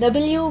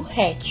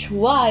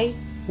 W-H-Y,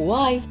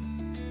 why.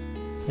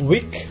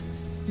 Wick.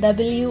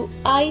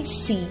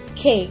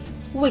 W-I-C-K,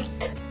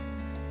 wick.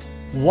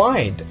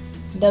 Wide.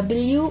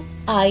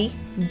 W-I-D-E,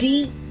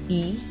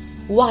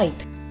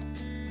 wide.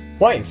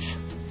 Wife.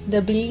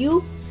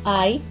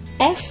 W-I-F-E,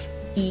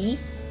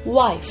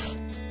 wife.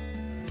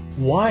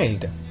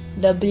 Wild.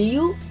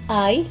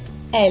 W-I-L-D,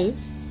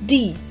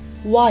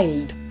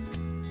 wild.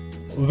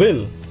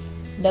 Will.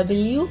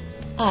 W-I-L-L,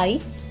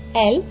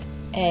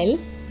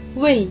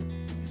 will.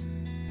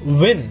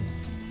 Win.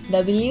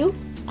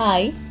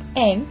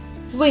 W-I-N,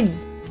 win.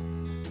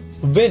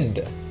 Wind.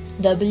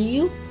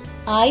 W-I-N-D,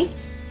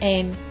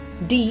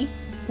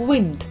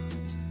 wind.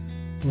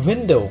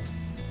 Window.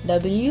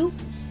 W-I-N-D-O-W,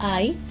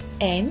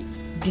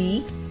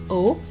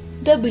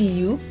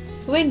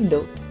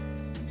 window.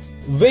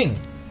 Wing.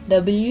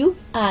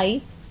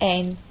 W-I-N-G,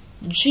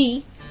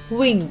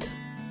 wing.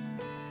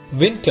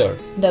 Winter.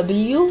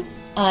 W-I-N-T-E-R,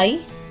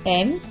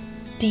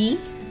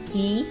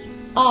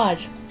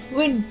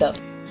 winter.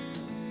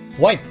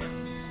 Wipe.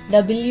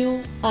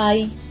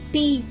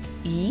 W-I-P-E,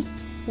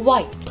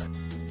 wipe.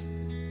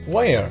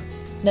 Wire.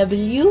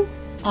 W-I-R-E,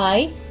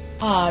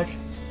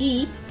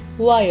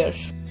 wire.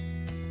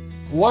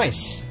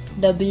 Vice.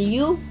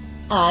 W-I-S-E,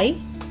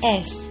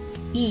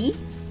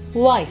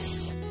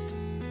 vice.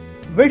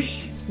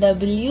 Wish.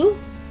 W-I-S-H,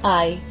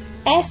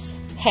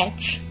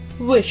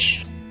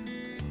 wish.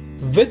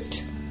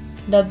 Wit.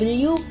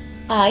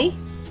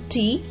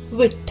 W-I-T,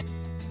 wit.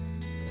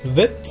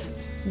 With.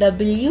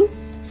 W-I-T-H,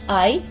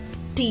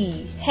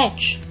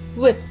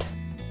 with.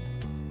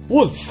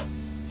 Wolf.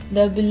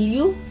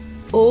 W-O-L-F,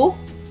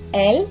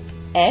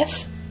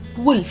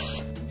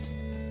 wolf.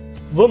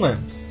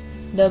 Woman.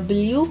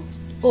 W-O-M-A-N,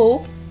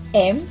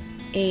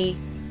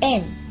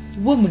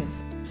 woman.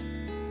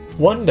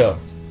 Wonder.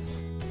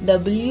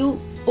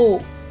 W-O-N-D-E-R,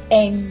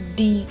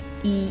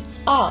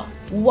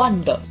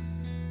 wonder.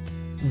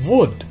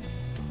 Wood.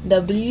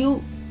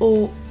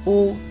 W-O-O-D,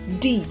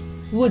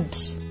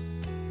 woods.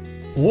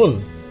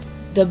 Wool.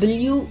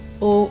 W-O-O-L,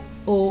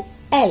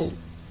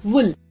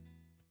 wool.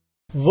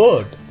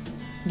 Word.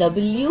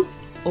 W-O-R-D,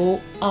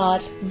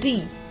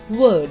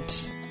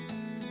 words.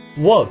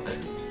 Work.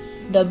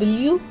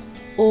 W-O-R-K,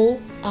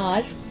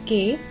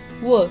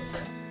 work.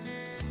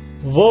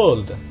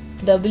 World.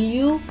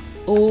 W-O-R-L-D,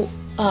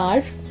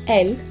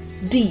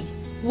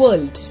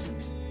 worlds.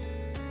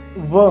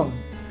 Worm.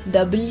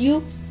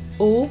 W-O-R-M,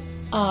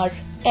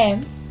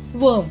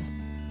 worm.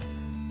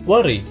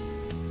 Worry.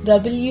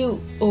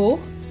 W-O-R-R-Y,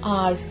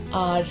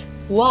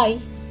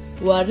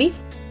 worry.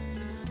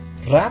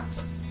 Rap.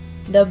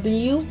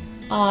 W-R-A-P,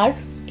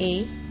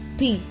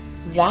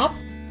 wrap.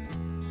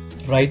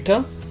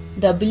 Writer.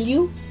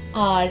 W-R-I-T-E-R,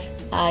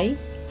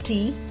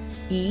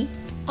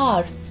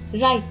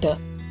 writer.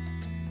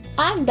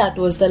 And that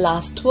was the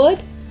last word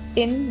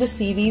in the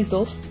series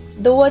of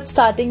the words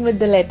starting with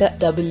the letter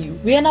W.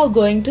 We are now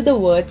going to the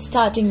words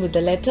starting with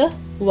the letter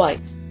Y.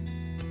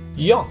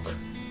 Yoke.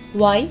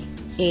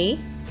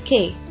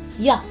 Y-A-K,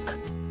 yak.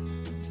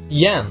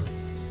 Yam.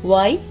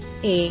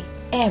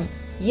 Y-A-M,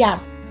 yam.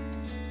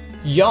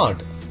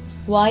 Yard.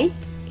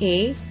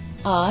 Y-A-R-D,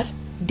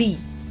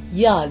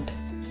 yard.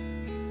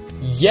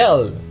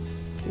 Yell.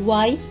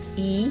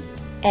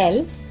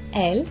 Y-E-L-L,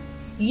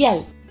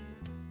 yell.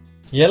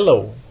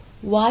 Yellow.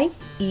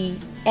 Y-E-L-L-O-W,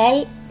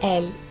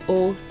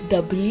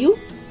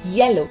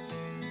 yellow.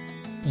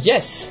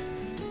 Yes.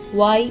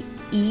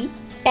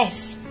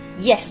 Y-E-S,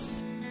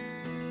 yes.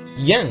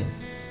 Young.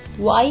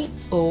 Y-O-U-N-G,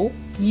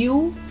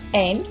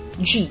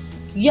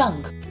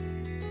 young.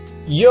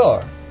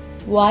 Your.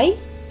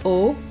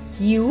 Y-O-U-R,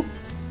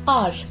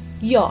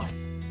 your.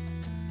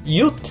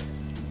 Youth.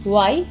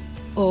 Y-O-U-T-H,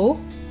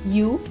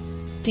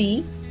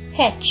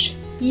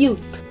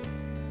 youth.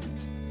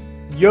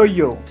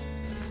 Yo-yo.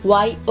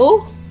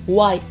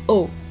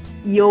 Y-O-Y-O.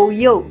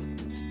 Yo-yo.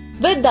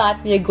 With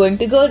that, we are going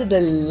to go to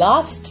the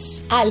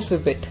last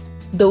alphabet.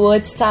 The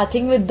word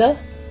starting with the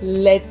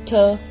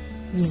letter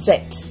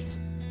Z.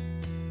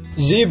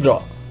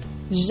 Zebra.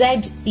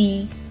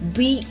 Z-E-B-R-A,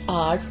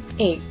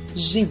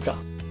 zebra.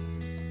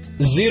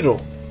 Zero.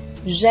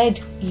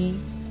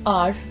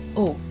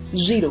 Z-E-R-O,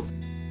 zero.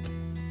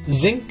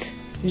 Zinc.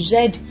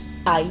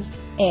 Z-I-N-C,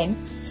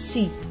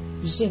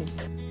 zinc.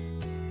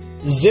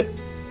 Zip.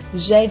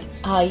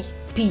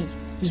 Z-I-P,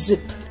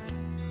 zip.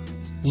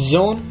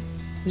 Zone.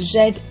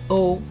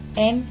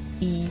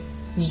 Z-O-N-E,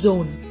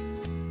 zone.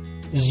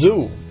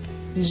 Zoo.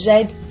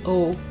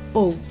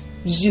 Z-O-O,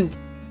 zoo.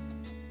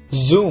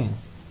 Zoom.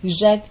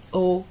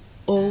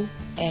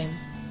 Z-O-O-M,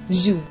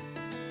 zoom.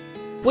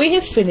 We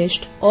have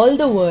finished all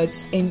the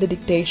words in the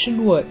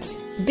dictation words.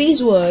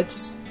 These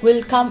words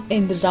will come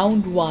in the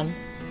round 1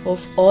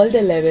 of all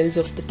the levels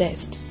of the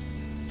test,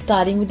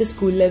 starting with the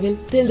school level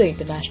till the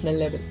international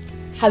level.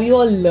 Have you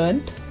all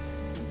learnt?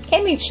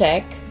 Can we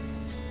check?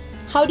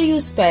 How do you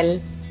spell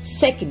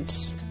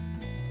seconds?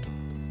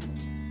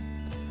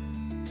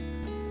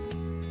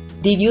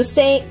 Did you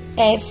say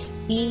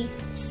S-E-C-O-N-D?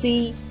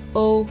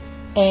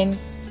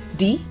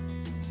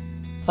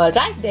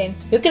 Alright then,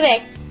 you're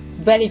correct.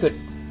 Very good.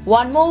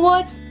 One more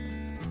word.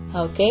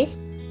 Okay.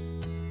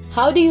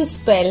 How do you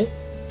spell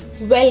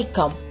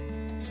welcome?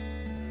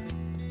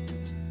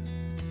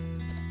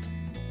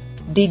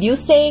 Did you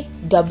say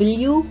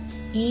W-E-L-C-O-M-E?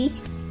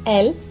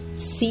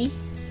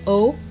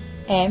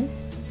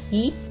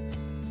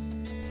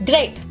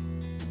 Great.